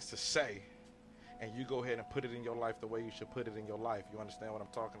the things to say. And you go ahead and put it in your life the way you should put it in your life. You understand what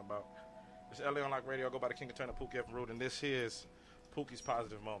I'm talking about? It's LA on Lock Radio. I go by the King of Turner, Pookie F. Root, and this is Pookie's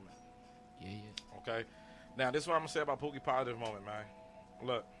positive moment. Yeah. Okay? Now, this is what I'm going to say about Pookie positive moment, man.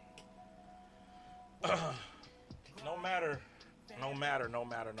 Look. No matter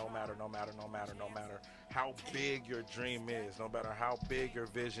how big your dream is, no matter how big your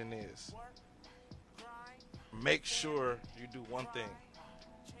vision is, make sure you do one thing.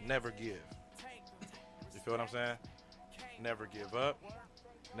 Never give. You feel what I'm saying? Never give up.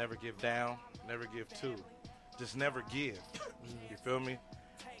 Never give down. Never give two. Just never give. You feel me?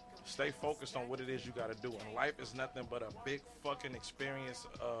 Stay focused on what it is you got to do. And life is nothing but a big fucking experience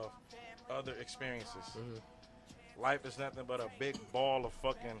of other experiences. Life is nothing but a big ball of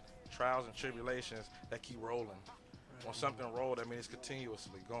fucking trials and tribulations that keep rolling. When something rolls, that means it's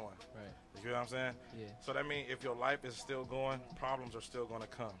continuously going. Right. You feel what I'm saying? Yeah. So that means if your life is still going, problems are still going to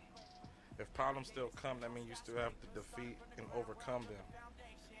come. If problems still come, that means you still have to defeat and overcome them.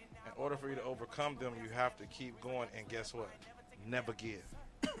 In order for you to overcome them, you have to keep going, and guess what? Never give.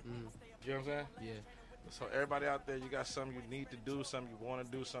 You know what I'm saying? Yeah. So everybody out there, you got something you need to do, something you want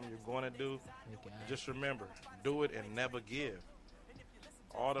to do, something you're going to do. Just remember, do it and never give.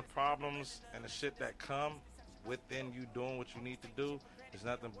 All the problems and the shit that come within you doing what you need to do is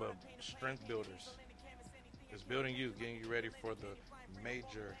nothing but strength builders. It's building you, getting you ready for the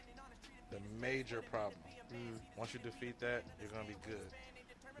major problem. Once you defeat that, you're going to be good.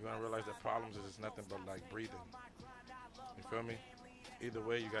 You're going to realize that problems is just nothing but like breathing. You feel me? Either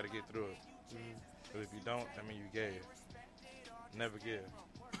way, you got to get through it. Because if you don't, I mean, you gave. Never give.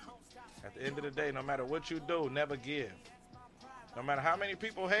 At the end of the day, no matter what you do, never give. No matter how many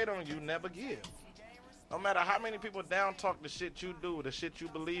people hate on you, never give. No matter how many people down talk the shit you do, the shit you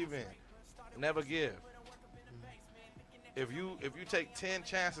believe in, never give. If you take 10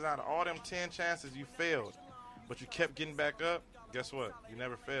 chances out of all them 10 chances you failed, but you kept getting back up, guess what? You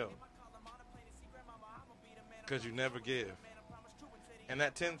never failed. Because you never give. And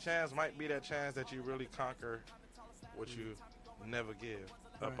that 10th chance might be that chance that you really conquer what you never give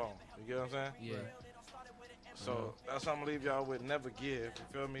up on. You get what I'm saying? Yeah. So that's what I'm going to leave y'all with. Never give. You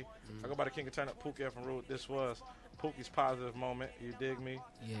feel me? I go by the King of Turner, Pookie F. Root. This was Pookie's positive moment. You dig me?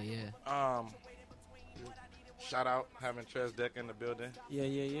 Yeah. Shout out having TresDeka in the building. Yeah.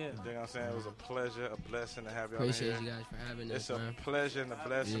 You know what I'm saying? It was a pleasure, a blessing to have y'all Appreciate here. you guys for having us, It's a man. pleasure and a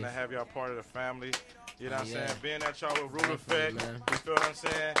blessing to have y'all part of the family. You know what I'm Yeah. saying? Being at y'all with Root Effect. man. You feel what I'm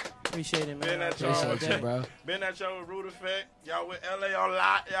saying? Appreciate it, man. Being at y'all Appreciate you, bro. Being at y'all with Root Effect. Y'all with LA on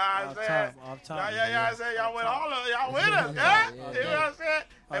lot. Y'all know what I'm saying? Off top. Y'all saying y'all with all of y'all with us, yeah? You know what I'm saying?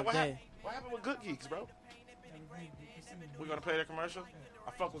 Hey, what happened with Good Geeks, bro? We gonna play the commercial? I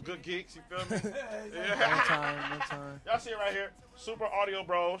fuck with Good Geeks, you feel me? One time. Y'all see it right here. Super Audio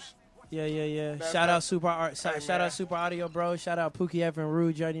Bros. Yeah. Shout out Super Audio Bro. Shout out Pookie F. and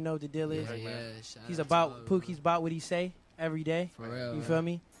Rude. You already know what the deal is. He's about Pookie's about what he say every day. For real, you feel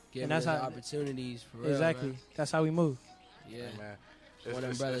me? Giving and that's us how opportunities. For real, exactly. man. That's how we move. Yeah, man. One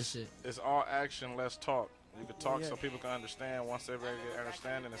umbrella shit. It's all action, less talk. You can talk so people can understand. Once they really get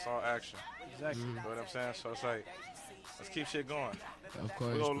understanding, it's all action. Exactly. You know what I'm saying? So it's like, let's keep shit going. Of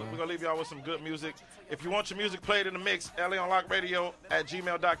course, We're gonna leave y'all with some good music. If you want your music played in the mix,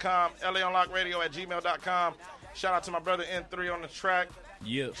 LAOnLockRadio@gmail.com. LAOnLockRadio@gmail.com. Shout out to my brother N3 on the track.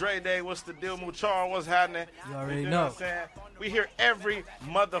 Yep. Dre Day, what's the deal, Muchar? What's happening? You already know know. what I'm saying? We here every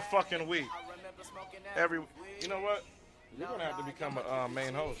motherfucking week. You know what? You're going to have to become a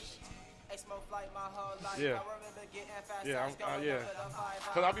main host. Yeah. Yeah, yeah.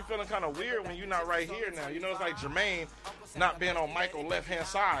 Because I be feeling kind of weird when you're not right here now. You know, it's like Jermaine not being on Michael's left-hand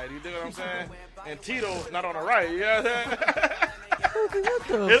side. You dig what I'm saying? And Tito not on the right. You know what I'm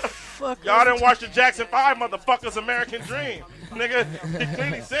saying? Y'all didn't watch the Jackson 5 motherfuckers American Dream. Nigga, he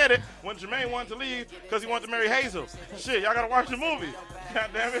clearly said it when Jermaine wanted to leave because he wanted to marry Hazel. Shit, y'all got to watch the movie. God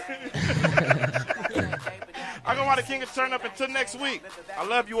damn it. I go out to King of Turn Up until next week. I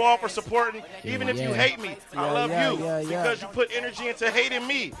love you all for supporting. Even if you hate me, I love you because you put energy into hating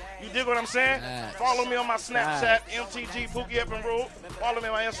me. You dig what I'm saying? Follow me on my Snapchat, MTG, Pookie Up and Rule. Follow me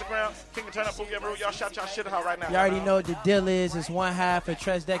on my Instagram, King of Turn Up, Pookie Up and Rule. Y'all shout y'all shit out right now. You already know what the deal is. It's one half of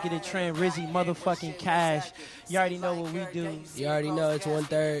TresDeka, the Trend, Rizzy, motherfucking Cash. You already know what we do. You already know it's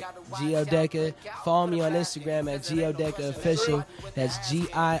 1/3 GeoDeka. Follow me on Instagram at GeoDeka Official. That's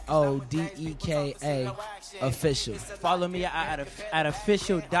GIODEKA Official. Follow me at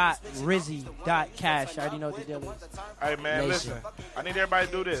official.rizzy.cash. I already know what the deal is. All right, man, listen. I need everybody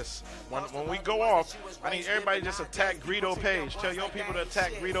to do this. When we go off, I need everybody to just attack Greedo Page. Tell your people to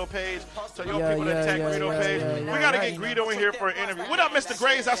attack Greedo Page. Tell your people to attack Greedo Page. We got to get Greedo in here for an interview. What up, Mr.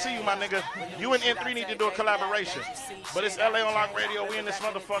 Graves? I see you, my nigga. You and N3 need to do a collaboration. But it's LA on Lock Radio. We in this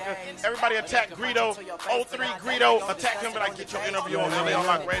motherfucker. Everybody attack Greedo. 03 Greedo. Attack him, but I get your interview on LA on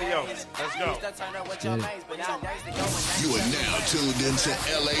Lock Radio. Let's go. You are now tuned into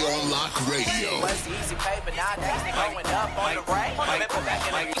LA on Lock Radio.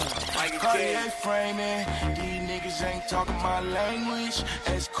 Cartier framing, these niggas ain't talking my language.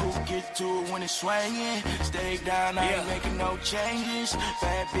 As cool get to it when it's swinging. Stay down, I ain't making no changes.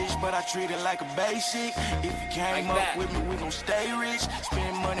 Bad bitch, but I treat it like a basic. If you came up with me, we gon' stay rich.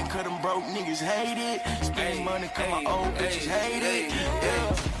 Spend money, cut them broke niggas hate it. Spend money, cut my old bitches hate it.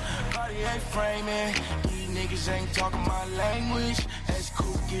 Yeah. Cartier framing, these niggas ain't talking my language. As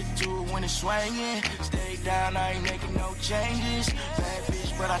cool get to it when it's swinging. Stay down, I ain't making no changes. Bad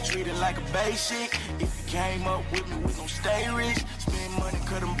bitch, but I treat it like a basic. If you came up with me, we gon' stay rich. Spend money,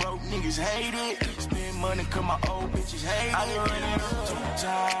 cut them broke niggas hate it. Spend money, cut my old bitches hate it. I done ran it up 2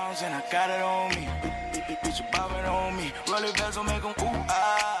 times and I got it on me. Bitch, you bobbing on me. Roll it back, so make them ooh,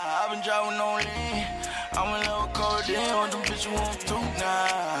 ah. I've been driving on lean. I'm in love with codeine. Want them bitch you want to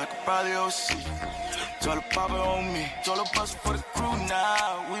nah. I could probably OC. Told her pop it on me. Told her bust for the crew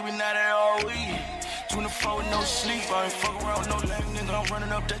now. We been at it all week. 24 with no sleep. I ain't fuck around with no lame nigga. I'm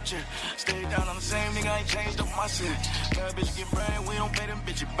running up that shit. Stay down on the same nigga. I ain't changed up my shit. Bad bitch get brain. We don't pay them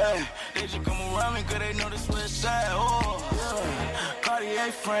bitches back. They just come around me cause they know this where it's at. Oh, yeah.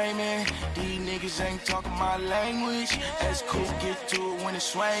 Cartier framing. These niggas ain't talking my language. As cool get to it when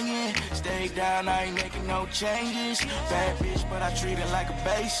it's swinging. Stay down. I ain't making no changes. Bad bitch, but I treat it like a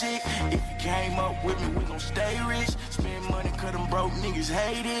basic. If you came up with me, we gon' stay rich. Spend money, cut them broke niggas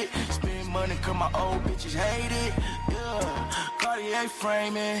hate it. Spend money, cut my old bitches hate it. Yeah. Cartier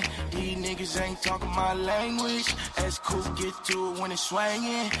framing. These niggas ain't talking my language. As cool get to it when it's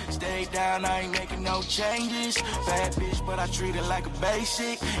swinging. Stay down, I ain't making no changes. Bad bitch, but I treat it like a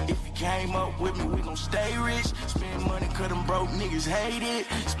basic. If you came up with me, we gon' stay rich. Spend money, cut them broke niggas hate it.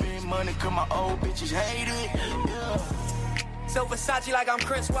 Spend money, cut my old bitches hate it. Yeah. So Versace like I'm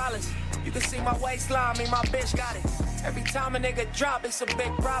Chris Wallace. You can see my waistline, me my bitch got it. Every time a nigga drop, it's a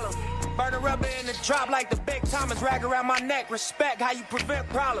big problem. Burn a rubber in the drop like the big Thomas. Rag around my neck, respect how you prevent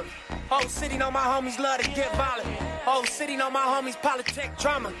problems. Whole city know my homies love to get violent. Whole city know my homies politic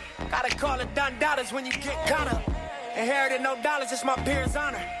drama. Gotta call it done dollars when you get kinda. Inherited no dollars, it's my peer's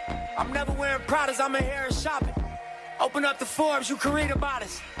honor. I'm never wearing Pradas, I'm in here shopping. Open up the Forbes, you can read about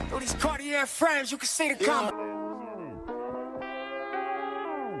us. Through these Cartier frames, you can see the comment.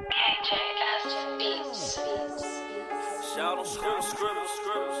 KJS Beats. Shout out, scribble.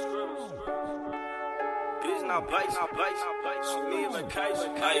 Bitch, not place. She need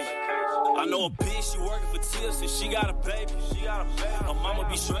vacation. I know a bitch, she working for tips and she got a baby. Her mama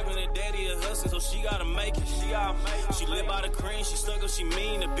be struggling and daddy a hustling, so she gotta make it. She live by the cream, she stuck up, she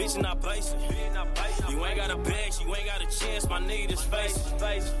mean, the bitch not basic. You ain't got a bag, you ain't got a chance, my nigga just face it.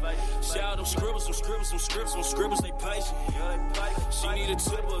 Shout out, some scribbles, they patient. She need a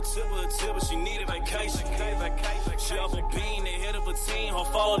tipper, she need a vacation. She off a bean, they hit up a team, her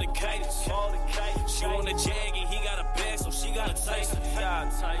follow the cadence. She want a jag and he got a bag, so she gotta taste it.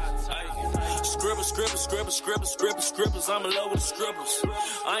 Scribbles, I'm in love with the scribbles.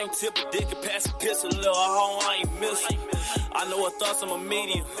 I ain't tip a dick and pass a piss a little home, I ain't missing. I know her thoughts, I'm a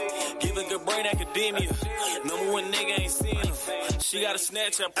medium. Give a good brain academia. Number one nigga ain't seen him. She got a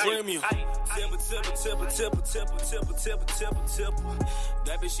Snapchat premium. Tipple.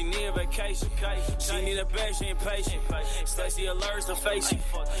 That bitch, she need a vacation. She need a bag, she ain't patient. Stacy alerts her face.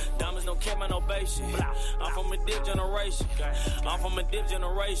 Diamonds don't care about no basic. I'm from a dip generation.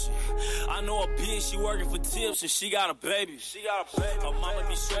 I know a bitch, she working for tips and she got a baby. Her mama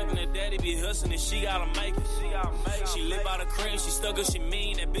be struggling, her daddy be hustling and she gotta make it. She live by the cream, she stuck up, she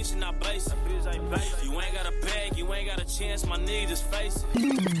mean. That bitch is not basic. You ain't got a bag, you ain't got a chance, my nigga, just face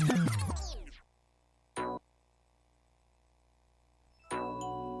it.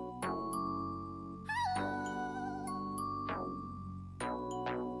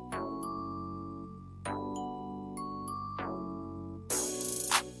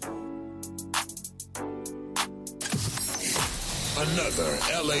 Another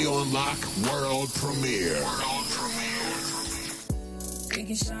LA on Lock world premiere. We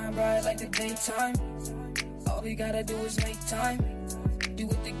can shine bright like the daytime. All we gotta do is make time. Do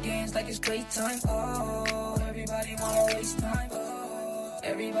with the games like it's playtime. Oh, everybody wanna waste time. Oh,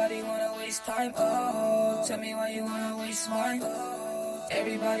 everybody wanna waste time. Oh, tell me why you wanna waste mine. Oh,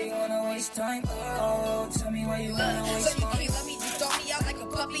 everybody wanna waste time. Oh, tell me why you wanna waste mine. So you can't love me, you throw me out like a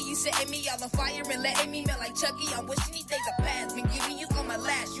puppy. You setting me all on fire and letting me melt like Chucky. I'm wishing these days are past. Been giving you all my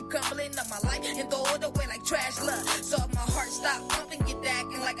last. You crumbling up my life and throw it away like trash love. So if my heart stop pumping, get to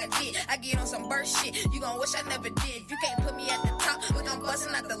acting like I did. I get on some burst shit. You gon' wish I never did. You can't put me at the top, but I'm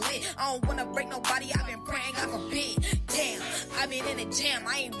busting out the lid. I don't wanna break nobody. I've been praying, God forbid. Damn, I've been in the jam.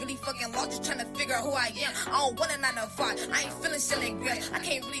 I ain't really fucking lost, just trying to figure out who I am. I don't want a 9 to 5. I ain't feeling selling grams. I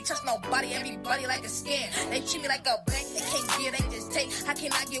can't really trust nobody. Everybody like a scam. They treat me like a bank. They can't give, they just take. How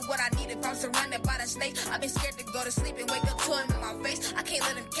can I get what I need if I'm surrounded by the snakes? I've been scared to go to sleep and wake up to him in my face. I can't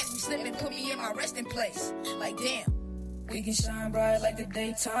let him catch me slipping, put me in my resting place. Like damn. We can shine bright like the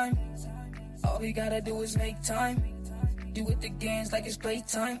daytime. All we gotta do is make time. Do with the games like it's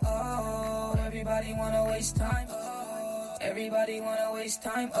playtime. Oh, everybody wanna waste time. Oh, everybody wanna waste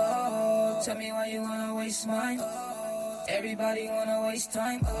time. Oh, tell me why you wanna waste mine. Oh, everybody wanna waste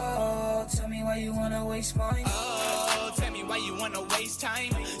time. Oh, tell me why you wanna waste mine. Oh, tell me why you wanna waste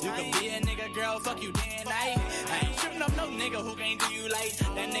time. You can be a nigga, girl, fuck you day and night. I ain't tripping up no nigga who can't do you like.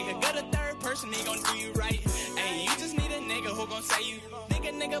 That nigga got a third person, he gon' do you right. Hey, you just need a nigga who gon' say you. Think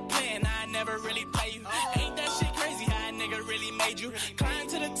a nigga playing, I never really play you. Ain't that shit crazy how a nigga really made you? Climb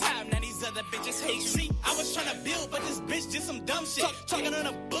to the top, now these other bitches hate you. See, I was tryna build, but this bitch did some dumb shit. Talking on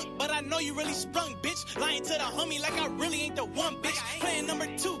a book, but I know you really sprung, bitch. Lying to the homie like I really ain't the one, bitch. Playing number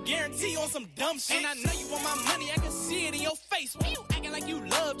 2, guarantee on some dumb shit. And I know you want my money, I can see it in your face. Why you acting like you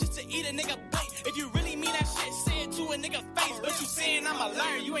love just to eat a nigga plate? If you really mean that shit, say it to a nigga face. But you saying I'm a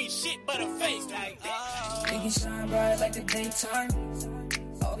liar, you ain't shit but a face. Like that. We can shine bright like the daytime.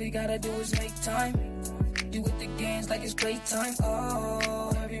 All we gotta do is make time. Do with the games like it's playtime.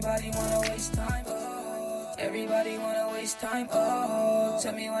 Oh, everybody wanna waste time. Oh, everybody wanna waste time. Oh,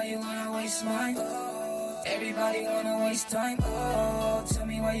 tell me why you wanna waste mine. Oh, everybody wanna waste time. Oh, tell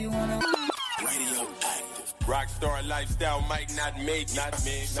me why you wanna. Radio active. Rockstar lifestyle might not make it. Not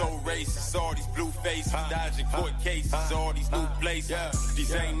me. So racist, all these blue faces. Dodging court cases, all these new places.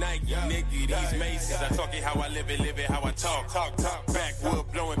 These ain't Nike, nigga, these Macy's. I talk it how I live it how I talk.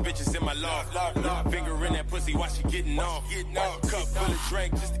 Backwood blowing bitches in my loft. Finger in that pussy while she getting off. Cup full of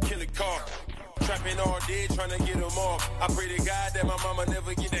drink just to kill a car. Trapping all day, trying to get them off. I pray to God that my mama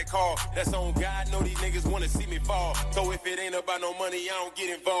never get that call. That's on God, know these niggas wanna see me fall. So if it ain't about no money, I don't get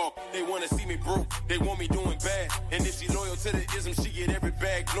involved. They wanna see me broke, they want me doing bad. And if she loyal to the ism, she get every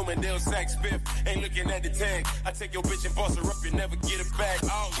bag. Bloomingdale, Saks, Fifth, ain't looking at the tag. I take your bitch and boss her up and never get it back.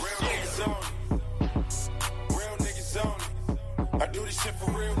 Oh, real niggas only. Real niggas only. I do this shit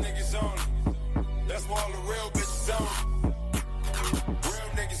for real niggas only. That's why all the real bitches only. Real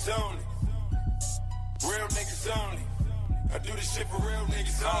niggas only. Real niggas only. I do this shit for real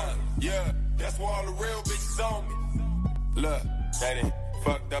niggas only. Yeah, that's why all the real bitches on me. Look, that ain't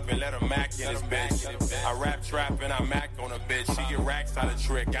fucked up and let her mac in his bitch. I rap trap and I mac on a bitch. She get racks out of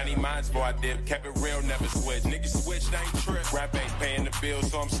trick. I need mines before I dip. Kept it real, never switch. Niggas switched, ain't trip. Rap ain't paying the bill,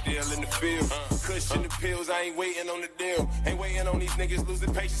 so I'm still in the field. Cushion the pills, I ain't waiting on the deal. Ain't waiting on these niggas,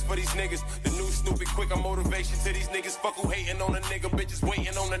 losing patience for these niggas. The new stupid quick, I'm motivation to these niggas. Fuck who hating on a nigga, bitches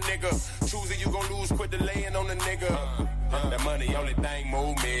waiting on a nigga. Choosing you gon' lose, quit delaying on a nigga. That money, only thing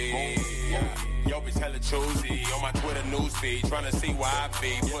move me. Yo, bitch hella choosy. On my Twitter newsfeed, tryna see why I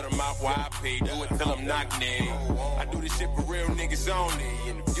be. Put them out why I pee. Do it till I'm knocked in. I do this shit for real niggas only.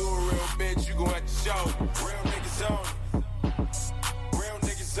 And if you a real bitch, you gon' have to show. Real niggas only. Real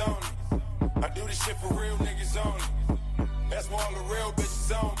niggas only. I do this shit for real niggas only.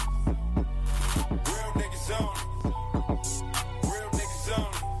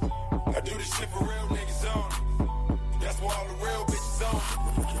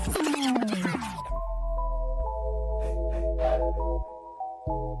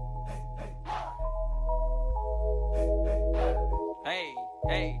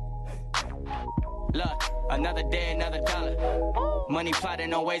 Another day, another dollar. Money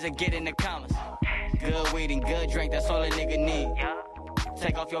plotting on ways of getting the commas. Good weed and good drink, that's all a nigga need.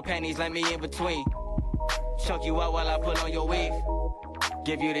 Take off your panties, let me in between. Choke you out while I put on your weave.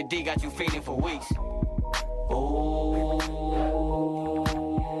 Give you the D, got you feeding for weeks. Oh,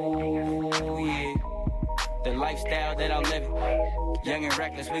 yeah. The lifestyle that I'm living. Young and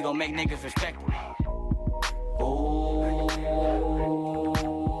reckless, we gon' make niggas respect it. Oh, yeah.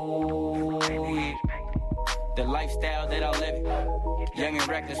 The lifestyle that I'm living. Young and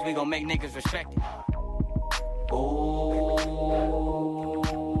reckless, we gon' make niggas respect it. Oh,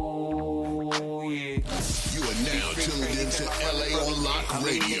 yeah. You are now tuned into LA on Lock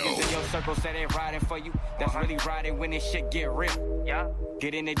Radio. Niggas in your circle say they riding for you. That's really riding when this shit get real. Yeah.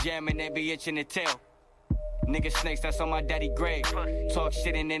 Get in the jam and they be itching to tell. Niggas snakes, that's on my daddy grave. Talk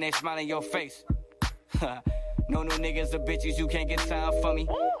shit and then they smile in your face. No new niggas or bitches, you can't get time for me.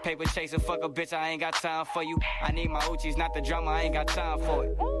 Paper chaser, fuck a bitch, I ain't got time for you. I need my Uchis, not the drama, I ain't got time for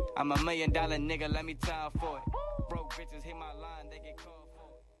it. I'm $1 million nigga, let me time for it. Broke bitches hit my line, they get called for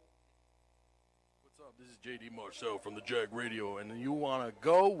it. What's up? This is JD Marceau from the Jag Radio, and you want to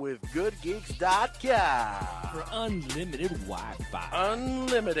go with GoodGeeks.com for unlimited Wi-Fi.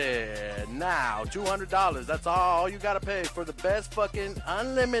 Unlimited. Now, $200. That's all you got to pay for the best fucking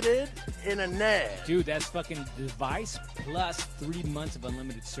unlimited internet. Dude, that's fucking device plus 3 months of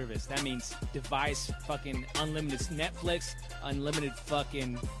unlimited service. That means device, fucking unlimited Netflix, unlimited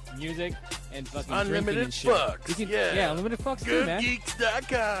fucking music, and fucking unlimited drinking and shit. fucks. Yeah, unlimited fucks too, man.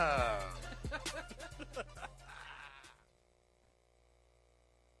 GoodGeeks.com.